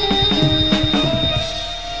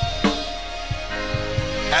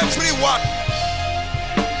 Everyone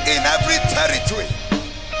in every territory,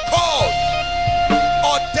 called,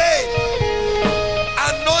 ordained,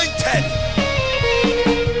 anointed,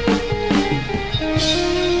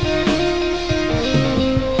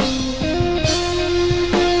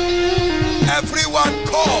 everyone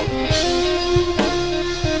called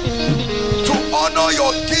to honor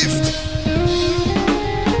your gift,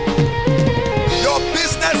 your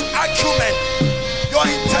business acumen, your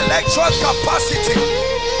intellectual capacity,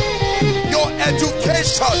 your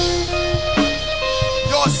education,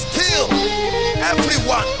 your skill.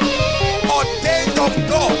 Everyone ordained of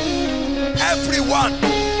God, everyone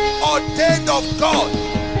ordained of God,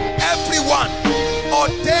 everyone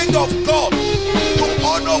ordained of God to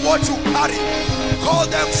honor what you carry, call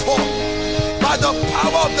them forth by the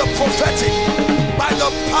power of the prophetic, by the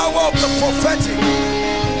power of the prophetic.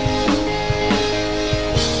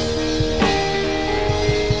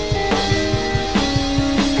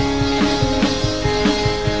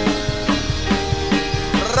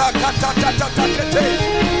 Rakata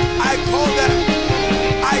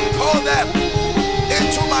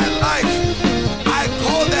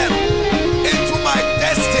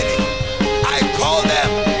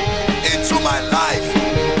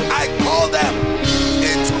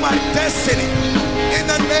destiny. In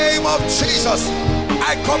the name of Jesus,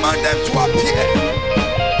 I command them to appear.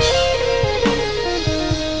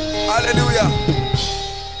 Hallelujah.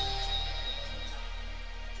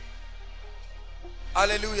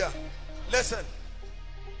 Hallelujah. Listen.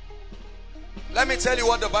 Let me tell you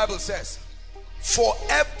what the Bible says. For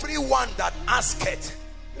everyone that asketh,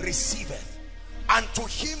 receiveth. And to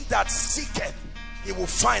him that seeketh, he will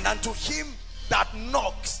find. And to him that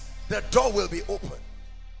knocks, the door will be open.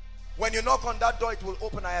 When you knock on that door, it will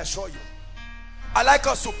open, I assure you. I like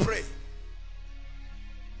us to pray.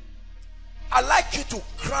 I like you to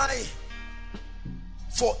cry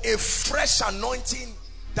for a fresh anointing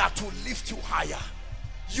that will lift you higher.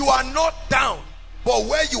 You are not down, but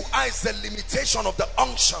where you are is the limitation of the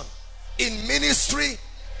unction. In ministry,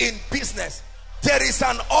 in business, there is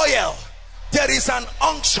an oil, there is an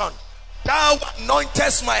unction. Thou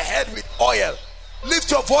anointest my head with oil.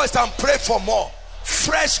 Lift your voice and pray for more.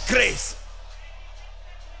 Fresh grace.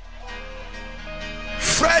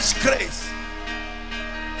 Fresh grace.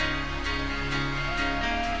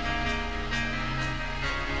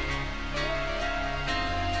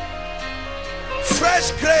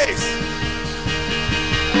 Fresh grace.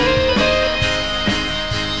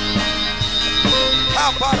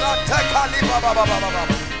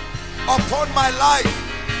 Upon my life,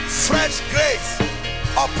 fresh grace.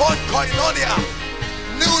 Upon Koinonia,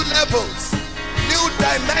 new levels, new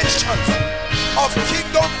dimensions of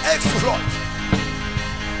kingdom exploit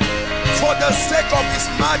for the sake of His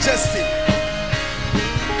majesty.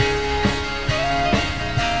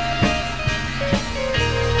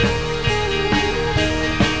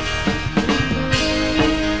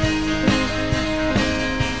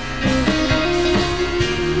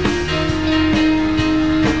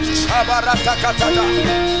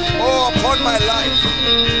 Oh, upon my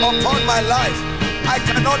life, I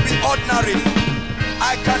cannot be ordinary.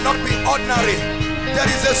 I cannot be ordinary. There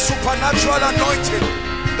is a supernatural anointing,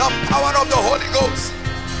 the power of the Holy Ghost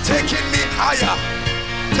taking me higher,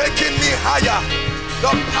 taking me higher.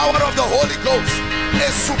 The power of the Holy Ghost, a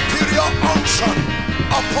superior unction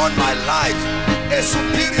upon my life, a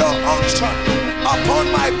superior unction upon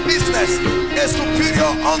my business, a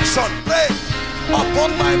superior unction. Pray.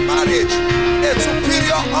 Upon my marriage, a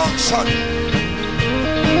superior unction.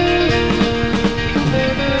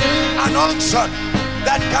 An unction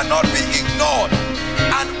that cannot be ignored.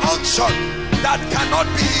 An unction that cannot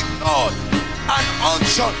be ignored. An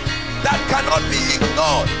unction that cannot be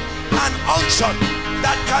ignored. An unction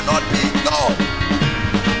that cannot be ignored.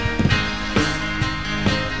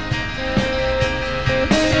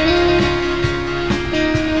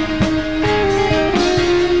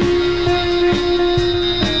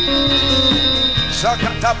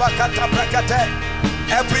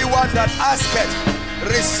 Everyone that asketh,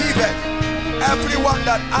 receiveth. Everyone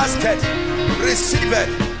that asketh, receiveth.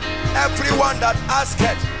 Everyone that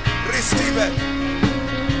asketh, receiveth.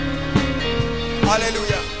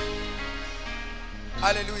 Hallelujah.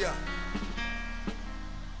 Hallelujah.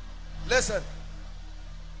 Listen.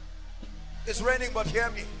 It's raining, but hear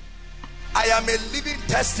me. I am a living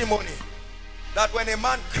testimony that when a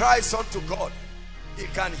man cries unto God, he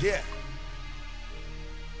can hear.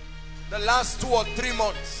 The last 2 or 3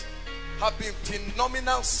 months have been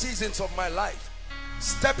phenomenal seasons of my life,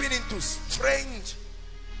 stepping into strange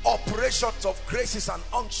operations of graces and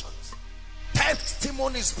unctions,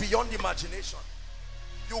 testimonies beyond imagination.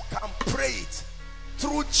 You can pray it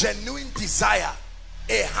through genuine desire,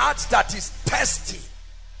 a heart that is thirsty.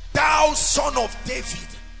 Thou Son of David,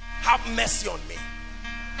 have mercy on me.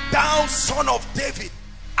 Thou Son of David,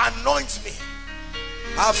 anoint me.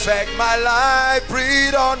 Affect my life,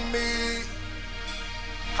 breathe on me.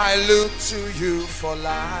 I look to you for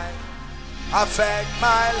life. Affect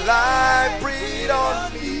my life, breathe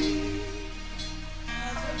on me.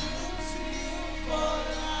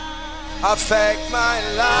 Affect my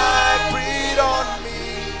life, breathe on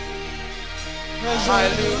me. I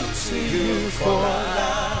look to you for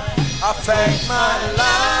life. Affect my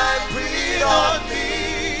life, breathe on me.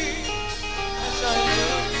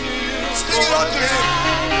 Speak unto him.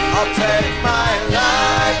 Affect my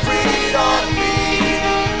life, breathe on me.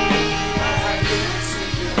 I look to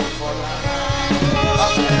you for life.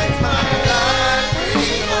 Affect my life,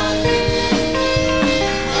 breathe on me.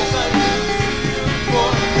 As I look to you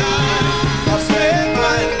for life. Affect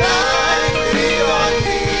my life, breathe on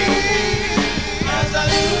me. As I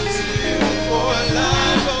look to you for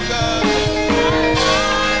life, oh God.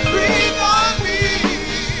 Breathe on me.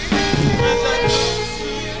 As I look to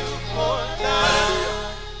you for life.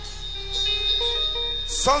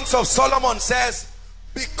 Songs of Solomon says,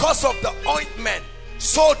 because of the ointment,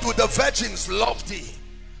 so do the virgins love thee.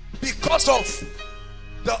 because of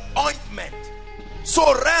the ointment.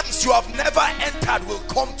 So realms you have never entered will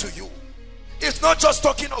come to you. It's not just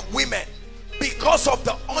talking of women. Because of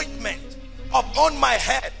the ointment upon my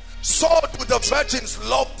head, so do the virgins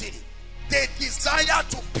love thee. They desire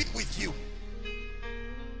to be with you.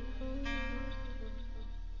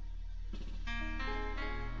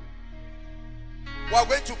 We are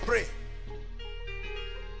going to pray.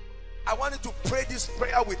 I want you to pray this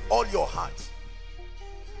prayer with all your heart.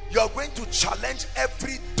 You are going to challenge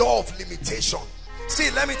every door of limitation.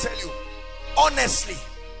 See, let me tell you, honestly,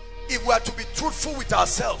 if we are to be truthful with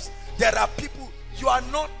ourselves, there are people, you are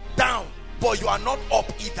not down, but you are not up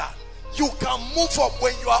either. You can move up.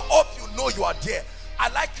 When you are up, you know you are there. I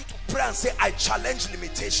like you to pray and say, I challenge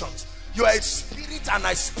limitations. You are a spirit and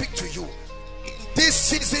I speak to you. In this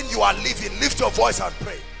season you are living, lift your voice and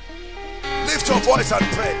pray. Lift your voice and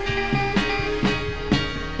pray.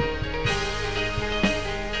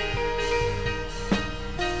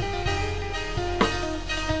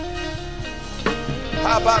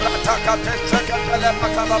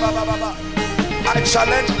 I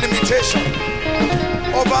challenge limitation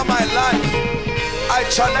over my life. I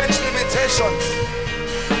challenge limitations.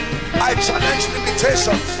 I challenge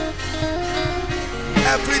limitations.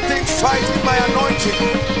 Everything fighting my anointing,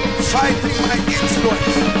 fighting my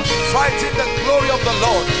influence, fighting the glory of the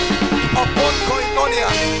Lord upon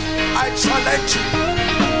Koinonia, I challenge you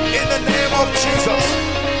in the name of Jesus.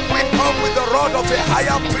 We come with the rod of a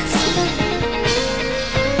higher priesthood.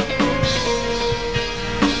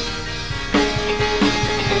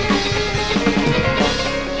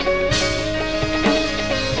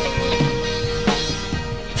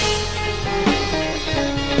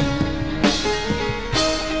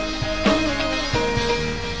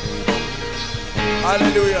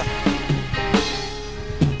 Hallelujah.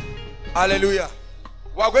 Hallelujah.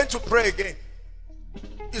 We are going to pray again.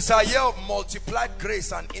 It's a year of multiplied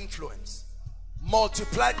grace and influence.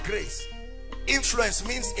 Multiplied grace. Influence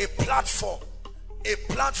means a platform. A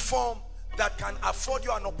platform that can afford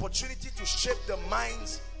you an opportunity to shape the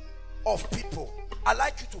minds of people. I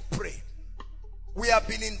like you to pray. We have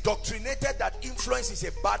been indoctrinated that influence is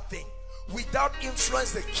a bad thing. Without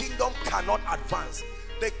influence, the kingdom cannot advance.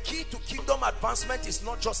 The key to kingdom advancement is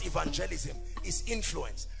not just evangelism, it's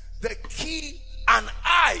influence. The key, and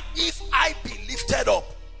if I be lifted up,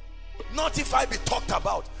 not if I be talked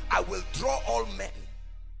about, I will draw all men.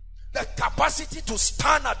 The capacity to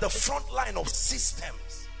stand at the front line of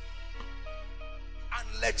systems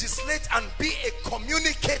and legislate and be a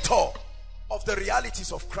communicator of the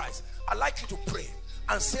realities of Christ. I'd like you to pray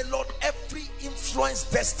and say, Lord, every influence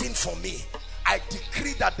destined for me, I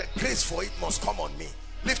decree that the grace for it must come on me.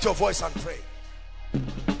 Lift your voice and pray.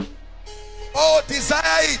 Oh, desire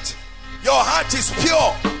it. Your heart is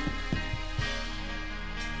pure.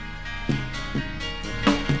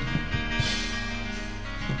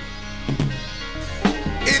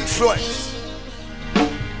 Influence.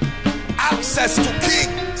 Access to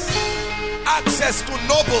kings. Access to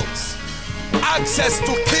nobles. Access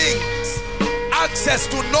to kings. Access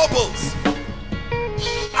to nobles.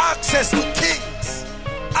 Access to kings.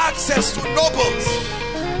 Access to nobles.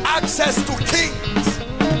 Access to kings,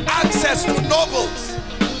 access to nobles,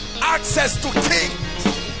 access to kings,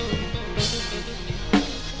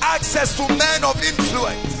 access to men of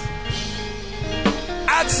influence,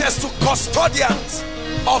 access to custodians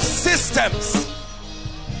of systems.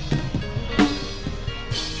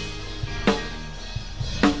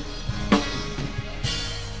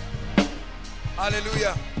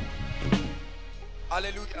 Hallelujah.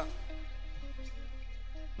 Hallelujah.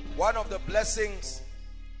 One of the blessings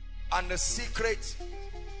and the secret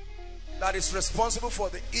that is responsible for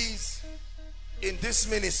the ease in this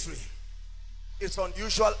ministry is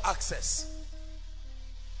unusual access,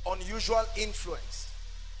 unusual influence.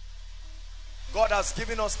 God has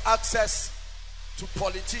given us access to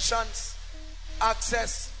politicians,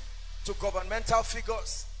 access to governmental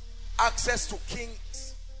figures, access to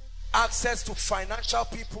kings, access to financial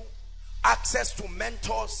people, access to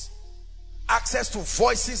mentors, access to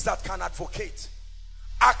voices that can advocate,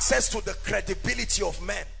 access to the credibility of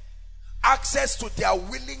men, access to their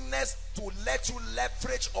willingness to let you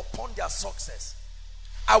leverage upon their success.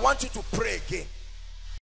 I want you to pray again.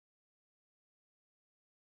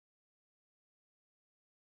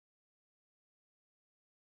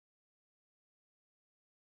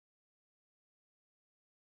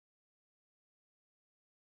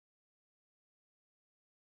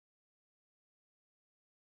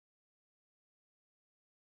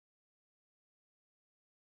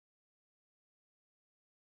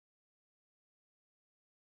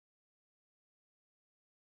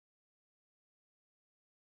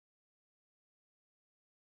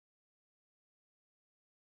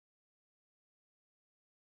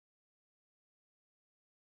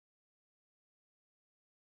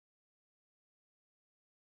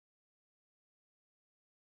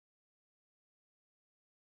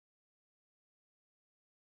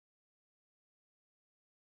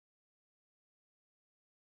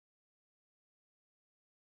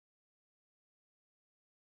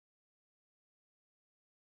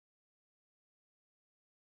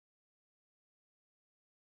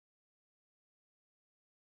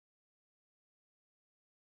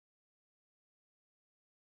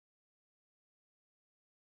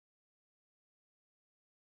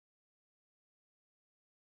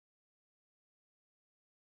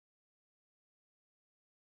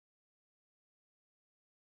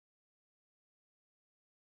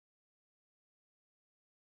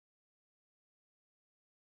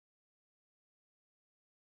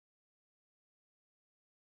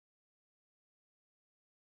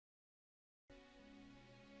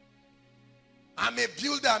 I'm a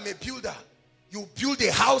builder, I'm a builder. You build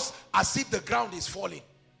a house as if the ground is falling.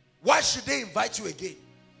 Why should they invite you again?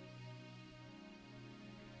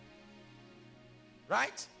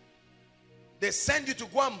 Right? They send you to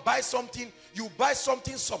go and buy something. You buy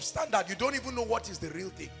something substandard. You don't even know what is the real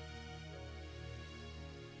thing.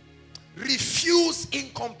 Refuse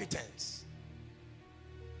incompetence.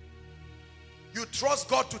 You trust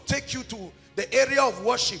God to take you to the area of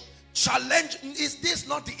worship. Challenge. Is this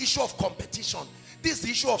not the issue of competition? This is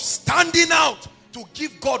the issue of standing out to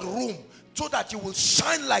give God room so that you will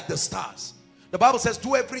shine like the stars. The Bible says,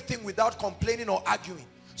 do everything without complaining or arguing,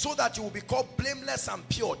 so that you will be called blameless and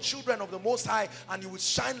pure, children of the Most High, and you will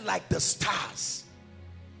shine like the stars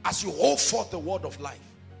as you hold forth the word of life.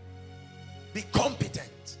 Be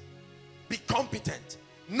competent. Be competent.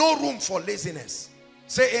 No room for laziness.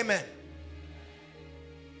 Say amen.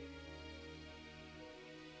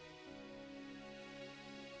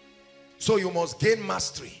 So you must gain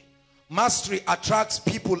mastery. Mastery attracts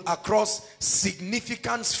people across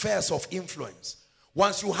significant spheres of influence.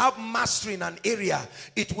 Once you have mastery in an area,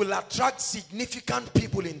 it will attract significant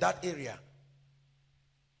people in that area.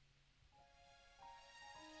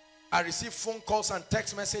 I receive phone calls and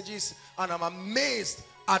text messages, and I'm amazed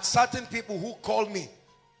at certain people who call me.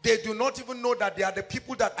 They do not even know that they are the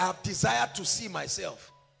people that I have desired to see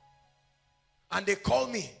myself. And they call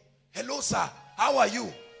me, hello sir, how are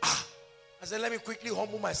you? I said, let me quickly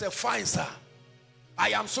humble myself. Fine, sir. I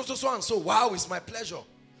am so and so. Wow, it's my pleasure.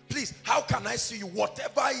 Please, how can I see you?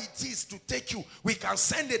 Whatever it is to take you, we can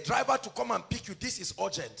send a driver to come and pick you. This is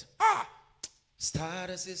urgent.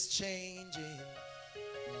 Status is changing.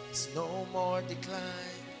 It's no more decline.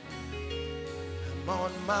 I'm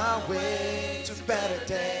on my way to better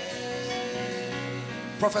days.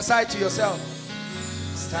 Prophesy to yourself.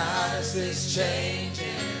 Status is changing.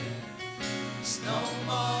 It's no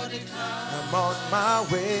more decline. I'm on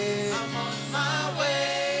my way. I'm on my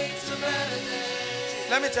way to better days.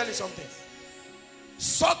 Let me tell you something.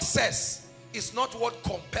 Success is not what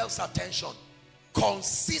compels attention.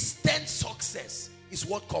 Consistent success is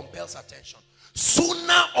what compels attention.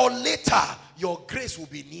 Sooner or later, your grace will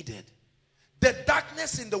be needed. The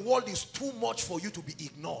darkness in the world is too much for you to be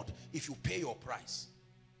ignored if you pay your price.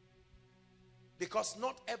 Because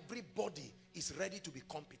not everybody is ready to be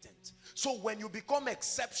competent. So when you become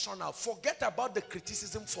exceptional, forget about the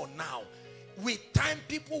criticism for now. With time,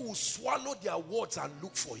 people will swallow their words and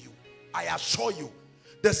look for you. I assure you.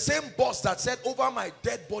 The same boss that said, over my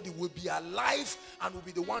dead body, will be alive and will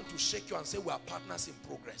be the one to shake you and say, we are partners in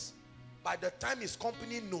progress. By the time his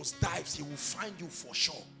company nosedives, he will find you for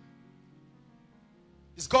sure.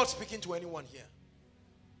 Is God speaking to anyone here?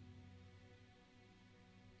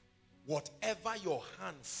 Whatever your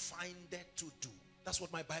hand findeth to do, that's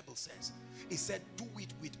what my Bible says. It said, do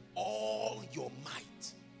it with all your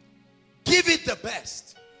might. Give it the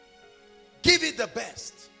best. Give it the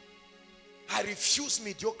best. I refuse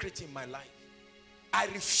mediocrity in my life. I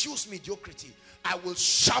refuse mediocrity. I will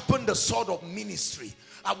sharpen the sword of ministry.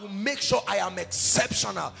 I will make sure I am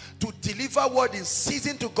exceptional to deliver word in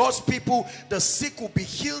season to God's people. The sick will be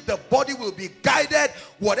healed. The body will be guided.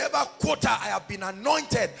 Whatever quota I have been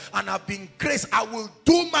anointed and have been graced, I will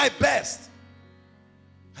do my best.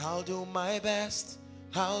 I'll do my best.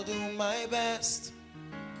 I'll do my best.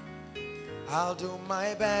 I'll do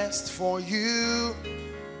my best for you.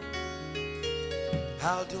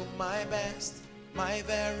 I'll do my best, my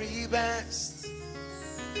very best.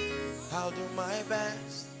 I'll do my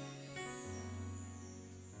best.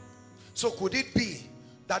 So could it be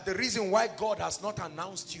that the reason why God has not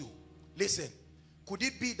announced you, listen, could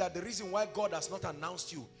it be that the reason why God has not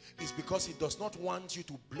announced you is because he does not want you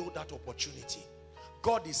to blow that opportunity?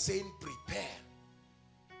 God is saying prepare.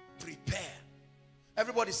 Prepare.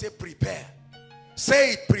 Everybody say prepare.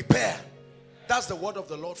 Say it, prepare. That's the word of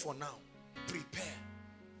the Lord for now. Prepare.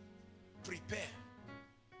 Prepare.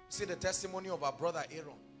 See the testimony of our brother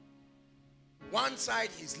Aaron. One side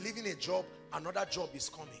he's leaving a job, another job is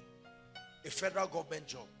coming. A federal government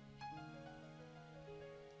job.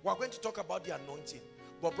 We're going to talk about the anointing.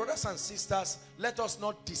 But brothers and sisters, let us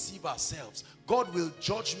not deceive ourselves. God will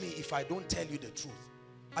judge me if I don't tell you the truth.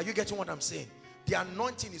 Are you getting what I'm saying? The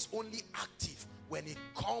anointing is only active when it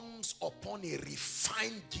comes upon a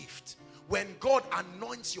refined gift. When God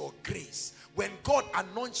anoints your grace, when God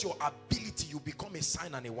anoints your ability, you become a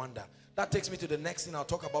sign and a wonder. That takes me to the next thing I'll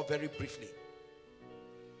talk about very briefly.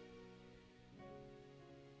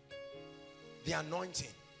 The anointing.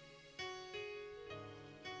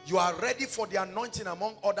 You are ready for the anointing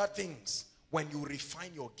among other things when you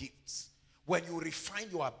refine your gifts, when you refine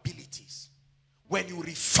your abilities. When you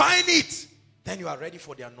refine it, then you are ready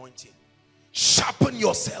for the anointing. Sharpen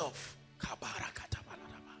yourself.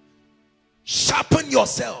 Sharpen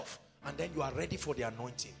yourself. And then you are ready for the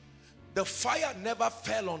anointing. The fire never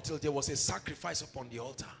fell until there was a sacrifice upon the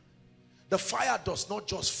altar. The fire does not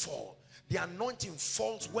just fall. The anointing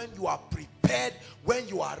falls when you are prepared, when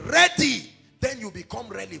you are ready. Then you become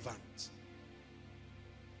relevant.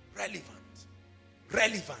 Relevant.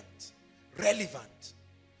 Relevant. Relevant.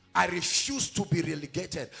 I refuse to be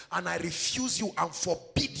relegated, and I refuse you and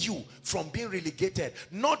forbid you from being relegated.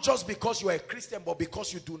 Not just because you are a Christian, but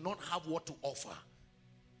because you do not have what to offer.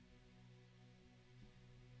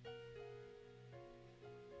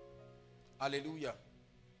 Hallelujah.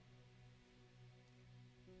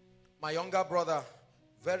 My younger brother,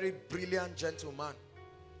 very brilliant gentleman.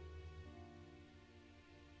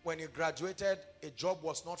 When he graduated, a job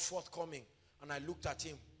was not forthcoming, and I looked at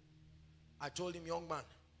him. I told him, young man,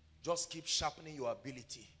 just keep sharpening your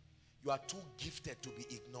ability. You are too gifted to be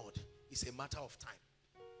ignored. It's a matter of time.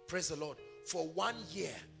 Praise the Lord. For 1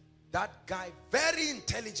 year, that guy, very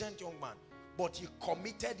intelligent young man, but he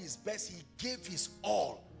committed his best. He gave his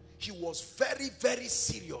all. He was very, very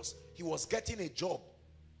serious. He was getting a job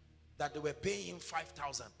that they were paying him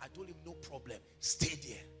 5,000. I told him, no problem. Stay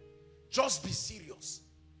there. Just be serious.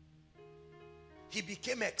 He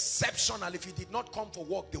became exceptional. If he did not come for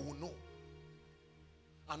work, they will know.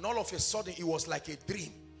 And all of a sudden, it was like a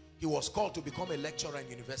dream. He was called to become a lecturer in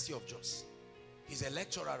University of Jos. He's a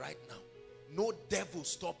lecturer right now. No devil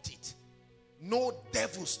stopped it. No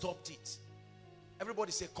devil stopped it.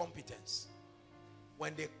 Everybody say competence.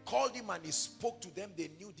 When they called him and he spoke to them, they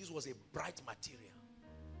knew this was a bright material.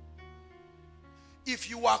 If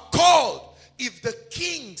you are called, if the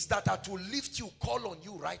kings that are to lift you call on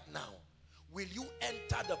you right now, will you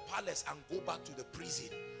enter the palace and go back to the prison?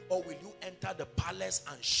 Or will you enter the palace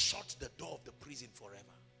and shut the door of the prison forever?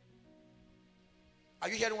 Are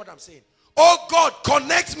you hearing what I'm saying? Oh God,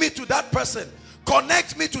 connect me to that person.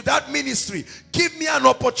 Connect me to that ministry. Give me an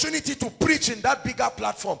opportunity to preach in that bigger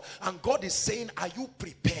platform. And God is saying, are you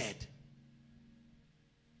prepared?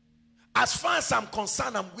 As far as I'm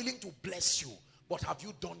concerned, I'm willing to bless you. But have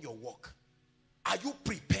you done your work? Are you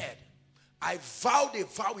prepared? I vowed a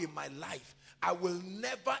vow in my life. I will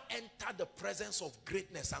never enter the presence of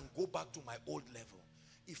greatness and go back to my old level.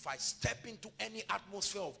 If I step into any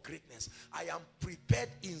atmosphere of greatness, I am prepared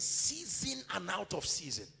in season and out of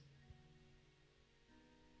season.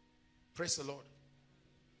 Praise the Lord.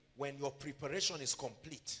 When your preparation is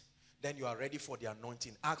complete, then you are ready for the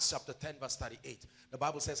anointing. Acts chapter 10 verse 38. The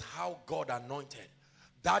Bible says how God anointed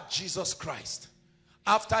that Jesus Christ,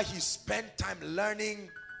 after he spent time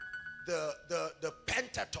learning the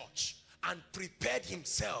Pentateuch and prepared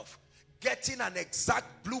himself, getting an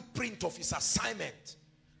exact blueprint of his assignment.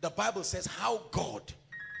 The Bible says how God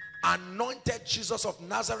anointed Jesus of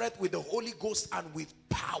Nazareth with the Holy Ghost and with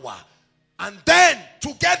power. And then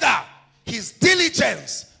together, his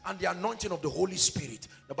diligence and the anointing of the Holy Spirit.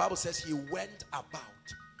 The Bible says he went about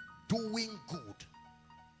doing good,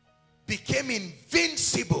 became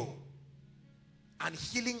invincible, and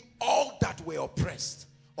healing all that were oppressed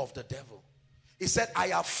of the devil. He said, I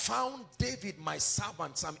have found David my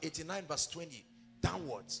servant, Psalm 89 verse 20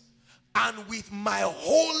 downwards, and with my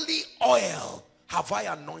holy oil have I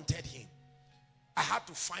anointed him. I had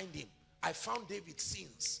to find him. I found David's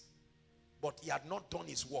sins, but he had not done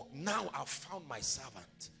his work. Now I've found my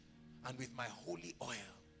servant, and with my holy oil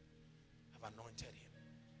have anointed him.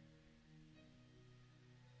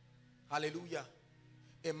 Hallelujah.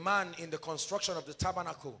 A man in the construction of the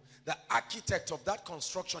tabernacle, the architect of that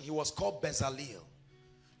construction, he was called Bezalel.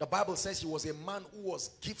 The Bible says he was a man who was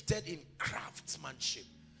gifted in craftsmanship,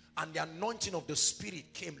 and the anointing of the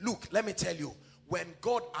Spirit came. Look, let me tell you, when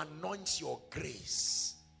God anoints your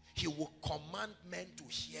grace, he will command men to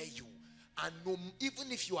hear you. And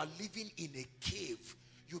even if you are living in a cave,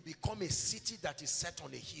 you become a city that is set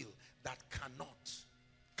on a hill that cannot.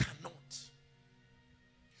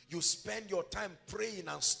 You spend your time praying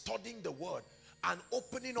and studying the word and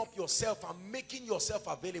opening up yourself and making yourself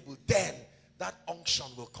available. Then that unction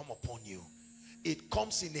will come upon you. It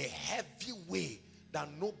comes in a heavy way that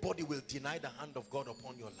nobody will deny the hand of God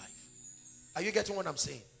upon your life. Are you getting what I'm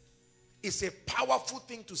saying? It's a powerful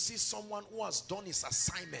thing to see someone who has done his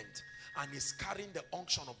assignment and is carrying the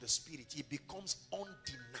unction of the Spirit. He becomes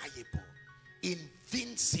undeniable,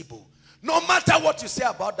 invincible. No matter what you say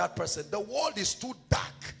about that person, the world is too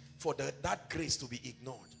dark for that grace to be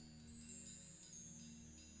ignored.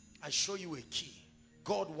 I show you a key.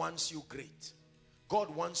 God wants you great.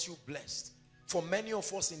 God wants you blessed. For many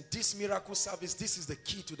of us in this miracle service, this is the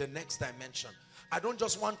key to the next dimension. I don't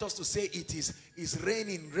just want us to say it is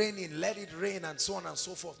raining, let it rain, and so on and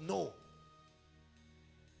so forth. No.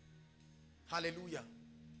 Hallelujah.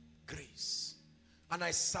 Grace. And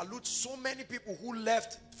I salute so many people who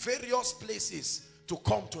left various places to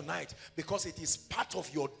come tonight, because it is part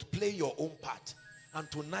of your play your own part. And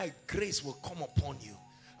tonight grace will come upon you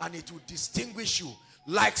and it will distinguish you.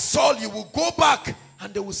 Like Saul, you will go back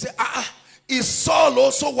and they will say, is Saul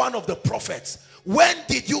also one of the prophets? When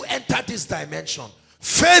did you enter this dimension?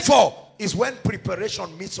 Favor is when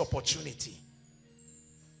preparation meets opportunity.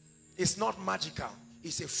 It's not magical,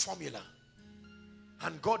 it's a formula.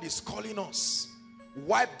 And God is calling us.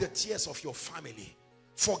 Wipe the tears of your family.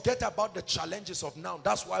 Forget about the challenges of now.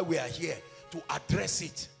 That's why we are here, to address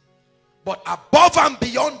it. But above and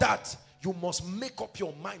beyond that, you must make up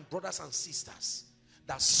your mind, brothers and sisters,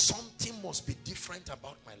 that something must be different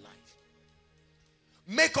about my life.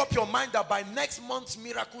 Make up your mind that by next month's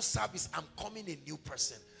miracle service, I'm coming a new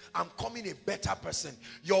person. I'm coming a better person.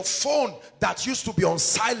 Your phone that used to be on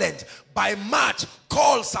silent, by March,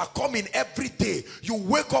 calls are coming every day. You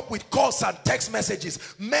wake up with calls and text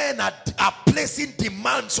messages. Men are placing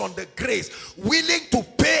demands on the grace, willing to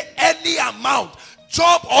pay any amount,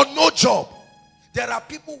 job or no job. There are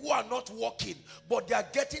people who are not working, but they are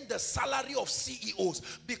getting the salary of CEOs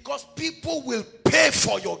because people will pay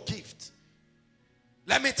for your gift.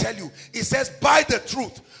 Let me tell you, it says buy the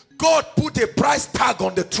truth. God put a price tag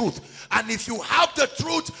on the truth. And if you have the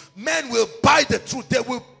truth, men will buy the truth. They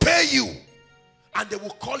will pay you. And they will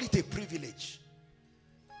call it a privilege.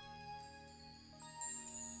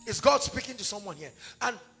 Is God speaking to someone here?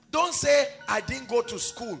 And don't say, I didn't go to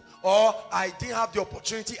school, or I didn't have the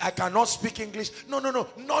opportunity, I cannot speak English. No, no, no.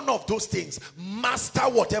 None of those things. Master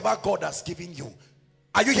whatever God has given you.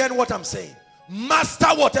 Are you hearing what I'm saying? Master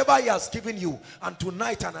whatever he has given you, and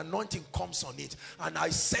tonight an anointing comes on it, and I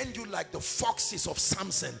send you like the foxes of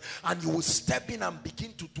Samson, and you will step in and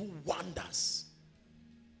begin to do wonders.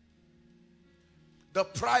 The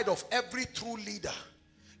pride of every true leader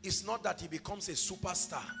is not that he becomes a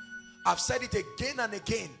superstar. I've said it again and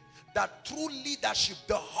again, that true leadership,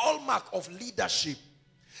 the hallmark of leadership,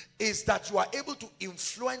 is that you are able to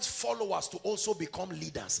influence followers to also become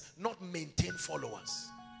leaders, not maintain followers.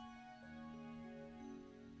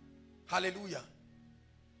 Hallelujah.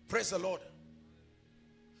 Praise the Lord.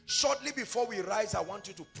 Shortly before we rise, I want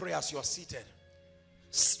you to pray as you are seated.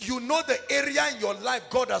 You know the area in your life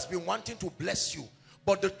God has been wanting to bless you,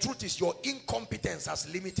 but the truth is your incompetence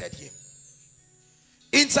has limited him.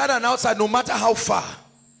 Inside and outside, no matter how far,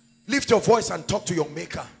 lift your voice and talk to your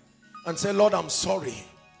maker and say, Lord, I'm sorry.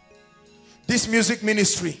 This music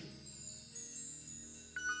ministry,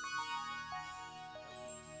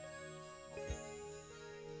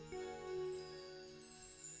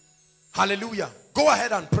 hallelujah. Go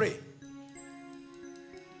ahead and pray.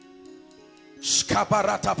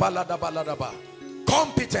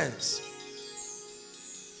 Competence.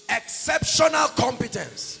 Exceptional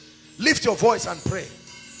competence. Lift your voice and pray.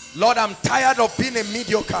 Lord, I'm tired of being a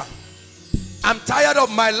mediocre. I'm tired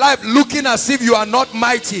of my life looking as if you are not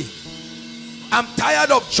mighty. I'm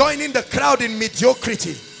tired of joining the crowd in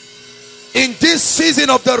mediocrity. In this season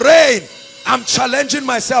of the rain, I'm challenging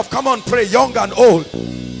myself. Come on, pray, young and old.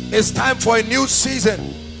 It's time for a new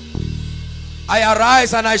season. I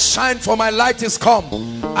arise and I shine, for my light is come,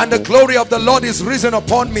 and the glory of the Lord is risen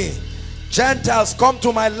upon me. Gentiles come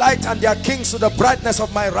to my light, and their kings to the brightness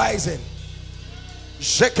of my rising.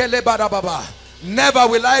 Never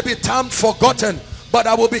will I be termed forgotten, but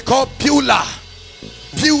I will be called Beulah.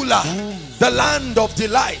 Beulah, the land of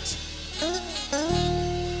delight.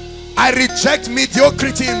 I reject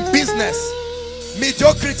mediocrity in business,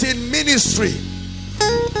 mediocrity in ministry.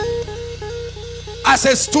 As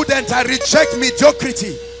a student, I reject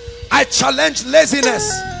mediocrity. I challenge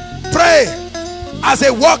laziness. Pray. As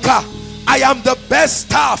a worker, I am the best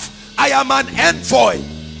staff. I am an envoy.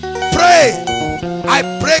 Pray. I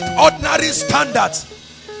break ordinary standards.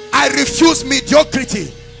 I refuse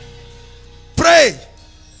mediocrity. Pray.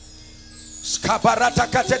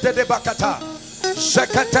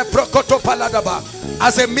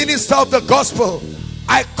 As a minister of the gospel,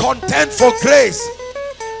 I contend for grace.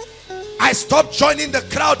 I stop joining the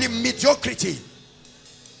crowd in mediocrity.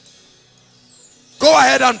 Go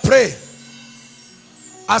ahead and pray.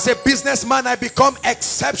 As a businessman, I become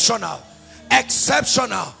exceptional.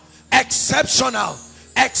 Exceptional. Exceptional.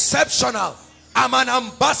 Exceptional. I'm an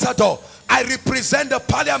ambassador. I represent the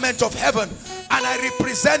parliament of heaven, and I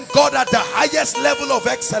represent God at the highest level of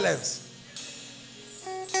excellence.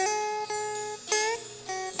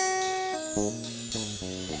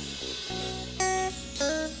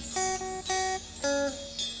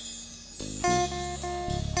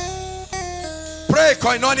 Pray,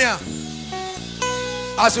 Koinonia.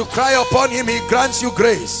 As you cry upon him, he grants you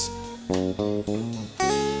grace.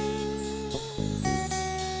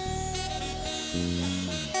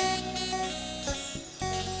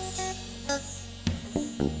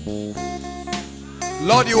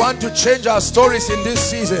 Lord, you want to change our stories in this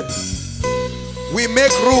season. We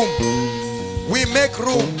make room. We make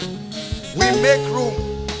room. We make room.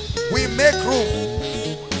 We make room.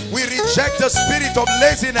 We reject the spirit of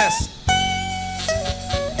laziness.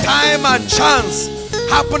 Time and chance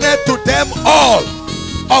happeneth to them all.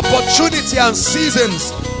 Opportunity and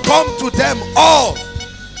seasons come to them all.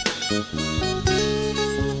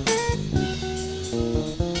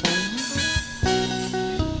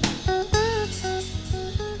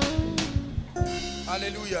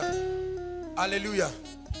 Hallelujah. Hallelujah.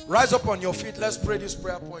 Rise up on your feet. Let's pray this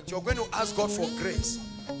prayer point. You're going to ask God for grace.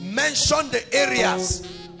 Mention the areas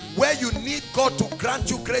where you need God to grant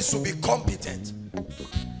you grace to be competent.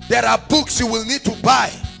 There are books you will need to buy.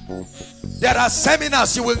 There are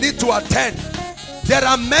seminars you will need to attend. There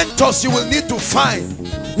are mentors you will need to find.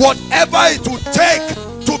 Whatever it will take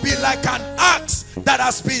to be like an axe that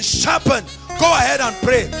has been sharpened, go ahead and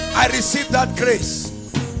pray. I receive that grace.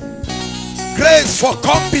 Grace for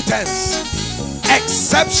competence.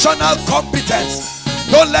 Exceptional competence.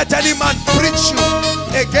 Don't let any man preach you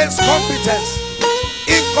against competence.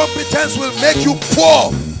 Incompetence will make you poor.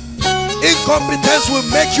 Incompetence will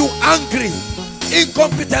make you angry.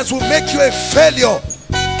 Incompetence will make you a failure.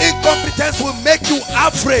 Incompetence will make you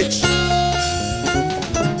average.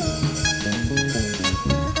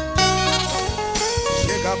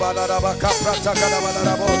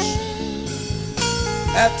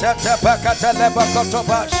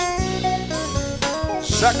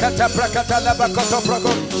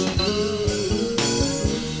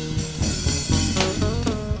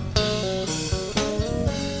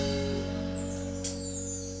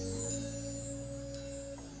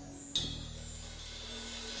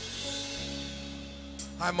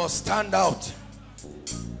 I must stand out.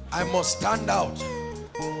 I must stand out.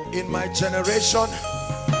 In my generation,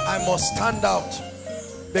 I must stand out.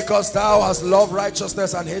 Because thou hast loved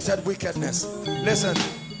righteousness and hated wickedness. Listen,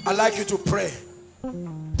 I'd like you to pray.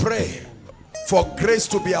 Pray for grace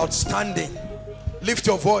to be outstanding. Lift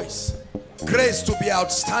your voice. Grace to be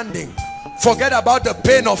outstanding. Forget about the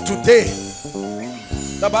pain of today.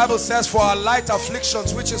 The Bible says, for our light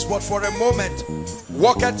afflictions, which is but for a moment,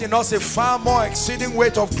 worketh in us a far more exceeding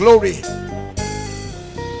weight of glory.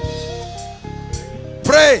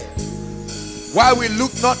 Pray while we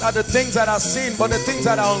look not at the things that are seen, but the things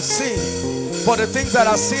that are unseen. For the things that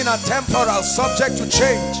are seen are temporal, subject to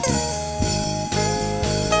change.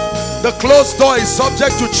 The closed door is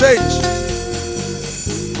subject to change.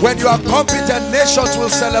 When you are competent, nations will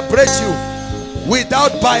celebrate you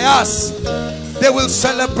without bias. They will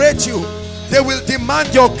celebrate you. They will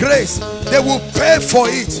demand your grace. They will pay for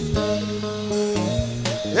it.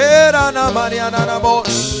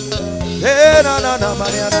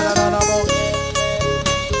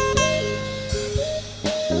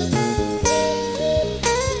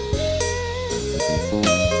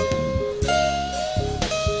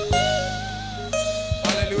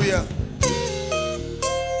 Hallelujah.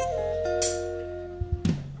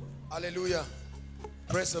 Hallelujah.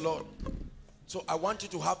 Praise the Lord. So I want you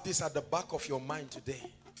to have this at the back of your mind today.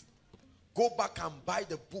 Go back and buy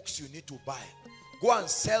the books you need to buy. Go and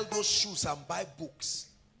sell those shoes and buy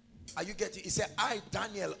books. Are you getting it? He said, I,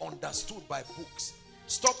 Daniel, understood by books.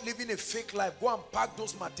 Stop living a fake life. Go and pack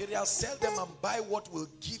those materials, sell them and buy what will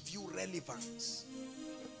give you relevance.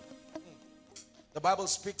 The Bible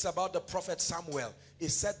speaks about the prophet Samuel. It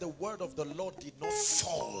said the word of the Lord did not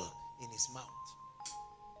fall in his mouth.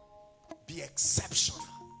 Be exceptional.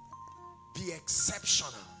 Be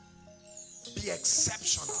exceptional. Be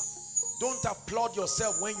exceptional. Don't applaud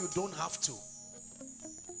yourself when you don't have to.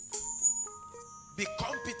 Be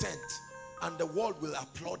competent and the world will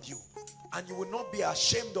applaud you. And you will not be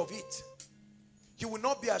ashamed of it. You will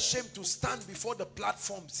not be ashamed to stand before the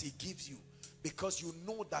platforms he gives you. Because you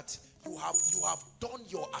know that you have done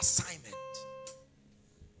your assignment.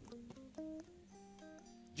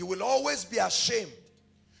 You will always be ashamed.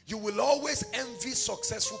 You will always envy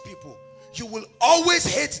successful people. You will always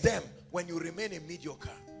hate them when you remain a mediocre.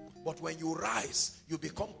 But when you rise, you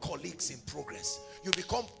become colleagues in progress. You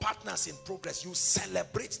become partners in progress. You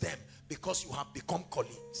celebrate them because you have become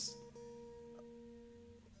colleagues.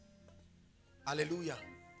 Hallelujah.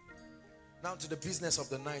 Now to the business of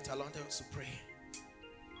the night, I want us to pray.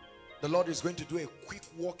 The Lord is going to do a quick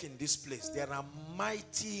walk in this place. There are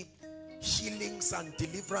mighty healings and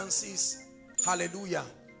deliverances. Hallelujah.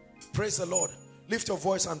 Praise the Lord. Lift your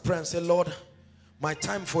voice and pray and say, Lord, my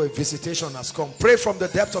time for a visitation has come. Pray from the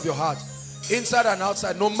depth of your heart. Inside and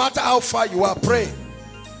outside, no matter how far you are, pray.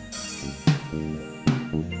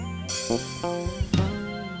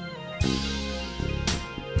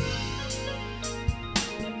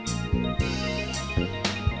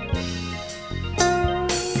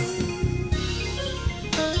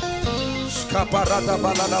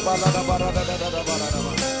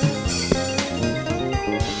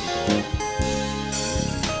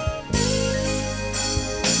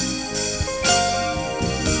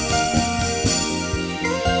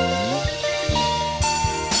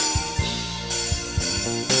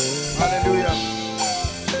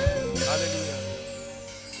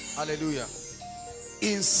 Hallelujah.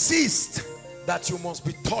 Insist that you must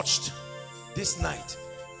be touched this night.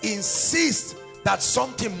 Insist that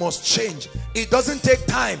something must change. It doesn't take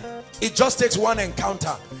time. It just takes one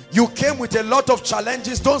encounter. You came with a lot of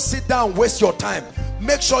challenges. Don't sit down and waste your time.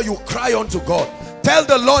 Make sure you cry unto God. Tell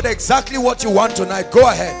the Lord exactly what you want tonight. Go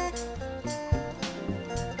ahead.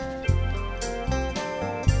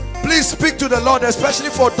 Please speak to the Lord,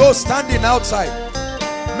 especially for those standing outside.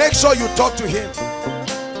 Make sure you talk to him.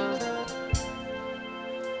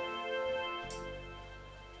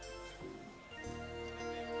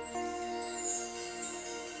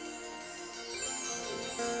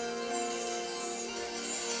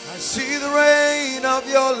 See the rain of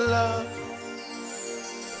your love.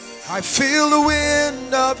 I feel the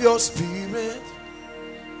wind of your spirit.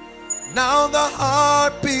 Now the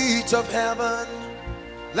heartbeat of heaven,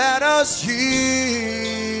 let us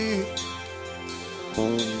hear.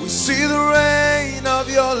 We see the rain of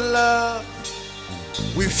your love.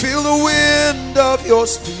 We feel the wind of your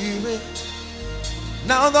spirit.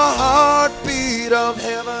 Now the heartbeat of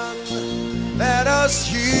heaven, let us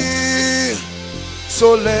hear.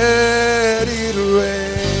 So let it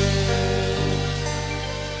rain,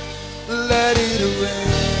 let it rain.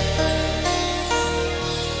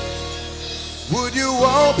 Would you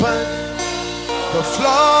open the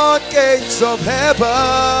floodgates of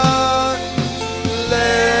heaven?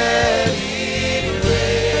 Let it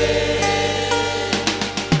rain,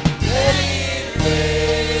 let it rain.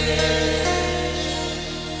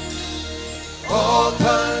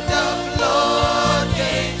 Open the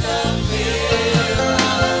floodgates of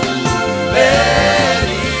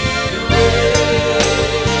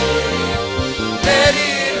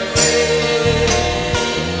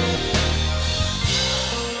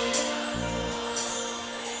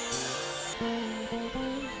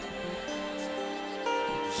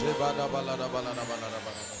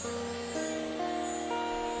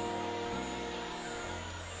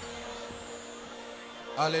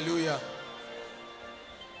Hallelujah.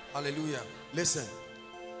 Hallelujah. Listen,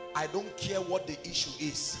 I don't care what the issue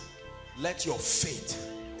is. Let your faith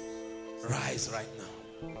rise right now.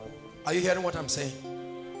 Are you hearing what I'm saying?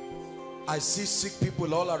 I see sick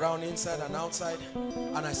people all around, inside and outside,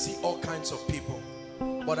 and I see all kinds of people.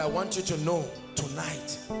 But I want you to know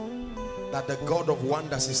tonight that the God of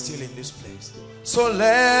wonders is still in this place. So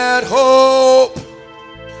let hope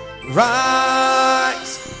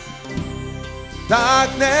rise.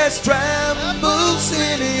 Darkness trembles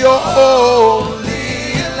in your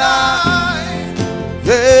holy light.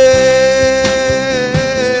 Yeah.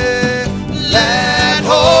 Let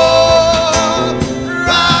hope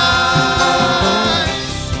rise.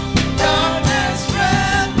 Darkness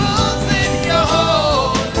trembles in your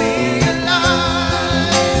holy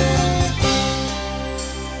light.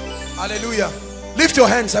 Hallelujah. Lift your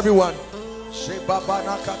hands, everyone.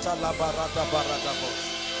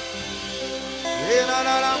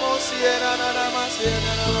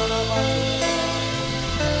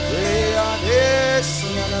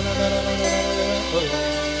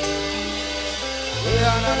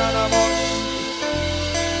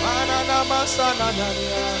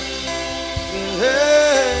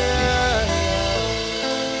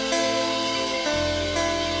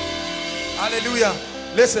 Hallelujah.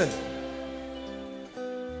 Listen,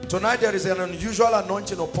 tonight there is an unusual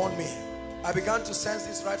anointing upon me. I began to sense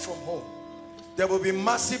this right from home. There will be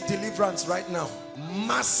massive deliverance right now.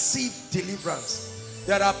 Massive deliverance.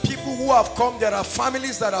 There are people who have come. There are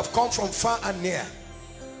families that have come from far and near.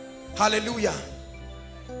 Hallelujah.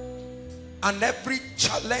 And every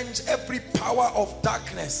challenge, every power of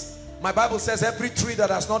darkness, my Bible says every tree that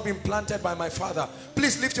has not been planted by my Father.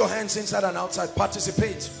 Please lift your hands inside and outside.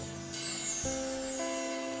 Participate.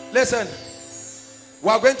 Listen, we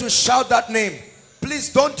are going to shout that name.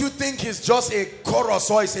 Please don't you think it's just a chorus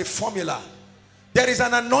or it's a formula. There is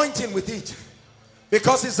an anointing with it,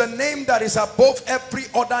 because it's a name that is above every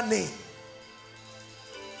other name.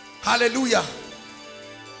 Hallelujah.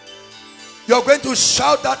 You're going to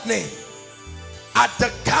shout that name. At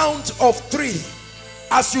the count of 3,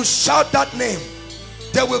 As you shout that name,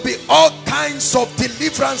 there will be all kinds of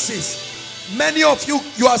deliverances. Many of you,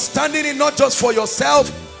 you are standing in not just for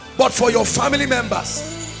yourself, but for your family members.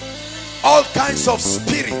 All kinds of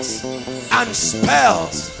spirits and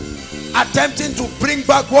spells attempting to bring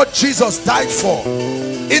back what Jesus died for.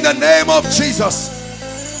 In the name of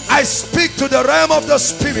Jesus, I speak to the realm of the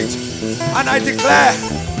spirit and I declare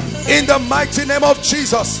in the mighty name of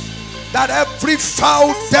Jesus that every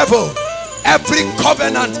foul devil, every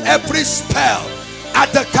covenant, every spell,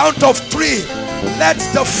 at the count of 3, let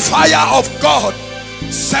the fire of God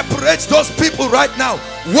separate those people right now.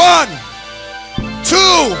 1, 2,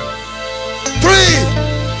 3.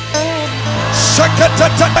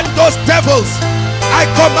 Those devils, I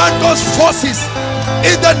command those forces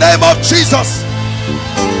in the name of Jesus.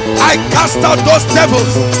 I cast out those devils.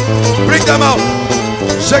 Bring them out.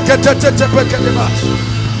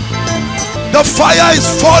 The fire is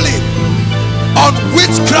falling on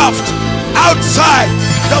witchcraft outside.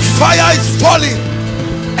 The fire is falling.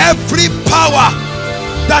 Every power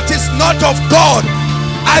that is not of God,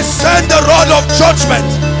 I send the rod of judgment.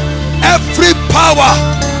 Every power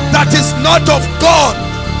that is not of God,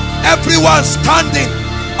 everyone standing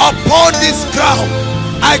upon this ground,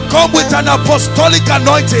 I come with an apostolic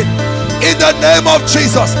anointing in the name of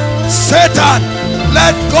Jesus. Satan,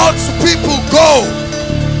 let God's people go.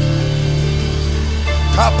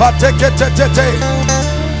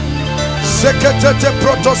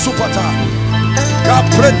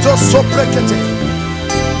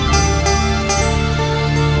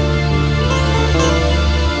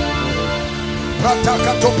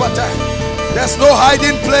 There's no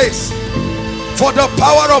hiding place, for the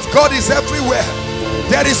power of God is everywhere.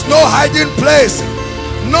 There is no hiding place,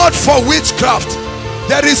 not for witchcraft.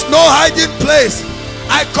 There is no hiding place.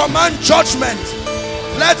 I command judgment.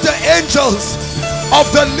 Let the angels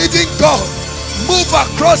of the living God move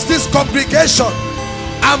across this congregation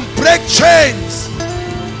and break chains.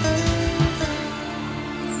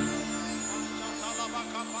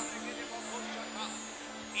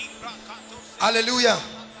 Hallelujah.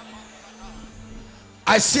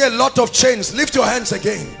 I see a lot of chains. Lift your hands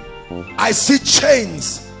again. I see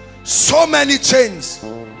chains. So many chains.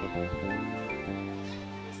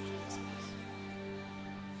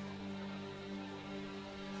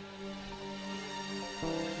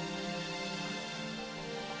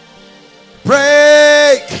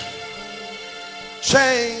 Break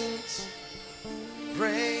chains.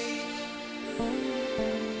 Break.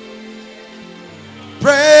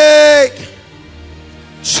 Break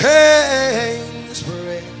chains.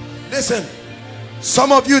 Break. Listen,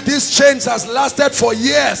 some of you, these chains has lasted for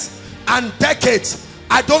years and decades.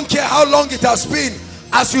 I don't care how long it has been.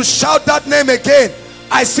 As you shout that name again,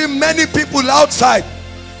 I see many people outside.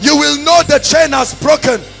 You will know the chain has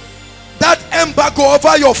broken. That embargo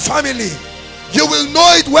over your family, you will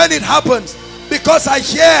know it when it happens, because I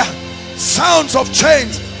hear sounds of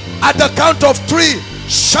chains. At the count of 3,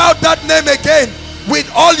 shout that name again with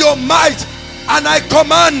all your might, and I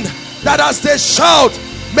command that as they shout,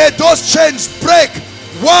 may those chains break.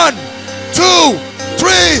 1, 2,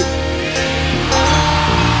 3.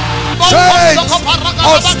 Chains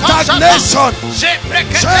of stagnation.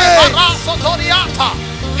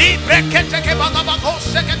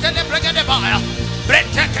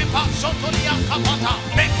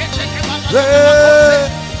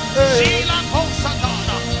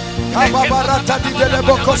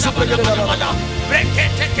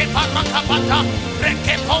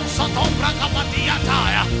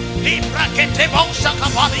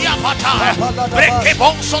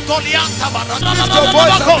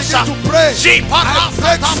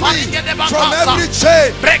 From every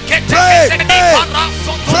chain, I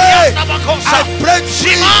break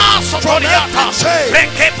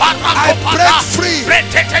free.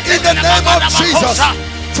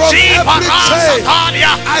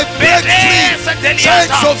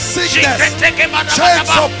 Chains of sickness, chains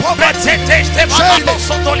of poverty,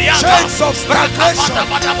 chains of stagnation.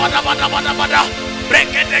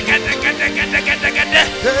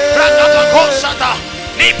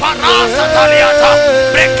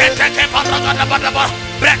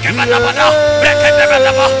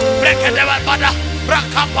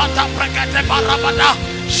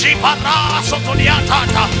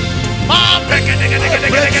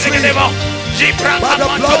 By the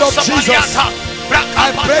blood of Jesus,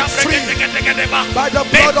 I break free. By the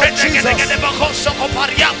blood of Jesus.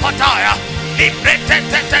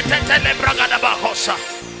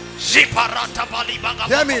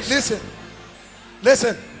 Hear me, listen.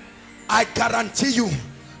 Listen, I guarantee you,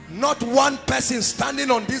 not one person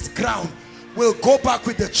standing on this ground will go back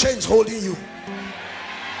with the chains holding you.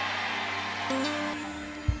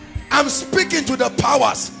 I'm speaking to the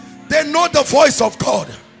powers. They know the voice of God.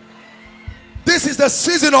 This is the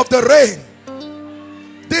season of the rain.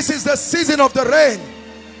 This is the season of the rain.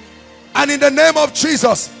 And in the name of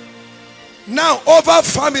Jesus, now over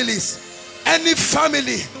families, any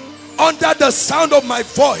family under the sound of my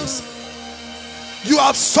voice, you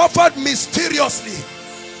have suffered mysteriously,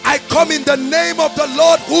 I come in the name of the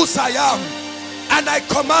Lord whose I am, and I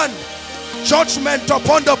command judgment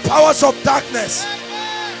upon the powers of darkness.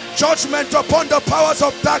 Judgment upon the powers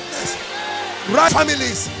of darkness. Right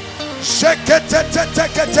families.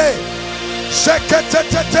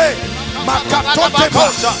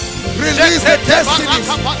 Release the destinies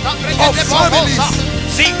of families.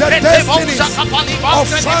 The destinies of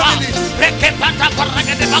families.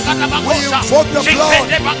 We invoke the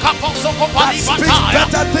blood that speaks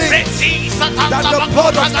better things than the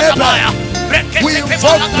blood of Abel. We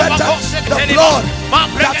invoke the blood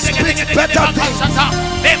that speaks better things.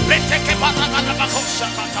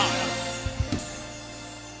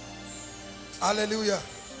 Hallelujah.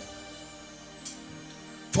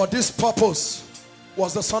 For this purpose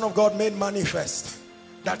was the Son of God made manifest,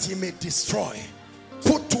 that he may destroy,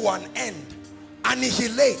 put to an end,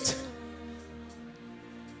 annihilate.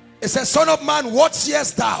 It says, Son of man, what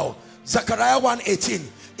seest thou? Zechariah 1:18.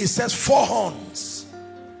 It says 4 horns.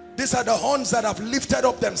 These are the horns that have lifted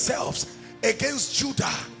up themselves against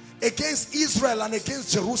Judah, against Israel, and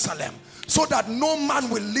against Jerusalem, so that no man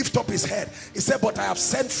will lift up his head. He said, but I have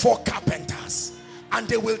sent 4 carpenters, and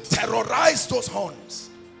they will terrorize those horns.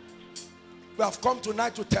 We have come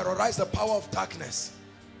tonight to terrorize the power of darkness.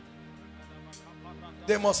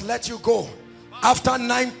 They must let you go. After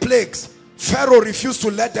 9 plagues, Pharaoh refused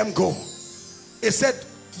to let them go. He said,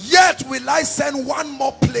 yet will I send 1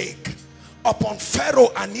 more plague upon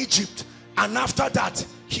Pharaoh and Egypt, and after that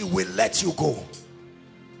he will let you go.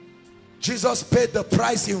 Jesus paid the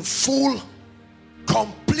price in full,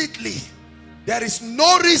 completely. There is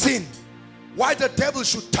no reason why the devil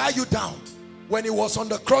should tie you down. When he was on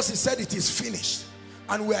the cross, he said it is finished,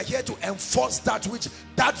 and we are here to enforce that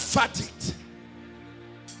verdict.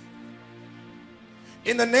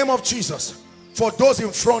 In the name of Jesus, for those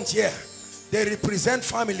in front here, they represent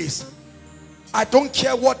families. I don't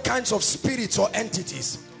care what kinds of spirits or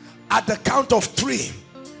entities. At the count of 3,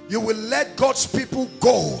 you will let God's people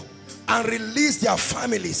go and release their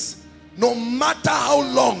families. No matter how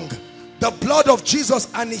long, the blood of Jesus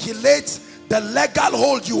annihilates the legal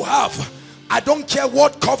hold you have. I don't care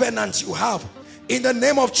what covenant you have. In the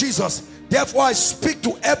name of Jesus, therefore I speak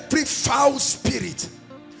to every foul spirit,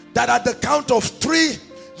 that at the count of 3,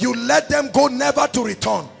 you let them go, never to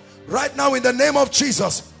return. Right now, in the name of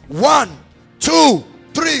Jesus. 1, 2,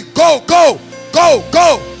 3. Go, go, go,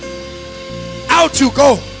 go. Out you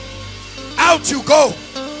go. Out you go.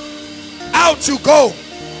 Out you go.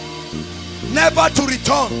 Never to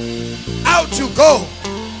return. Out you go.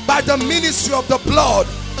 By the ministry of the blood.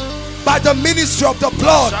 By the ministry of the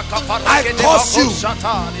blood, I curse you.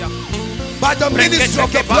 By the ministry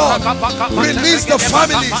of the blood, release the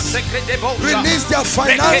families, release their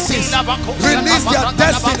finances, release their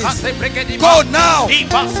destinies. Go now.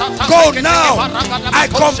 Go now. I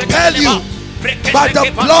compel you by the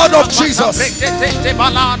blood of Jesus. That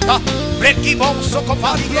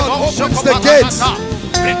blood opens the gates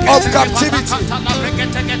of captivity.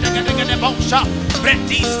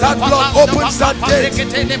 That blood opens that gate. In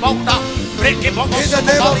the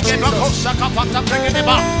name of Jesus.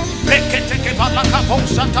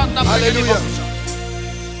 Hallelujah.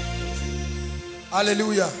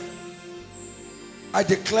 Hallelujah. I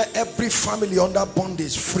declare every family under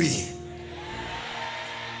bondage free.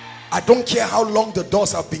 I don't care how long the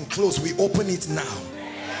doors have been closed, we open it now.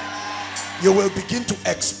 You will begin to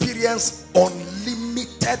experience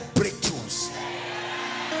unlimited breakthroughs.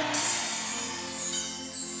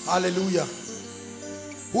 Hallelujah.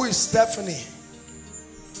 Who is Stephanie?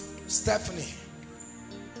 Stephanie.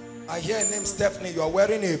 I hear a name Stephanie. You are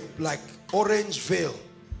wearing a like orange veil.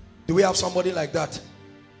 Do we have somebody like that?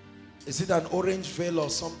 Is it an orange veil or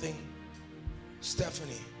something?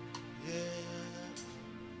 Stephanie. Yeah.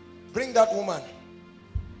 Bring that woman.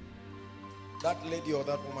 That lady or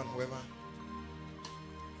that woman, whoever.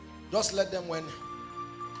 Just let them win.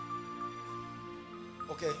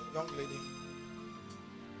 Okay, young lady.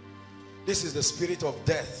 This is the spirit of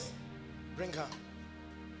death. Bring her.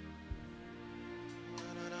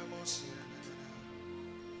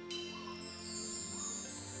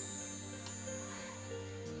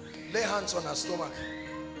 Lay hands on her stomach.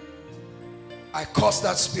 I curse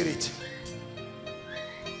that spirit.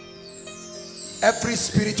 Every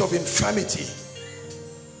spirit of infirmity.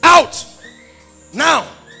 Out! Now!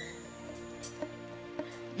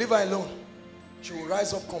 Leave her alone. She will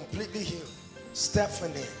rise up completely healed.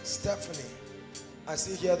 Stephanie. I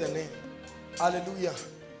still hear the name. Hallelujah.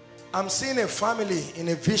 I'm seeing a family in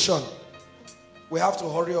a vision. We have to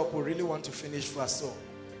hurry up. We really want to finish fast. So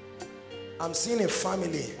I'm seeing a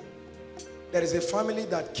family. There is a family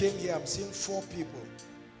that came here. I'm seeing 4 people.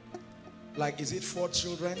 Like, is it 4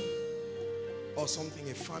 children or something?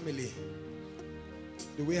 A family.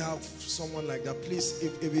 Do we have someone like that? Please,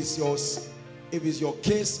 if it's yours, if it's your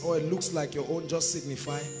case or it looks like your own, just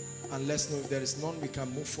signify and let's know. If there is none, we can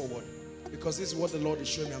move forward. Because this is what the Lord is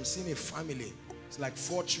showing me. I'm seeing a family. It's like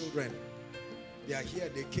 4 children. They are here.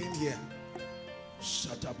 They came here.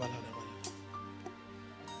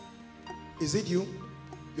 Is it you?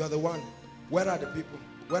 You are the one. Where are the people?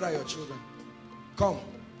 Where are your children? Come.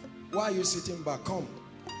 Why are you sitting back? Come.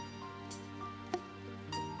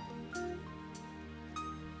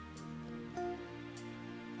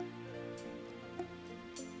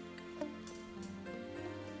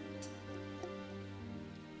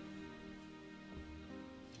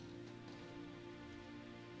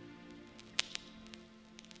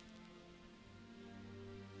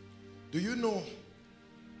 Do you know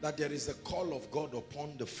that there is a call of God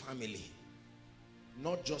upon the family?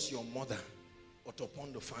 Not just your mother, but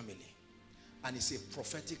upon the family. And it's a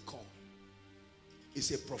prophetic call.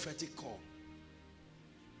 It's a prophetic call.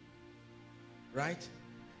 Right?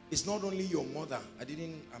 It's not only your mother. I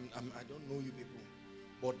don't know you people.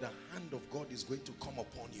 But the hand of God is going to come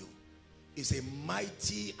upon you. It's a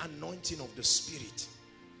mighty anointing of the Spirit.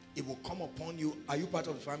 It will come upon you. Are you part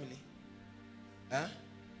of the family? Huh?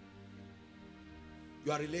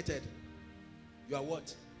 You are related. You are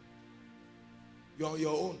what? You are on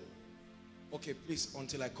your own. Okay, please,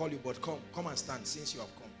 until I call you, but come and stand since you have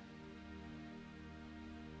come.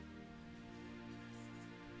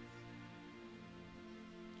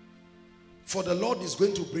 For the Lord is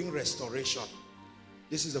going to bring restoration.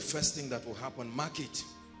 This is the first thing that will happen. Mark it.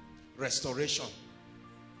 Restoration.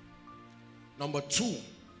 Number 2.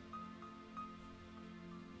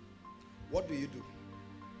 What do you do?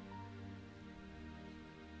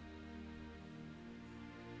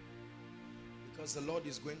 Because the Lord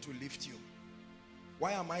is going to lift you.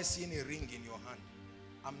 Why am I seeing a ring in your hand?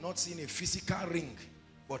 I'm not seeing a physical ring,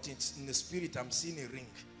 but it's in the spirit. I'm seeing a ring.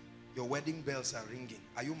 Your wedding bells are ringing.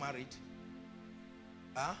 Are you married?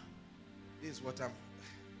 Huh? This is what I'm...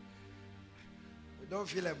 We don't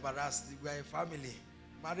feel embarrassed. We are a family.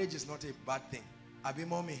 Marriage is not a bad thing. Abi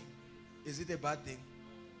mommy, is it a bad thing?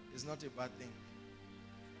 It's not a bad thing.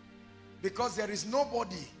 Because there is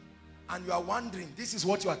nobody, and you are wondering, this is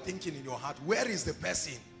what you are thinking in your heart. Where is the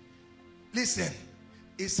person? Listen,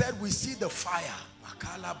 he said, we see the fire.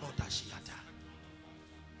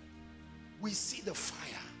 We see the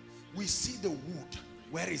fire. We see the wood.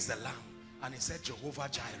 Where is the lamb? And he said, Jehovah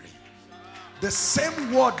Jireh. The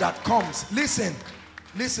same word that comes. Listen,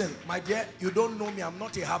 my dear, you don't know me. I'm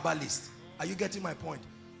not a herbalist. Are you getting my point?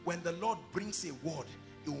 When the Lord brings a word,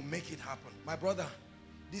 it will make it happen. My brother,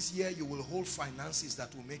 this year you will hold finances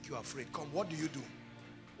that will make you afraid. Come, what do you do?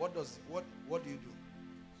 What do you do?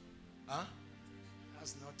 Huh?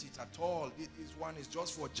 That's not it at all. This one is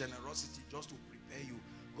just for generosity, just to prepare you.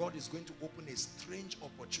 God is going to open a strange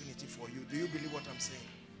opportunity for you. Do you believe what I'm saying?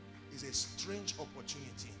 It's a strange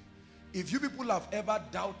opportunity. If you people have ever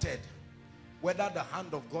doubted whether the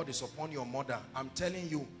hand of God is upon your mother, I'm telling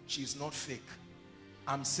you, she's not fake.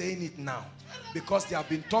 I'm saying it now because they have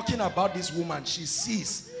been talking about this woman. She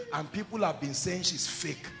sees, and people have been saying she's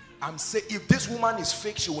fake. I'm saying, if this woman is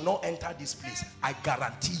fake, she will not enter this place. I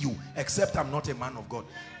guarantee you, except I'm not a man of God.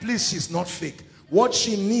 Please, she's not fake. What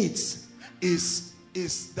she needs is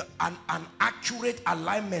an accurate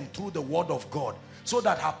alignment through the word of God, so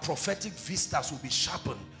that her prophetic vistas will be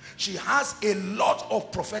sharpened. She has a lot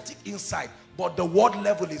of prophetic insight, but the word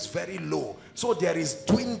level is very low. So there is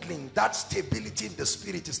dwindling. That stability in the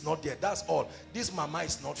spirit is not there. That's all. This mama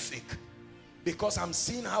is not fake. Because I'm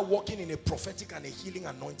seeing her walking in a prophetic and a healing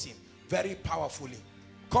anointing very powerfully.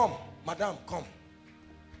 Come, madam, come.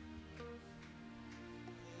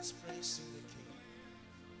 Let's praise the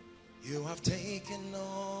King. You have taken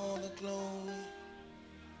all the glory.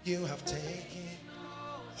 You have taken.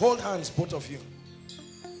 Hold hands, both of you.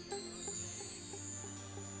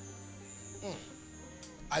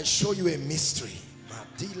 I show you a mystery.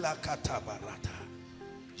 Madila katabarata.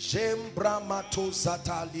 Jembramato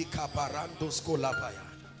zatali kaparandos kolabaya.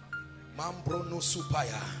 Mambrono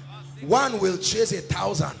supaya. One will chase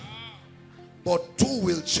 1,000, but 2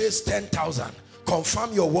 will chase 10,000.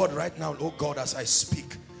 Confirm your word right now, oh God, as I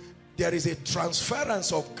speak. There is a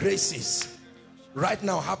transference of graces right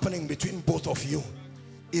now happening between both of you.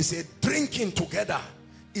 It's a drinking together.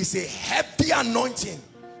 is a heavy anointing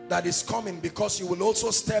that is coming, because you will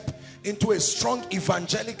also step into a strong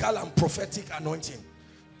evangelical and prophetic anointing.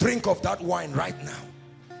 Drink of that wine right now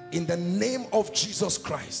in the name of Jesus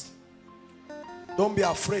Christ. Don't be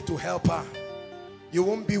afraid to help her. You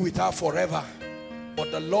won't be with her forever,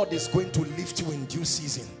 but the Lord is going to lift you in due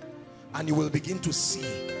season, and you will begin to see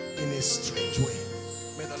in a strange way.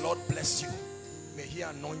 May the Lord bless you. May he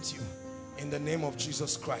anoint you in the name of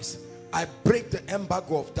Jesus Christ. I break the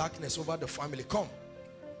embargo of darkness over the family. Come.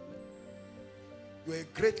 You're a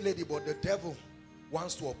great lady, but the devil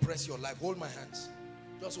wants to oppress your life. Hold my hands.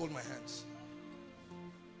 Just hold my hands.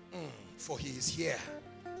 For he is here.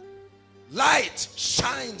 Light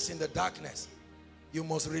shines in the darkness. You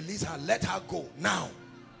must release her. Let her go now.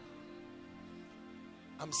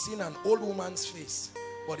 I'm seeing an old woman's face,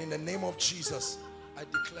 but in the name of Jesus, I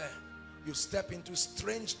declare you step into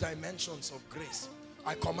strange dimensions of grace.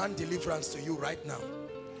 I command deliverance to you right now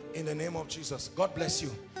in the name of Jesus. God bless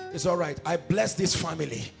you. It's all right. I bless this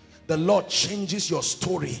family. The Lord changes your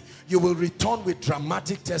story. You will return with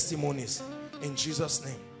dramatic testimonies in Jesus'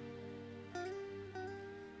 name.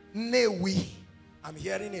 Newi. I'm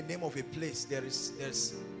hearing the name of a place. There's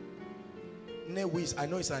Newi. I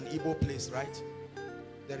know it's an Igbo place, right?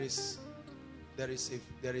 There is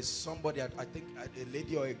somebody, I think a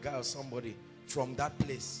lady or a guy or somebody from that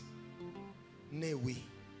place. Newi.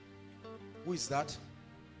 Who is that?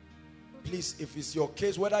 Please, if it's your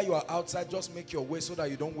case, whether you are outside, just make your way so that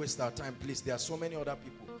you don't waste our time, please. There are so many other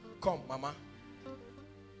people. Come, Mama.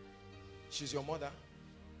 She's your mother.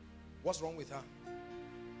 What's wrong with her?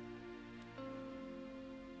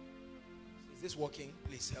 Is this working?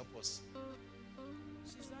 Please help us.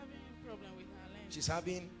 She's having a problem with her legs. She's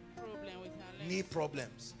having problem with her legs. Knee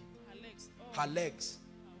problems. Her legs. Oh. Her legs.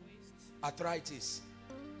 Her waist. Arthritis.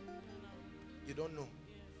 You don't know.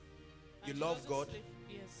 Yes. You love God. Sleep.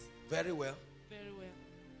 Yes. Very well. Very well.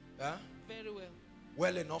 Huh? Very well.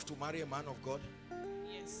 Well enough to marry a man of God.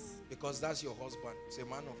 Yes. Because that's your husband. He's a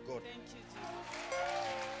man of God. Thank you, Jesus.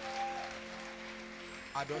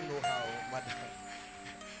 I don't know how, madam.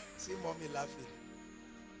 See mommy laughing.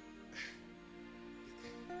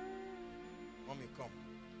 Mommy, come.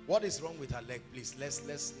 What is wrong with her leg, please?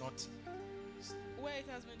 Let's not. Well, it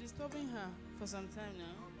has been disturbing her for some time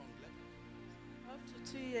now. Up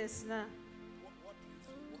to 2 years now. What do you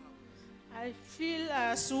feel? I feel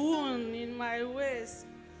a swoon in my waist.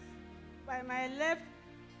 By my left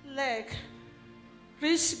leg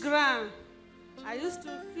reach ground. I used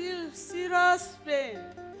to feel serious pain.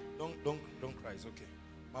 Don't cry. It's okay.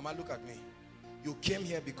 Mama, look at me. You came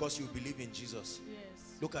here because you believe in Jesus.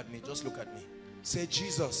 Yes. Look at me. Just look at me. Say,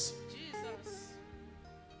 Jesus. Jesus.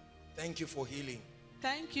 Thank you for healing.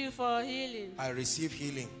 Thank you for healing. I receive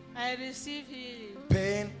healing. I receive healing.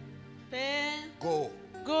 Pain. Pain. Go.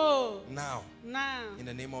 Go. Now. Now. In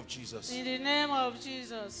the name of Jesus. In the name of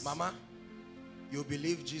Jesus. Mama, you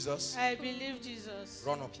believe Jesus? I believe Jesus.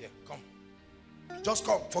 Run up here. Come. Just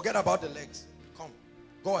come. Forget about the legs. Come.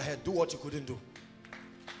 Go ahead. Do what you couldn't do.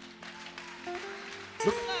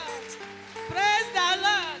 Look. Praise the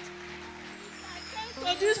Lord. I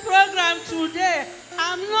came to this program today.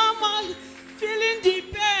 I'm normal feeling the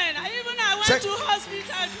pain. I went Check. to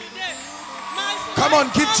hospital today. Come on,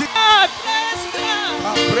 give Jesus.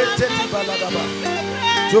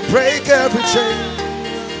 To break every chain.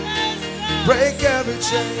 Break every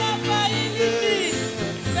chain.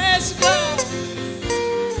 Let's go.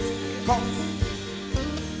 Come.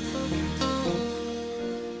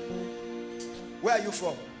 Where are you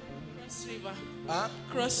from? Cross River. Huh?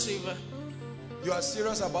 Cross River. You are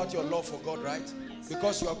serious about your love for God, right? Yes.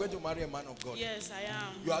 Because you are going to marry a man of God. Yes, I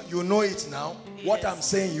am. You know it now. Yes. What I'm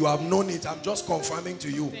saying, you have known it. I'm just confirming to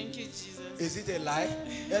you. Thank you, Jesus. Is it a lie?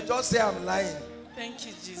 Yeah, just say I'm lying. Thank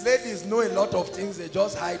you, Jesus. Ladies know a lot of things, they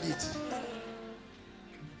just hide it.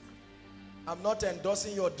 I'm not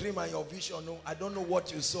endorsing your dream and your vision. No, I don't know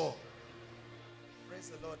what you saw. Praise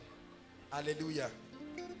the Lord. Hallelujah.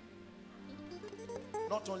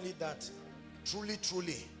 Not only that, truly,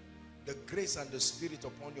 the grace and the spirit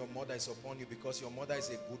upon your mother is upon you because your mother is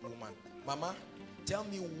a good woman. Mama, tell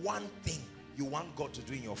me one thing you want God to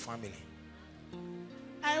do in your family.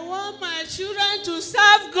 I want my children to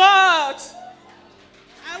serve God.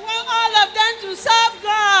 I want all of them to serve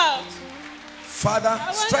God. Father,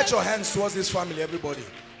 stretch your hands towards this family, everybody.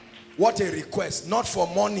 What a request. Not for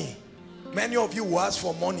money. Many of you will ask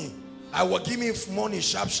for money. I will give me money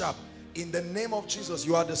sharp. In the name of Jesus,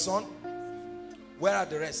 you are the son. Where are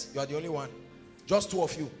the rest? You are the only one. Just two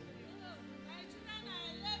of you. My children are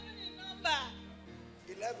 11 in number.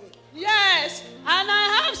 11. Yes, and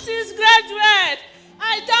I have 6 graduates. I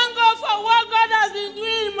I thank God for what God has been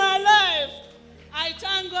doing in my life. I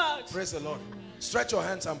thank God. Praise the Lord. Stretch your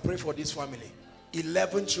hands and pray for this family.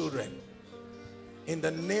 11 children. In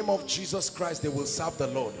the name of Jesus Christ, they will serve the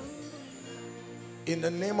Lord. In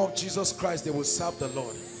the name of Jesus Christ, they will serve the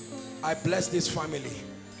Lord. I bless this family.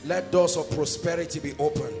 Let doors of prosperity be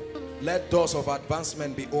open. Let doors of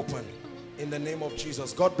advancement be open. In the name of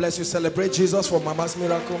Jesus. God bless you. Celebrate Jesus for Mama's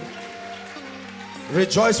miracle.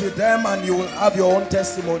 Rejoice with them and you will have your own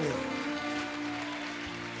testimony.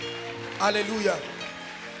 Hallelujah.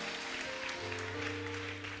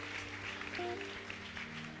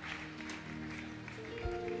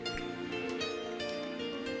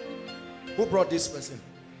 Who brought this person?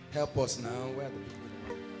 Help us now. Where are the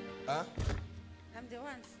people? Huh? I'm the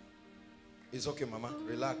one. It's okay, Mama.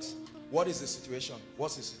 Relax. What is the situation?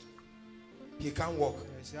 What's the situation? He can't walk.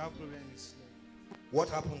 What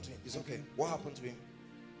happened to him? It's okay. What happened to him?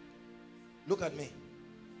 Look at me.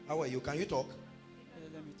 How are you? Can you talk?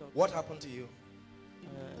 Let me talk. What happened to you?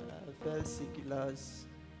 I fell sick last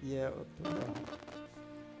year, October,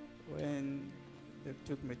 when they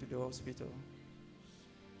took me to the hospital.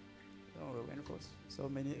 So we went for so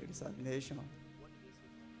many examinations.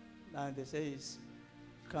 And they say it's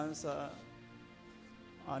cancer.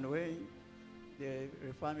 And when they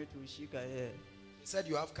refer me to Shika here. He said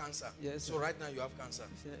you have cancer. Yes, so sir. right now you have cancer.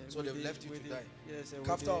 So they've left you to die. Yes, sir.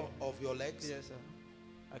 After of your legs? Yes, sir.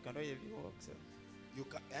 I cannot even walk, sir. You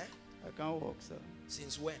can, eh? I can't walk, sir.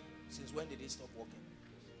 Since when? Since when did he stop walking?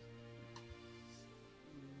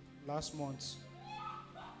 Last month.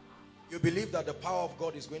 You believe that the power of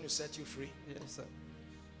God is going to set you free? Yes, sir.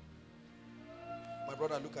 My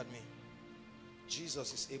brother, look at me.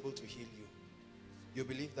 Jesus is able to heal you. You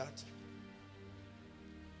believe that?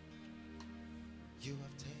 You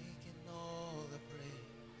have taken all the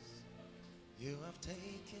praise. You have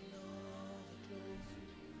taken all the glory.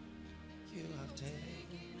 You have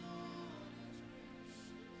taken all.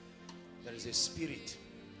 There is a spirit.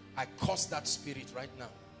 I curse that spirit right now.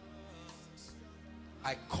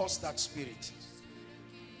 I curse that spirit.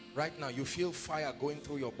 Right now, you feel fire going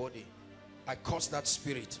through your body. I curse that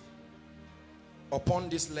spirit upon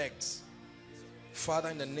these legs. Father,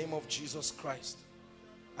 in the name of Jesus Christ,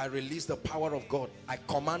 I release the power of God. I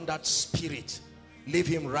command that spirit, leave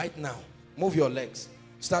him right now. Move your legs.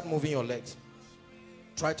 Start moving your legs.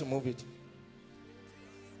 Try to move it.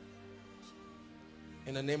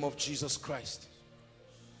 In the name of Jesus Christ.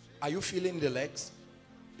 Are you feeling the legs?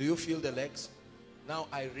 Do you feel the legs? Now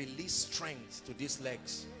I release strength to these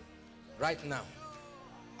legs. Right now,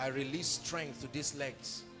 I release strength to these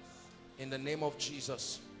legs. In the name of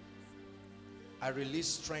Jesus. I release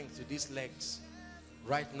strength to these legs.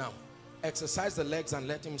 Right now. Exercise the legs and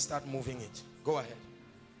let him start moving it. Go ahead.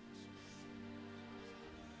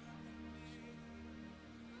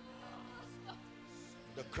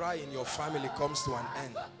 The cry in your family comes to an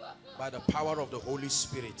end by the power of the Holy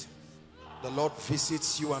Spirit. The Lord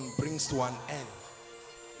visits you and brings to an end.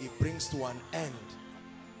 He brings to an end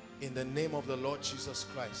in the name of the Lord Jesus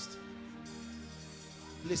Christ.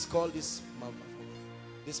 Please call this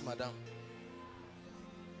madam.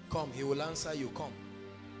 Come, he will answer you. Come.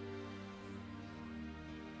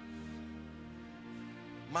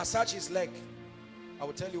 Massage his leg. I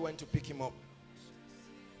will tell you when to pick him up.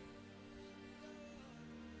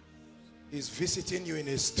 He's visiting you in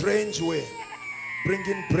a strange way,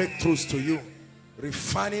 bringing breakthroughs to you,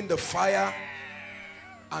 refining the fire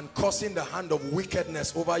and causing the hand of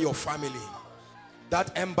wickedness over your family.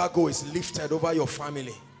 That embargo is lifted over your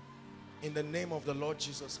family in the name of the Lord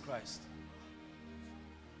Jesus Christ.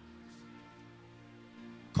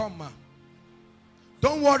 Come, ma.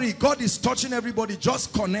 Don't worry, God is touching everybody.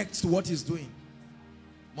 Just connect to what he's doing.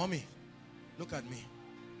 Mommy, look at me.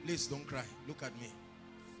 Please don't cry. Look at me.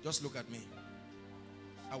 Just look at me.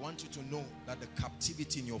 I want you to know that the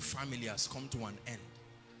captivity in your family has come to an end.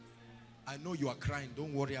 I know you are crying.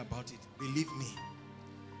 Don't worry about it. Believe me.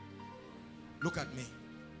 Look at me.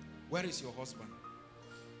 Where is your husband?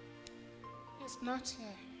 It's not here.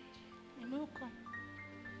 He will come.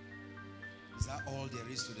 Is that all there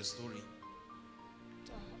is to the story?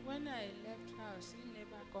 So when I left house, he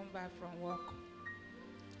never come back from work.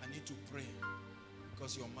 I need to pray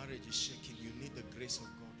because your marriage is shaking. You need the grace of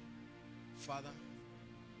God. Father,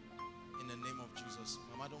 in the name of Jesus,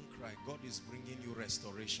 Mama, don't cry. God is bringing you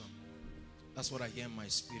restoration. That's what I hear in my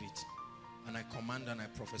spirit. And I command and I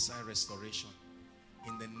prophesy restoration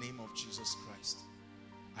in the name of Jesus Christ.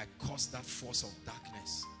 I curse that force of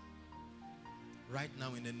darkness right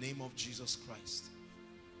now in the name of Jesus Christ.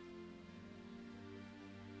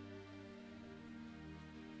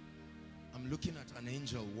 I'm looking at an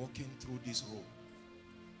angel walking through this room.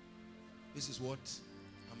 This is what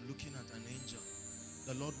I'm looking at, an angel.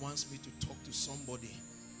 The Lord wants me to talk to somebody.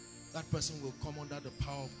 That person will come under the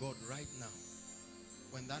power of God right now.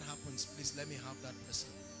 When that happens, please let me have that person.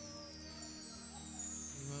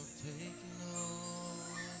 You have taken all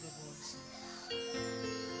the voices.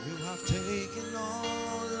 You have taken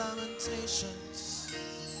all lamentations.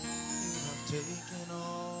 You have taken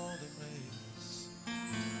all the praise.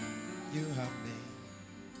 You have made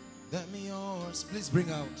them yours. Please bring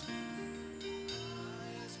out.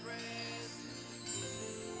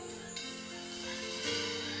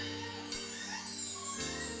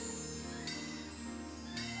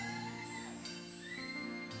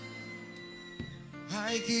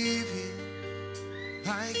 I give you,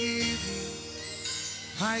 I give you,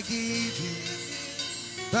 I give you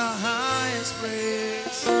the highest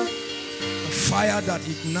praise. A fire that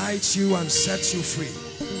ignites you and sets you free.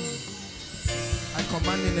 I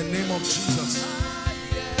command in the name of Jesus,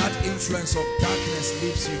 that influence of darkness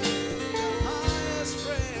leaves you.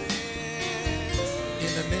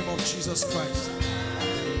 In the name of Jesus Christ.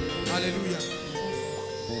 Hallelujah.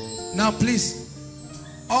 Now please,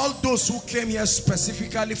 all those who came here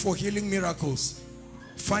specifically for healing miracles,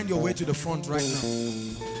 find your way to the front right now.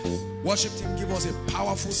 Worship team, give us a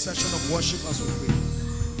powerful session of worship as we pray.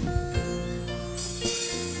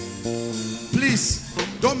 Please,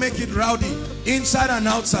 don't make it rowdy, inside and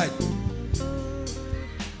outside.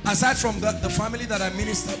 Aside from the family that I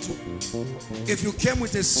minister to, if you came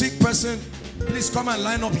with a sick person, please come and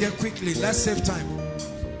line up here quickly. Let's save time.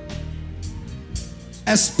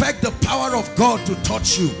 Expect the power of God to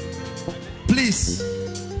touch you. Please.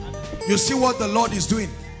 You see what the Lord is doing.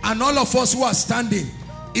 And all of us who are standing,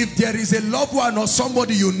 if there is a loved one or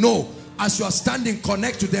somebody you know, as you are standing,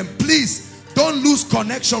 connect to them. Please, don't lose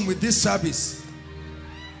connection with this service.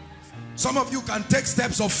 Some of you can take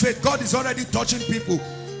steps of faith. God is already touching people.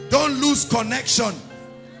 Don't lose connection.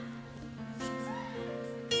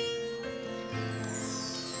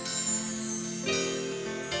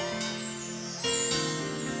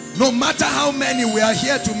 No matter how many we are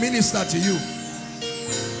here to minister to you,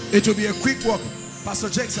 it will be a quick walk. Pastor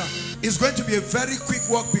Jackson, it's going to be a very quick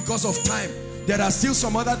walk because of time. There are still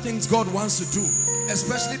some other things God wants to do,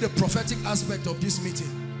 especially the prophetic aspect of this meeting.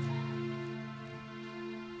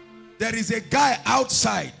 There is a guy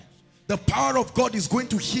outside. The power of God is going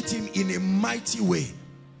to hit him in a mighty way.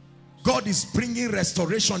 God is bringing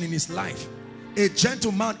restoration in his life. A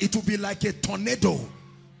gentleman, it will be like a tornado.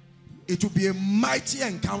 It will be a mighty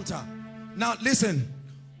encounter. Now listen,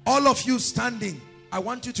 all of you standing, I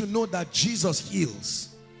want you to know that Jesus heals.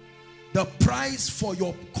 The price for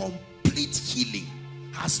your complete healing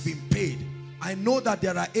has been paid. I know that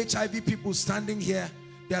there are HIV people standing here.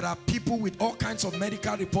 There are people with all kinds of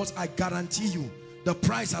medical reports. I guarantee you, the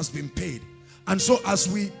price has been paid. And so as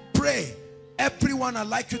we pray, everyone, I'd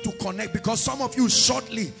like you to connect, because some of you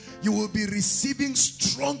shortly, you will be receiving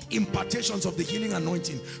strong impartations of the healing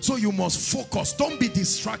anointing. So you must focus. Don't be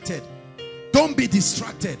distracted. Don't be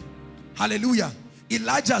distracted. Hallelujah.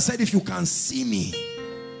 Elijah said, if you can see me,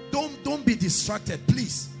 don't be distracted,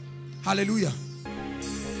 please. Hallelujah.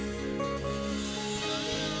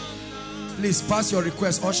 Please pass your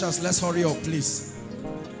request. Ushers, let's hurry up, please.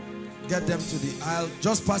 Get them to the aisle.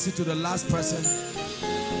 Just pass it to the last person.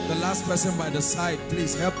 The last person by the side.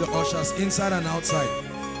 Please help the ushers inside and outside.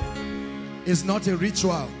 It's not a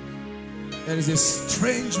ritual. There is a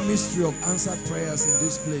strange mystery of answered prayers in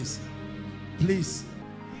this place. Please.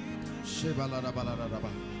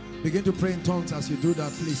 Begin to pray in tongues as you do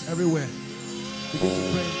that, please. Everywhere. Begin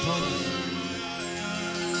to pray in tongues.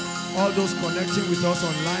 All those connecting with us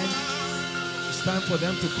online, it's time for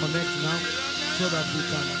them to connect now so that we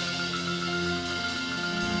can.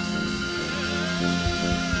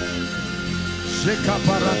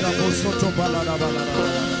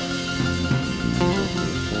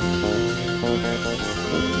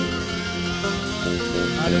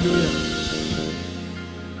 Hallelujah.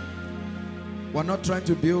 We're not trying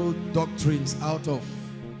to build doctrines out of,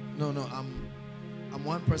 no, I'm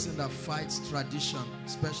one person that fights tradition,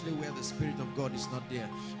 especially where the Spirit of God is not there.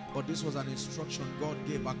 But this was an instruction God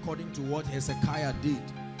gave according to what Hezekiah did.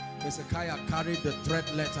 Hezekiah carried the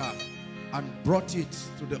threat letter and brought it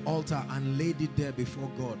to the altar and laid it there before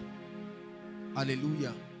God.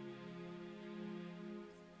 Hallelujah.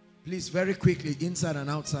 Please, very quickly, inside and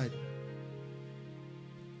outside.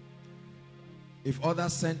 If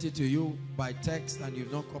others sent it to you by text and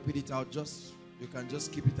you've not copied it out, you can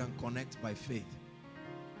just keep it and connect by faith.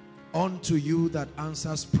 Unto you that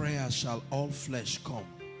answers prayer shall all flesh come.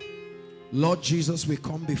 Lord Jesus, we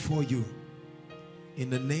come before you in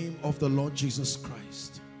the name of the Lord Jesus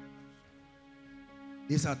Christ.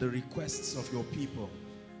 These are the requests of your people.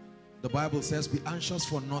 The Bible says, be anxious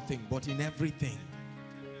for nothing, but in everything.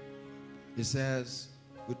 It says,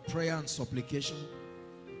 with prayer and supplication,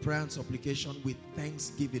 with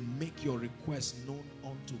thanksgiving, make your request known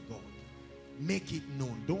unto God. Make it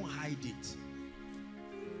known. Don't hide it.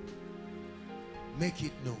 Make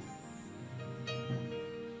it known.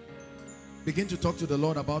 Begin to talk to the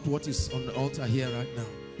Lord about what is on the altar here right now.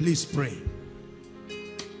 Please pray.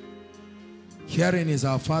 Herein is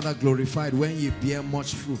our Father glorified, when ye bear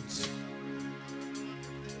much fruit.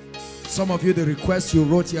 Some of you, the request you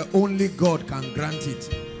wrote here, only God can grant it.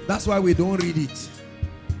 That's why we don't read it.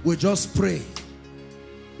 We just pray.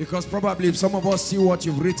 Because probably if some of us see what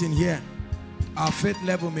you've written here, our faith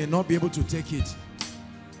level may not be able to take it.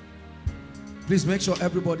 Please make sure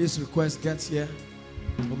everybody's request gets here,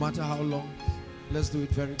 no matter how long. Let's do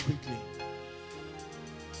it very quickly.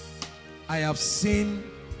 I have seen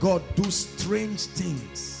God do strange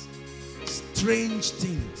things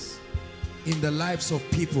in the lives of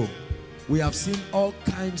people. We have seen all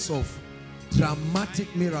kinds of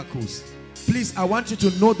dramatic miracles. Please, I want you to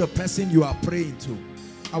know the person you are praying to.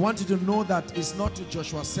 I want you to know that it's not to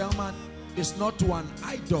Joshua Selman, it's not to an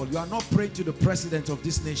idol. You are not praying to the president of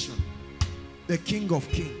this nation, the King of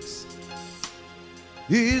Kings.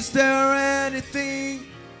 Is there anything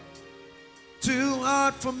too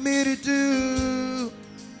hard for me to do?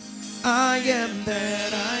 I am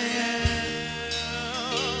that I am.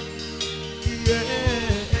 Yeah.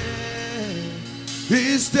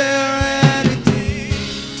 Is there anything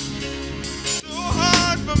too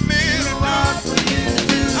hard for me to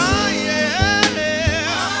do? I am.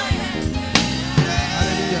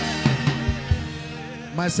 Hallelujah.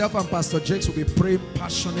 Myself and Pastor Jakes will be praying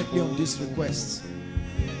passionately on this request.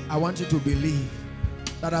 I want you to believe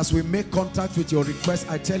that as we make contact with your request,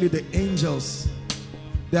 I tell you, the angels,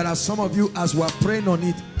 there are some of you, as we are praying on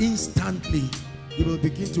it, instantly you will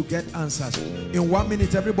begin to get answers. In 1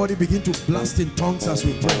 minute, everybody begin to blast in tongues as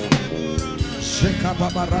we pray.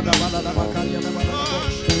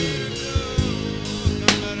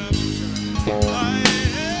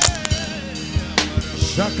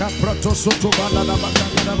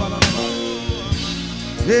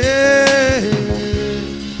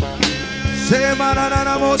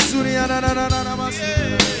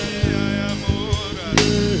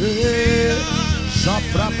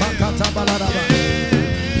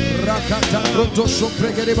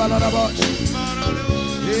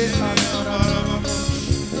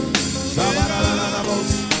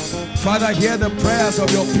 Father, hear the prayers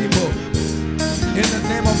of your people. In the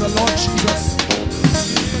name of the Lord Jesus,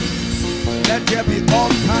 let there be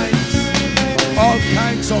all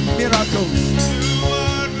kinds of miracles.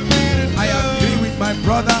 I agree with my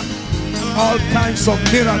brother. All kinds of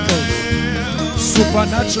miracles,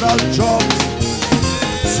 supernatural jobs,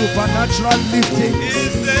 supernatural lifting,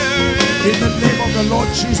 in the name of the Lord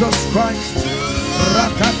Jesus Christ.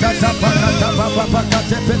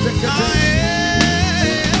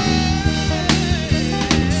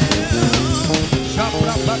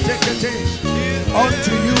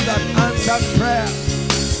 Unto you that answered prayer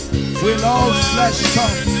will all flesh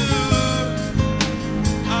come.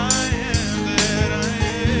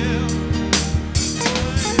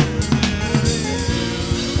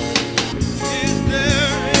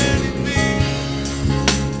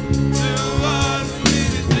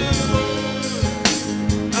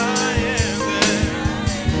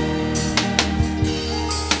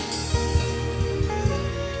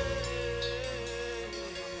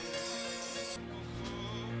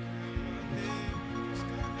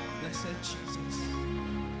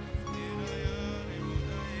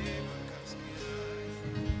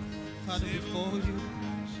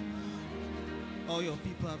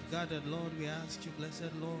 Gathered, Lord, we ask you,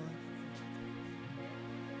 blessed Lord,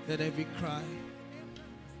 that every cry,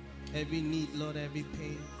 every need, Lord, every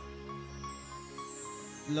pain,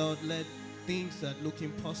 Lord, let things that look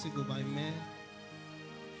impossible by man,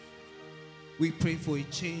 we pray for a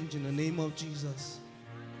change in the name of Jesus.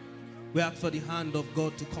 We ask for the hand of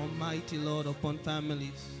God to come mighty, Lord, upon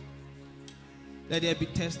families. Let there be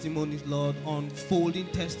testimonies, Lord, unfolding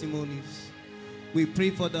testimonies. We pray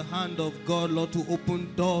for the hand of God, Lord, to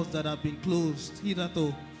open doors that have been closed.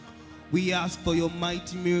 Hitherto, we ask for your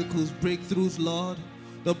mighty miracles, breakthroughs, Lord,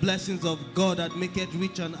 the blessings of God that make it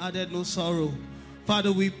rich and added no sorrow.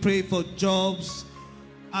 Father, we pray for jobs,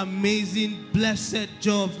 amazing, blessed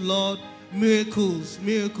jobs, Lord, miracles,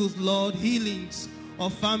 Lord, healings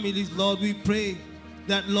of families, Lord. We pray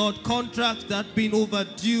that, Lord, contracts that have been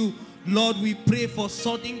overdue, Lord, we pray for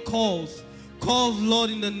sudden calls, Lord,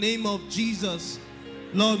 in the name of Jesus.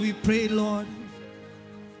 Lord, we pray, Lord,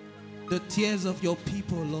 the tears of your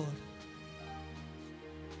people, Lord.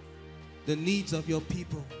 The needs of your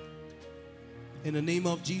people. In the name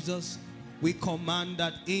of Jesus, we command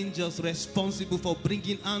that angels responsible for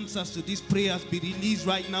bringing answers to these prayers be released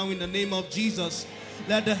right now in the name of Jesus.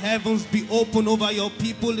 Let the heavens be open over your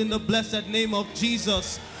people in the blessed name of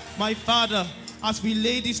Jesus. My Father, as we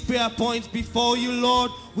lay these prayer points before you,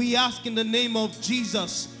 Lord, we ask in the name of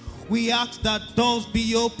Jesus. We ask that doors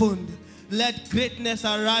be opened. Let greatness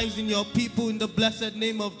arise in your people in the blessed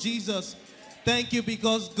name of Jesus. Thank you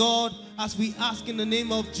because, God, as we ask in the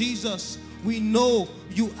name of Jesus, we know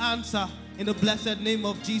you answer. In the blessed name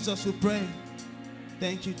of Jesus we pray.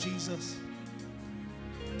 Thank you, Jesus.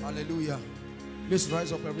 Hallelujah. Please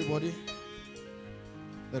rise up, everybody.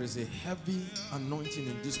 There is a heavy anointing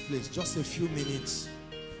in this place. Just a few minutes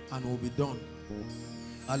and we'll be done.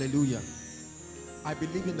 Hallelujah. I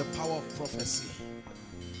believe in the power of prophecy.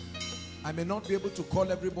 I may not be able to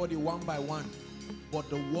call everybody one by one, but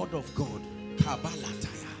the word of God,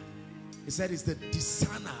 Kabbalataya, he said, it's the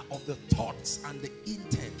discerner of the thoughts and the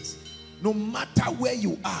intents. No matter where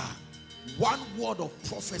you are, one word of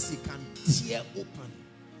prophecy can tear open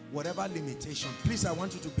whatever limitation. Please, I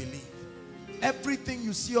want you to believe. Everything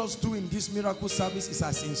you see us do in this miracle service is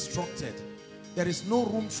as instructed. There is no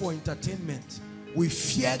room for entertainment. We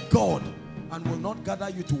fear God and will not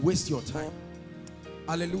gather you to waste your time.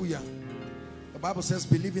 Hallelujah. The Bible says,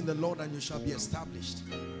 believe in the Lord and you shall be established.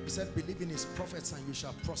 He said, believe in his prophets and you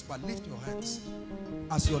shall prosper. Lift your hands.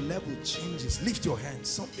 As your level changes, lift your hands.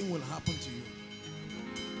 Something will happen to you.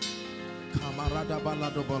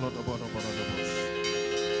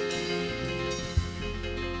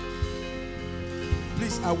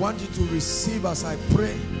 Please, I want you to receive as I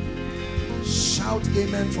pray. Shout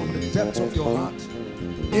amen from the depth of your heart.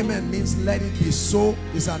 Amen means let it be so.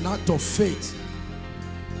 It's an act of faith.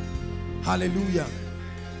 Hallelujah.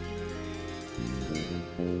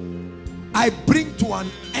 I bring to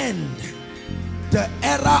an end the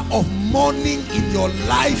era of mourning in your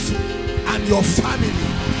life and your family.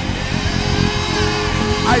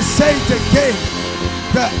 I say it again.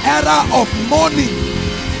 The era of mourning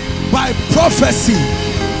by prophecy.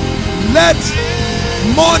 Let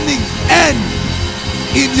mourning end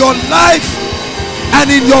in your life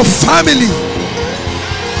and in your family.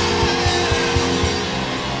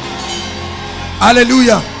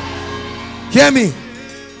 Hallelujah. Hear me.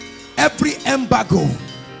 Every embargo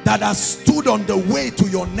that has stood on the way to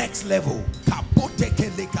your next level,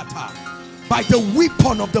 by the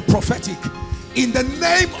weapon of the prophetic, in the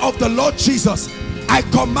name of the Lord Jesus, I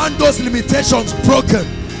command those limitations broken.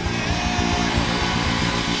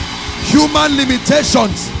 Human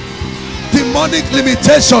limitations, demonic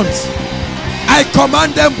limitations, I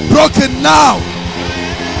command them broken now.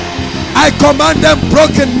 I command them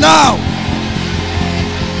broken now.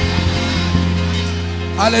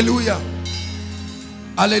 Hallelujah.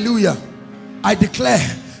 Hallelujah. I declare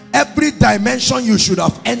every dimension you should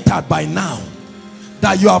have entered by now,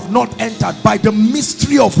 that you have not entered, by the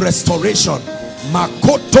mystery of restoration.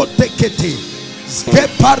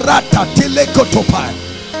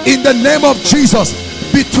 In the name of Jesus,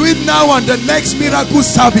 between now and the next miracle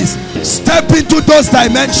service, step into those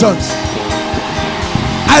dimensions.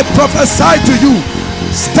 I prophesy to you,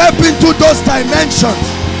 step into those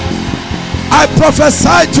dimensions. I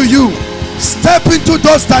prophesy to you, step into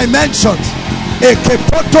those dimensions.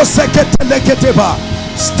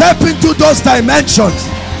 Step into those dimensions.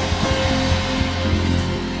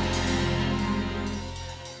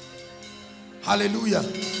 Hallelujah.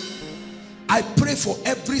 I pray for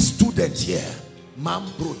every student here.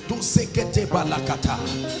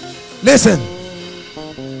 Listen,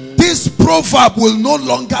 this proverb will no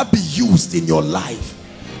longer be used in your life.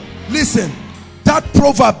 Listen, that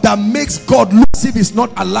proverb that makes God look as if he's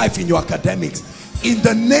not alive in your academics. In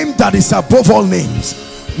the name that is above all names,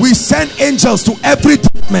 we send angels to every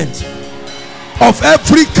department of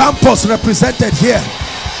every campus represented here.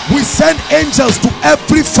 We send angels to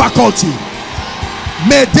every faculty.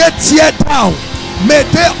 May they tear down, may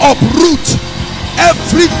they uproot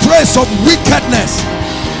every trace of wickedness.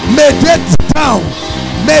 May they tear down,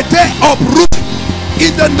 may they uproot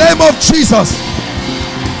in the name of Jesus.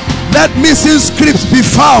 Let missing scripts be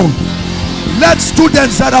found. Let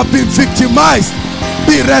students that have been victimized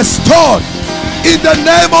be restored in the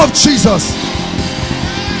name of Jesus.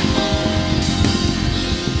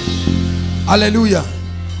 Hallelujah.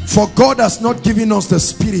 For God has not given us the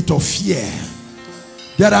spirit of fear.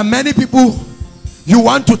 There are many people, you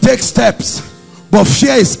want to take steps, but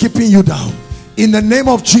fear is keeping you down. In the name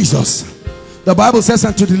of Jesus, the Bible says,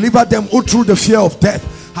 and to deliver them who through the fear of death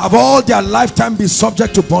have all their lifetime been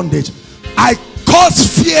subject to bondage. I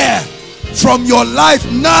cause fear from your life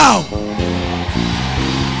now.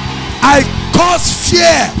 I cause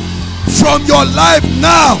fear from your life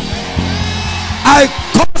now. I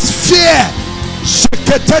cause fear.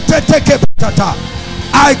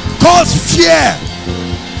 I cause fear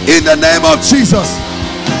in the name of Jesus.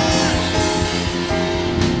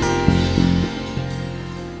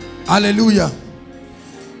 Hallelujah.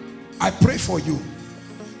 I pray for you.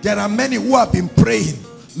 There are many who have been praying,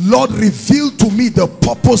 Lord, reveal to me the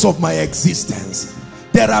purpose of my existence.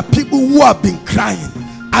 There are people who have been crying,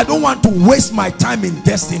 I don't want to waste my time in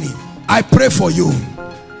destiny. I pray for you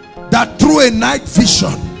that through a night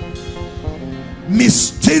vision,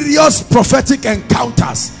 mysterious prophetic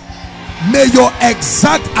encounters, may your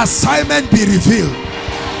exact assignment be revealed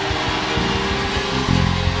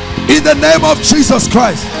in the name of Jesus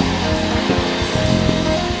Christ.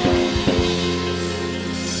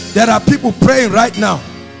 There are people praying right now.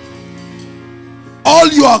 All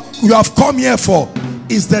you have come here for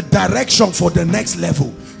is the direction for the next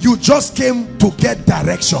level. You just came to get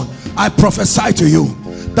direction. I prophesy to you.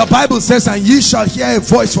 The Bible says, and ye shall hear a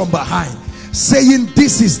voice from behind saying,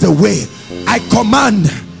 this is the way. I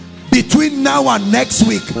command, between now and next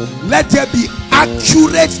week, let there be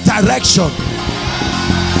accurate direction.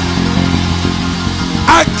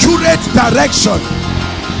 Accurate direction.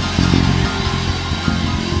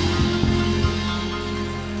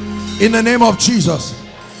 In the name of Jesus,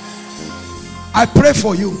 I pray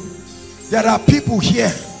for you. There are people here,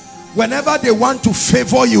 whenever they want to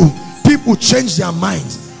favor you, people change their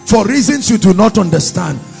minds for reasons you do not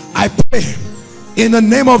understand. I pray in the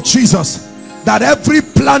name of Jesus that every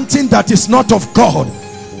planting that is not of God,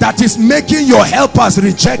 that is making your helpers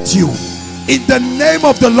reject you, in the name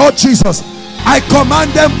of the Lord Jesus, I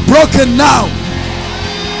command them broken now.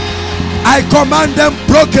 I command them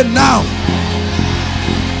broken now.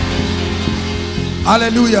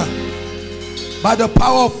 Hallelujah. By the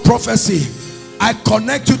power of prophecy, I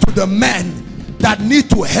connect you to the men that need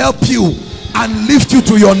to help you and lift you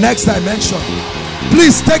to your next dimension.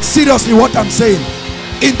 Please take seriously what I'm saying.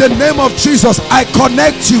 In the name of Jesus, I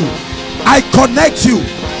connect you. I connect you.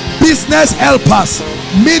 Business helpers,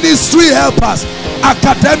 ministry helpers,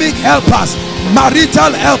 academic helpers,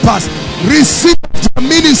 marital helpers, receive the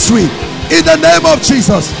ministry in the name of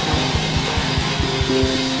Jesus.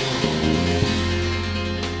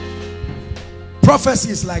 Prophecy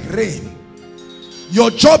is like rain. Your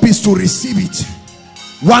job is to receive it.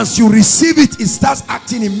 Once you receive it, it starts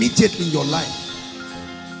acting immediately in your life.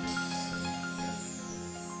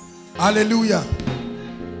 Hallelujah.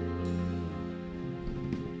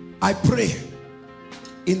 I pray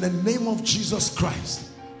in the name of Jesus Christ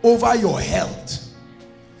over your health.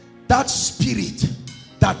 That spirit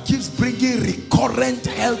that keeps bringing recurrent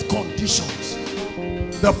health conditions,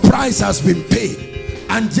 the price has been paid.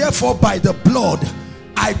 And therefore, by the blood,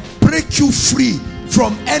 I break you free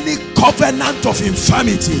from any covenant of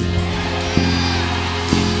infirmity.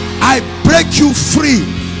 I break you free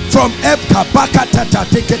from I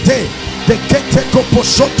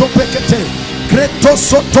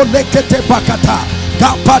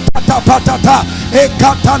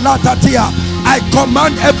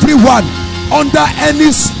command everyone under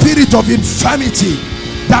any spirit of infirmity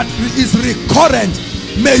that is recurrent,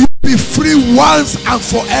 may you be free once and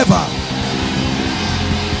forever.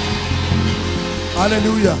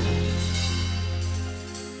 Hallelujah.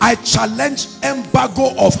 I challenge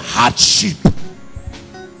embargo of hardship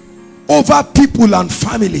over people and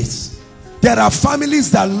families. There are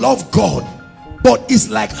families that love God, but it's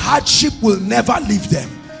like hardship will never leave them.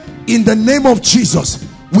 In the name of Jesus,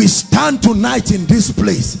 we stand tonight in this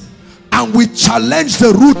place and we challenge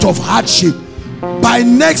the root of hardship. By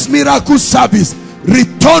next miracle service,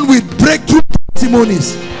 return with breakthrough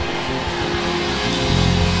testimonies.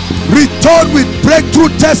 Return with breakthrough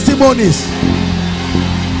testimonies.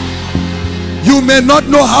 You may not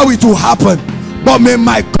know how it will happen, but may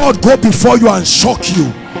my God go before you and shock you.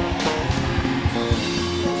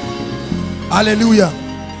 Hallelujah.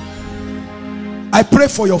 I pray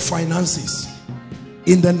for your finances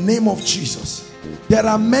in the name of Jesus. There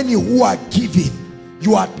are many who are giving,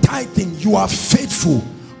 you are tithing, you are faithful,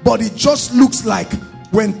 but it just looks like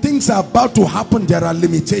when things are about to happen, there are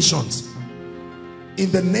limitations.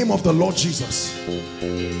 In the name of the Lord Jesus,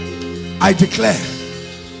 I declare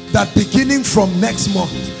that beginning from next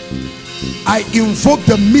month, I invoke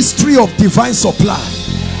the mystery of divine supply.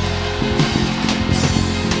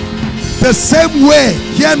 The same way,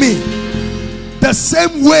 hear me, the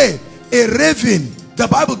same way a raven, the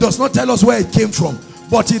Bible does not tell us where it came from,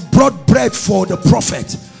 but it brought bread for the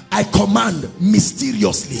prophet. I command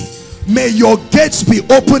mysteriously, may your gates be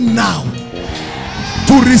open now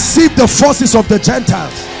to receive the forces of the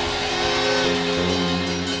Gentiles.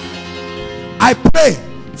 I pray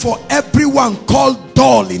for everyone called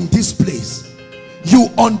dull in this place. You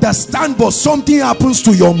understand, but something happens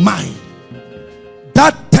to your mind.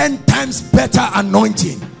 That 10 times better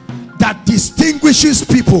anointing that distinguishes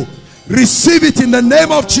people, receive it in the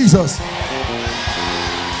name of Jesus.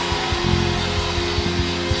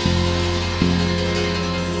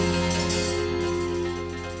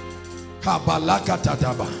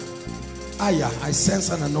 I sense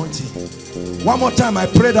an anointing. One more time, I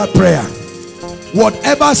pray that prayer.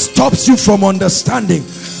 Whatever stops you from understanding,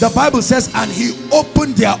 the Bible says, and he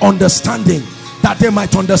opened their understanding that they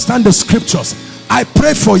might understand the scriptures. I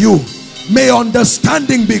pray for you, may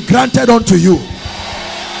understanding be granted unto you.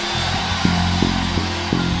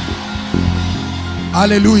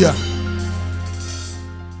 Hallelujah.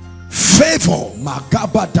 Favor,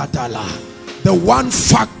 Magaba Dadala, the one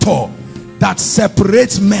factor that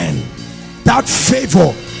separates men, that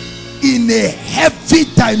favor in a heavy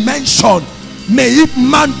dimension, may it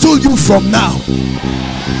mantle you from now.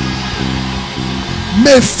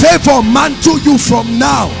 May favor mantle you from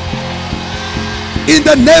now. In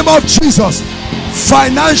the name of Jesus.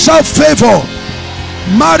 Financial favor,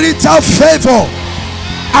 marital favor,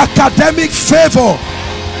 academic favor,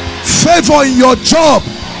 favor in your job,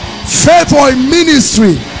 favor in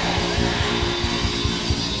ministry.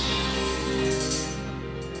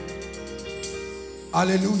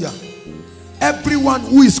 Hallelujah. Everyone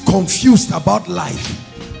who is confused about life,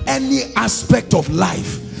 any aspect of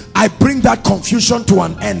life, I bring that confusion to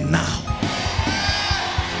an end now.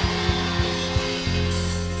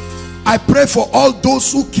 I pray for all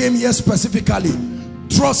those who came here specifically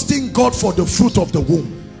trusting God for the fruit of the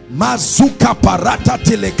womb. Mazuka parata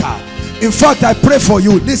teleka. In fact, I pray for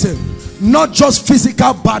you, listen, not just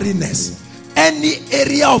physical barrenness, any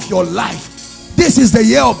area of your life. This is the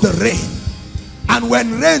year of the rain, and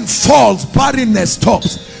when rain falls, barrenness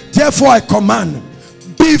stops. Therefore I command,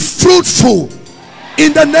 be fruitful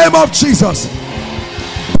in the name of Jesus.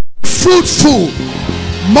 Be fruitful,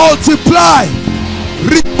 multiply,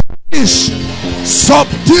 replenish,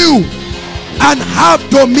 subdue, and have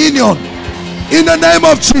dominion in the name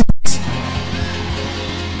of Jesus.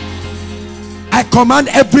 I command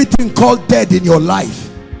everything called dead in your life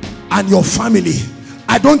and your family.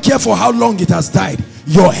 I don't care for how long it has died.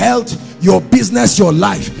 Your health, your business, your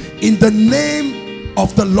life. In the name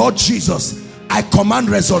of the Lord Jesus, I command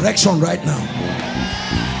resurrection right now.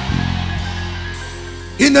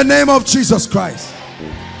 In the name of Jesus Christ.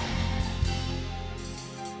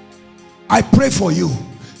 I pray for you.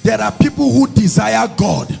 There are people who desire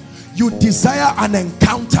God. You desire an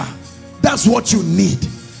encounter. That's what you need.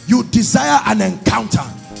 You desire an encounter.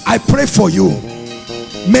 I pray for you.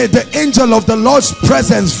 May the angel of the Lord's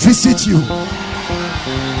presence visit you.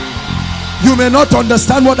 You may not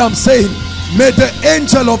understand what I'm saying. May the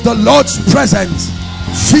angel of the Lord's presence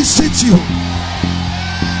visit you.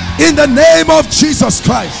 In the name of Jesus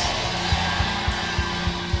Christ.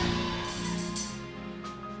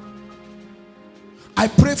 I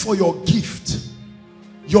pray for your gift,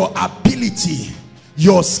 your ability,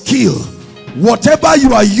 your skill, whatever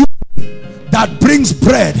you are using that brings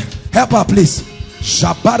bread. Help her please.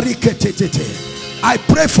 I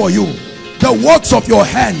pray for you, the works of your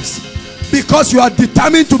hands, because you are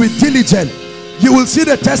determined to be diligent. You will see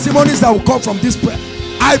the testimonies that will come from this prayer.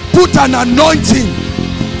 I put an anointing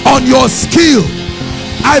on your skill.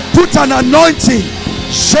 I put an anointing.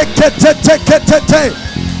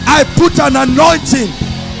 I put an anointing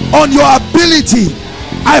on your ability.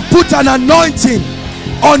 I put an anointing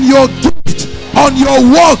on your gift, on your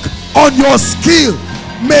work, on your skill.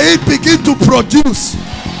 May it begin to produce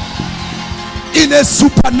in a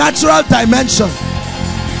supernatural dimension.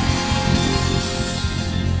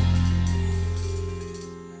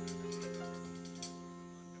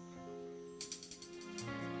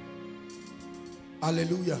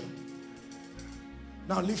 Hallelujah.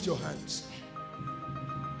 Now lift your hands.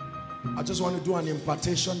 I just want to do an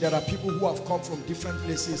impartation. There are people who have come from different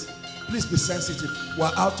places. Please be sensitive.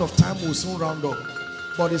 We're out of time. We'll soon round up.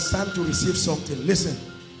 But it's time to receive something. Listen.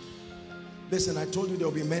 Listen, I told you there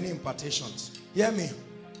will be many impartations. Hear me.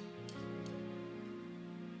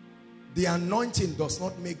 The anointing does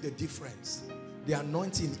not make the difference. The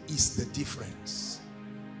anointing is the difference.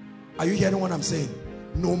 Are you hearing what I'm saying?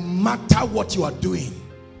 No matter what you are doing,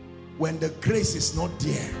 when the grace is not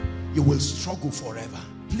there, you will struggle forever.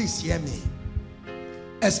 Please hear me.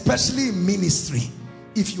 Especially in ministry.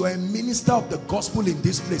 If you are a minister of the gospel in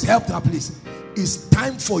this place, help that please. It's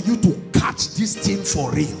time for you to catch this thing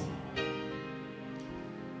for real.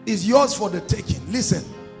 It's yours for the taking. Listen,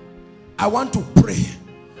 I want to pray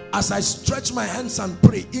as I stretch my hands and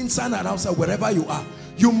pray inside and outside, wherever you are,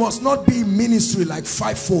 you must not be in ministry like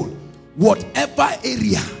fivefold. Whatever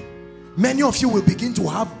area, many of you will begin to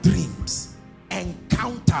have dreams,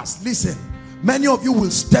 encounters. Listen, many of you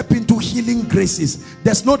will step into healing graces.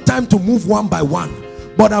 There's no time to move one by one,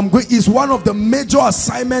 but it's one of the major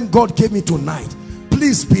assignments God gave me tonight.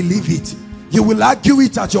 Please believe it. You will argue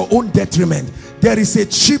it at your own detriment. There is a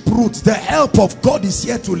cheap route. The help of God is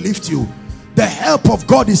here to lift you. The help of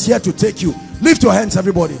God is here to take you. Lift your hands,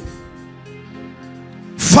 everybody.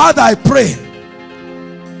 Father, I pray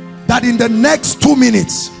that in the next 2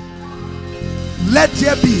 minutes, let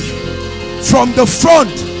there be, from the front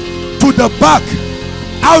to the back,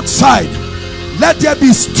 outside, let there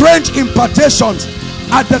be strange impartations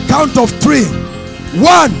at the count of 3.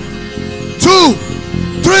 1, 2,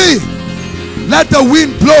 3. Let the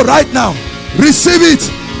wind blow right now. Receive it.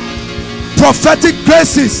 Prophetic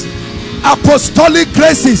graces, apostolic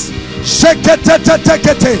graces,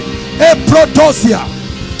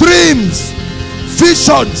 dreams,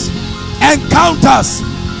 visions, encounters,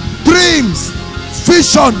 dreams,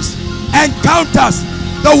 visions, encounters,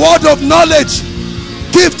 the word of knowledge,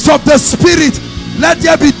 gifts of the Spirit. Let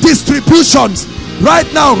there be distributions right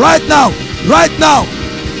now, right now, right now.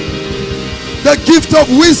 The gift of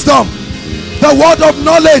wisdom, the word of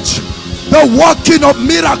knowledge, the working of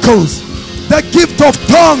miracles, the gift of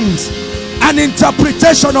tongues and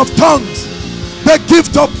interpretation of tongues, the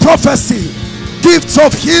gift of prophecy, gifts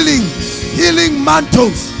of healing, healing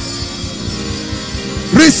mantles.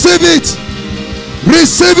 Receive it.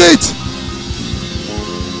 Receive it.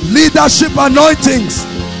 Leadership anointings,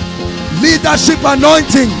 leadership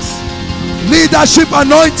anointings, leadership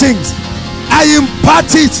anointings. I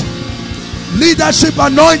impart it. Leadership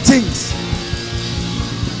anointings.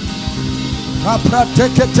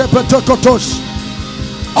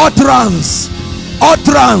 Utterance,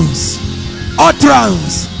 utterance,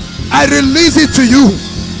 utterance. I release it to you.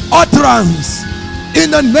 Utterance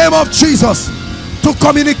in the name of Jesus, to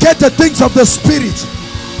communicate the things of the Spirit.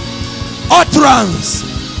 Utterance.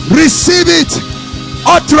 Receive it.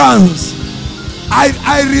 Utterance.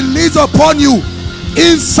 I release upon you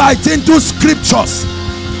insight into scriptures,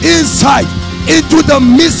 insight into the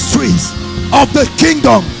mysteries of the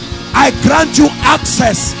kingdom. I grant you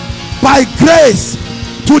access by grace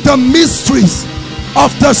to the mysteries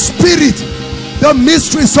of the Spirit, the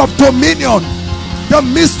mysteries of dominion, the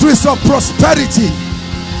mysteries of prosperity,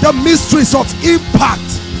 the mysteries of impact.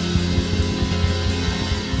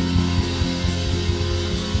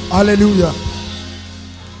 Hallelujah.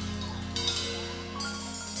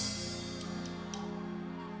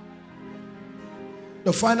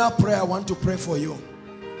 The final prayer I want to pray for you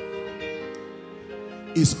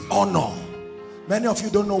is honor. Many of you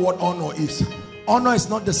don't know what honor is. Honor is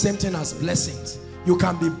not the same thing as blessings. You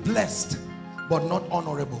can be blessed but not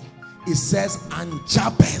honorable. It says, and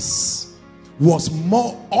Jabez was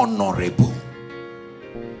more honorable.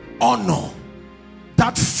 Honor,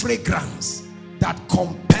 that fragrance that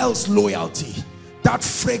compels loyalty, that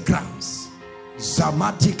fragrance.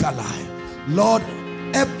 Zamatikali. Lord,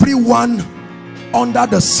 everyone under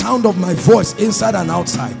the sound of my voice, inside and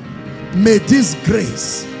outside, may this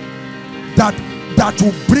grace that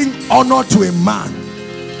will bring honor to a man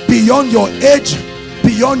beyond your age,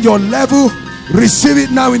 beyond your level, receive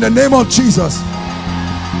it now in the name of Jesus.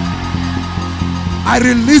 I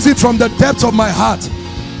release it from the depths of my heart.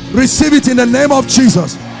 Receive it in the name of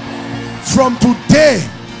Jesus. From today,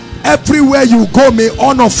 everywhere you go, may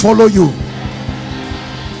honor follow you.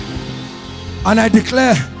 And I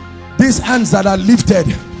declare, these hands that are lifted,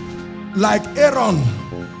 like Aaron,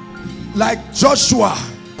 like Joshua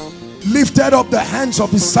lifted up the hands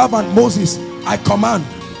of his servant Moses, I command,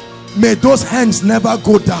 may those hands never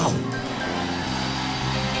go down.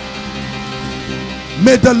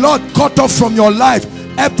 May the Lord cut off from your life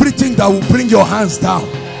everything that will bring your hands down.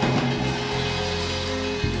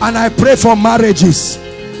 And I pray for marriages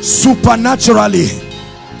supernaturally.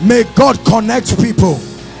 May God connect people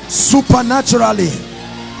supernaturally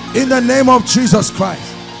in the name of Jesus Christ.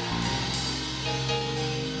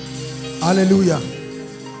 Hallelujah.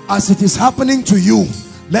 As it is happening to you,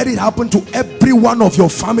 let it happen to every one of your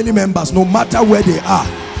family members, no matter where they are.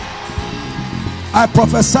 I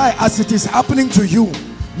prophesy, as it is happening to you,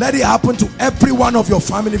 let it happen to every one of your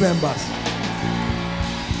family members.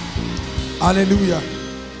 Hallelujah.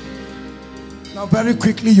 Now very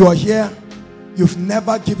quickly, you are here, you've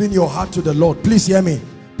never given your heart to the Lord. Please hear me.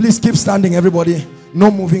 Please keep standing, everybody.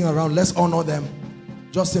 No moving around. Let's honor them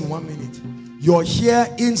just in 1 minute. You're here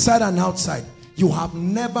inside and outside. You have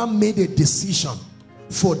never made a decision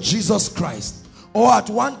for Jesus Christ, Or at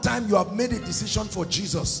one time you have made a decision for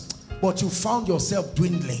Jesus, but you found yourself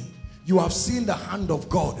dwindling. You have seen the hand of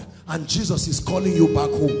God and Jesus is calling you back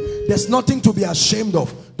home. There's nothing to be ashamed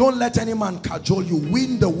of. Don't let any man cajole you.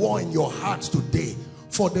 Win the war in your heart today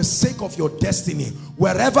for the sake of your destiny.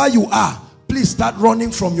 Wherever you are, please start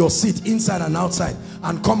running from your seat, inside and outside,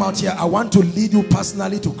 and come out here. I want to lead you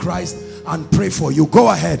personally to Christ and pray for you. Go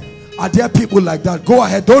ahead. Are there people like that? Go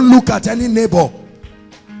ahead. Don't look at any neighbor.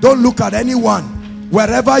 Don't look at anyone.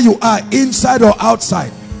 Wherever you are, inside or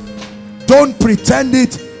outside, don't pretend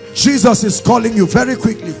it. Jesus is calling you. Very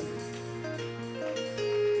quickly.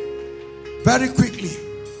 Very quickly.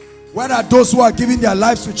 Where are those who are giving their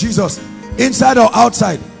lives to Jesus? Inside or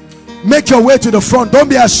outside? Make your way to the front. Don't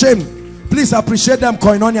be ashamed. Please appreciate them,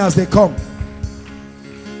 koinonia, as they come.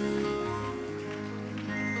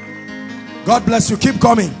 God bless you. Keep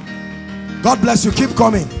coming. God bless you. Keep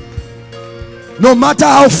coming. No matter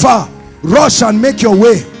how far, rush and make your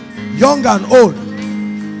way. Young and old.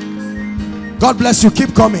 God bless you.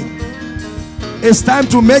 Keep coming. It's time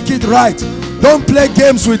to make it right. Don't play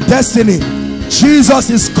games with destiny. Jesus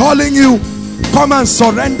is calling you. Come and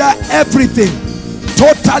surrender everything.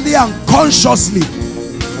 Totally and consciously.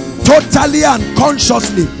 Totally and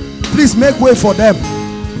consciously. Please make way for them.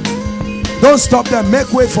 Don't stop them.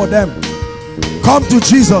 Make way for them. Come to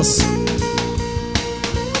Jesus.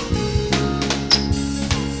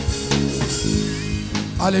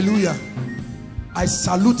 Hallelujah. I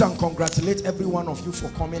salute and congratulate every one of you for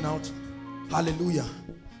coming out. Hallelujah.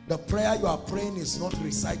 The prayer you are praying is not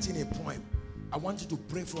reciting a poem. I want you to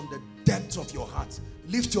pray from the depths of your heart.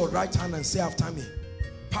 Lift your right hand and say after me,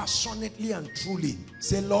 passionately and truly,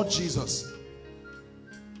 say, Lord Jesus,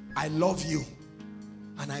 I love you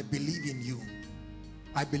and I believe in you.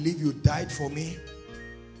 I believe you died for me.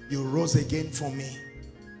 You rose again for me.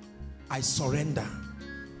 I surrender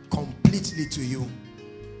completely to you.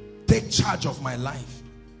 Take charge of my life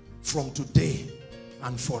from today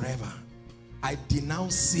and forever. I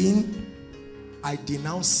denounce sin. I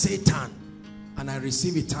denounce Satan. And I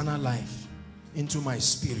receive eternal life into my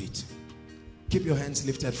spirit. Keep your hands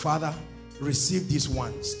lifted. Father, receive these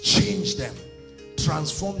ones. Change them.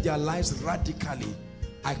 Transform their lives radically.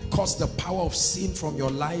 I curse the power of sin from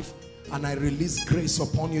your life. And I release grace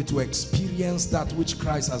upon you to experience that which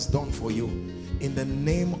Christ has done for you. In the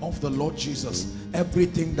name of the Lord Jesus,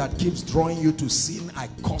 everything that keeps drawing you to sin, I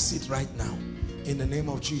curse it right now. In the name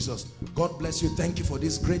of Jesus. God bless you. Thank you for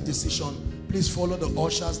this great decision. Please follow the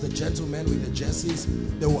ushers, the gentlemen with the jerseys.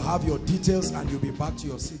 They will have your details and you'll be back to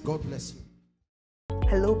your seat. God bless you.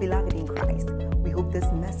 Hello, beloved in Christ. We hope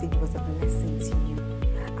this message was a blessing to you.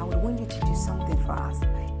 I would want you to do something for us.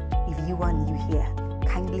 If you are new here,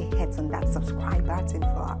 kindly hit on that subscribe button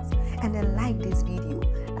for us. And then like this video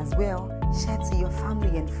as well. Share to your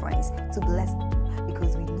family and friends to bless them,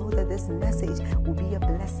 because we know that this message will be a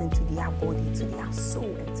blessing to their body, to their soul,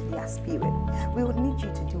 and to their spirit. We would need you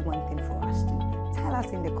to do one thing for us too. Tell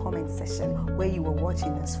us in the comment section where you were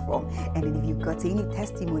watching us from, and then if you've got any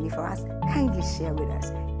testimony for us, kindly share with us.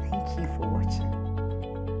 Thank you for watching.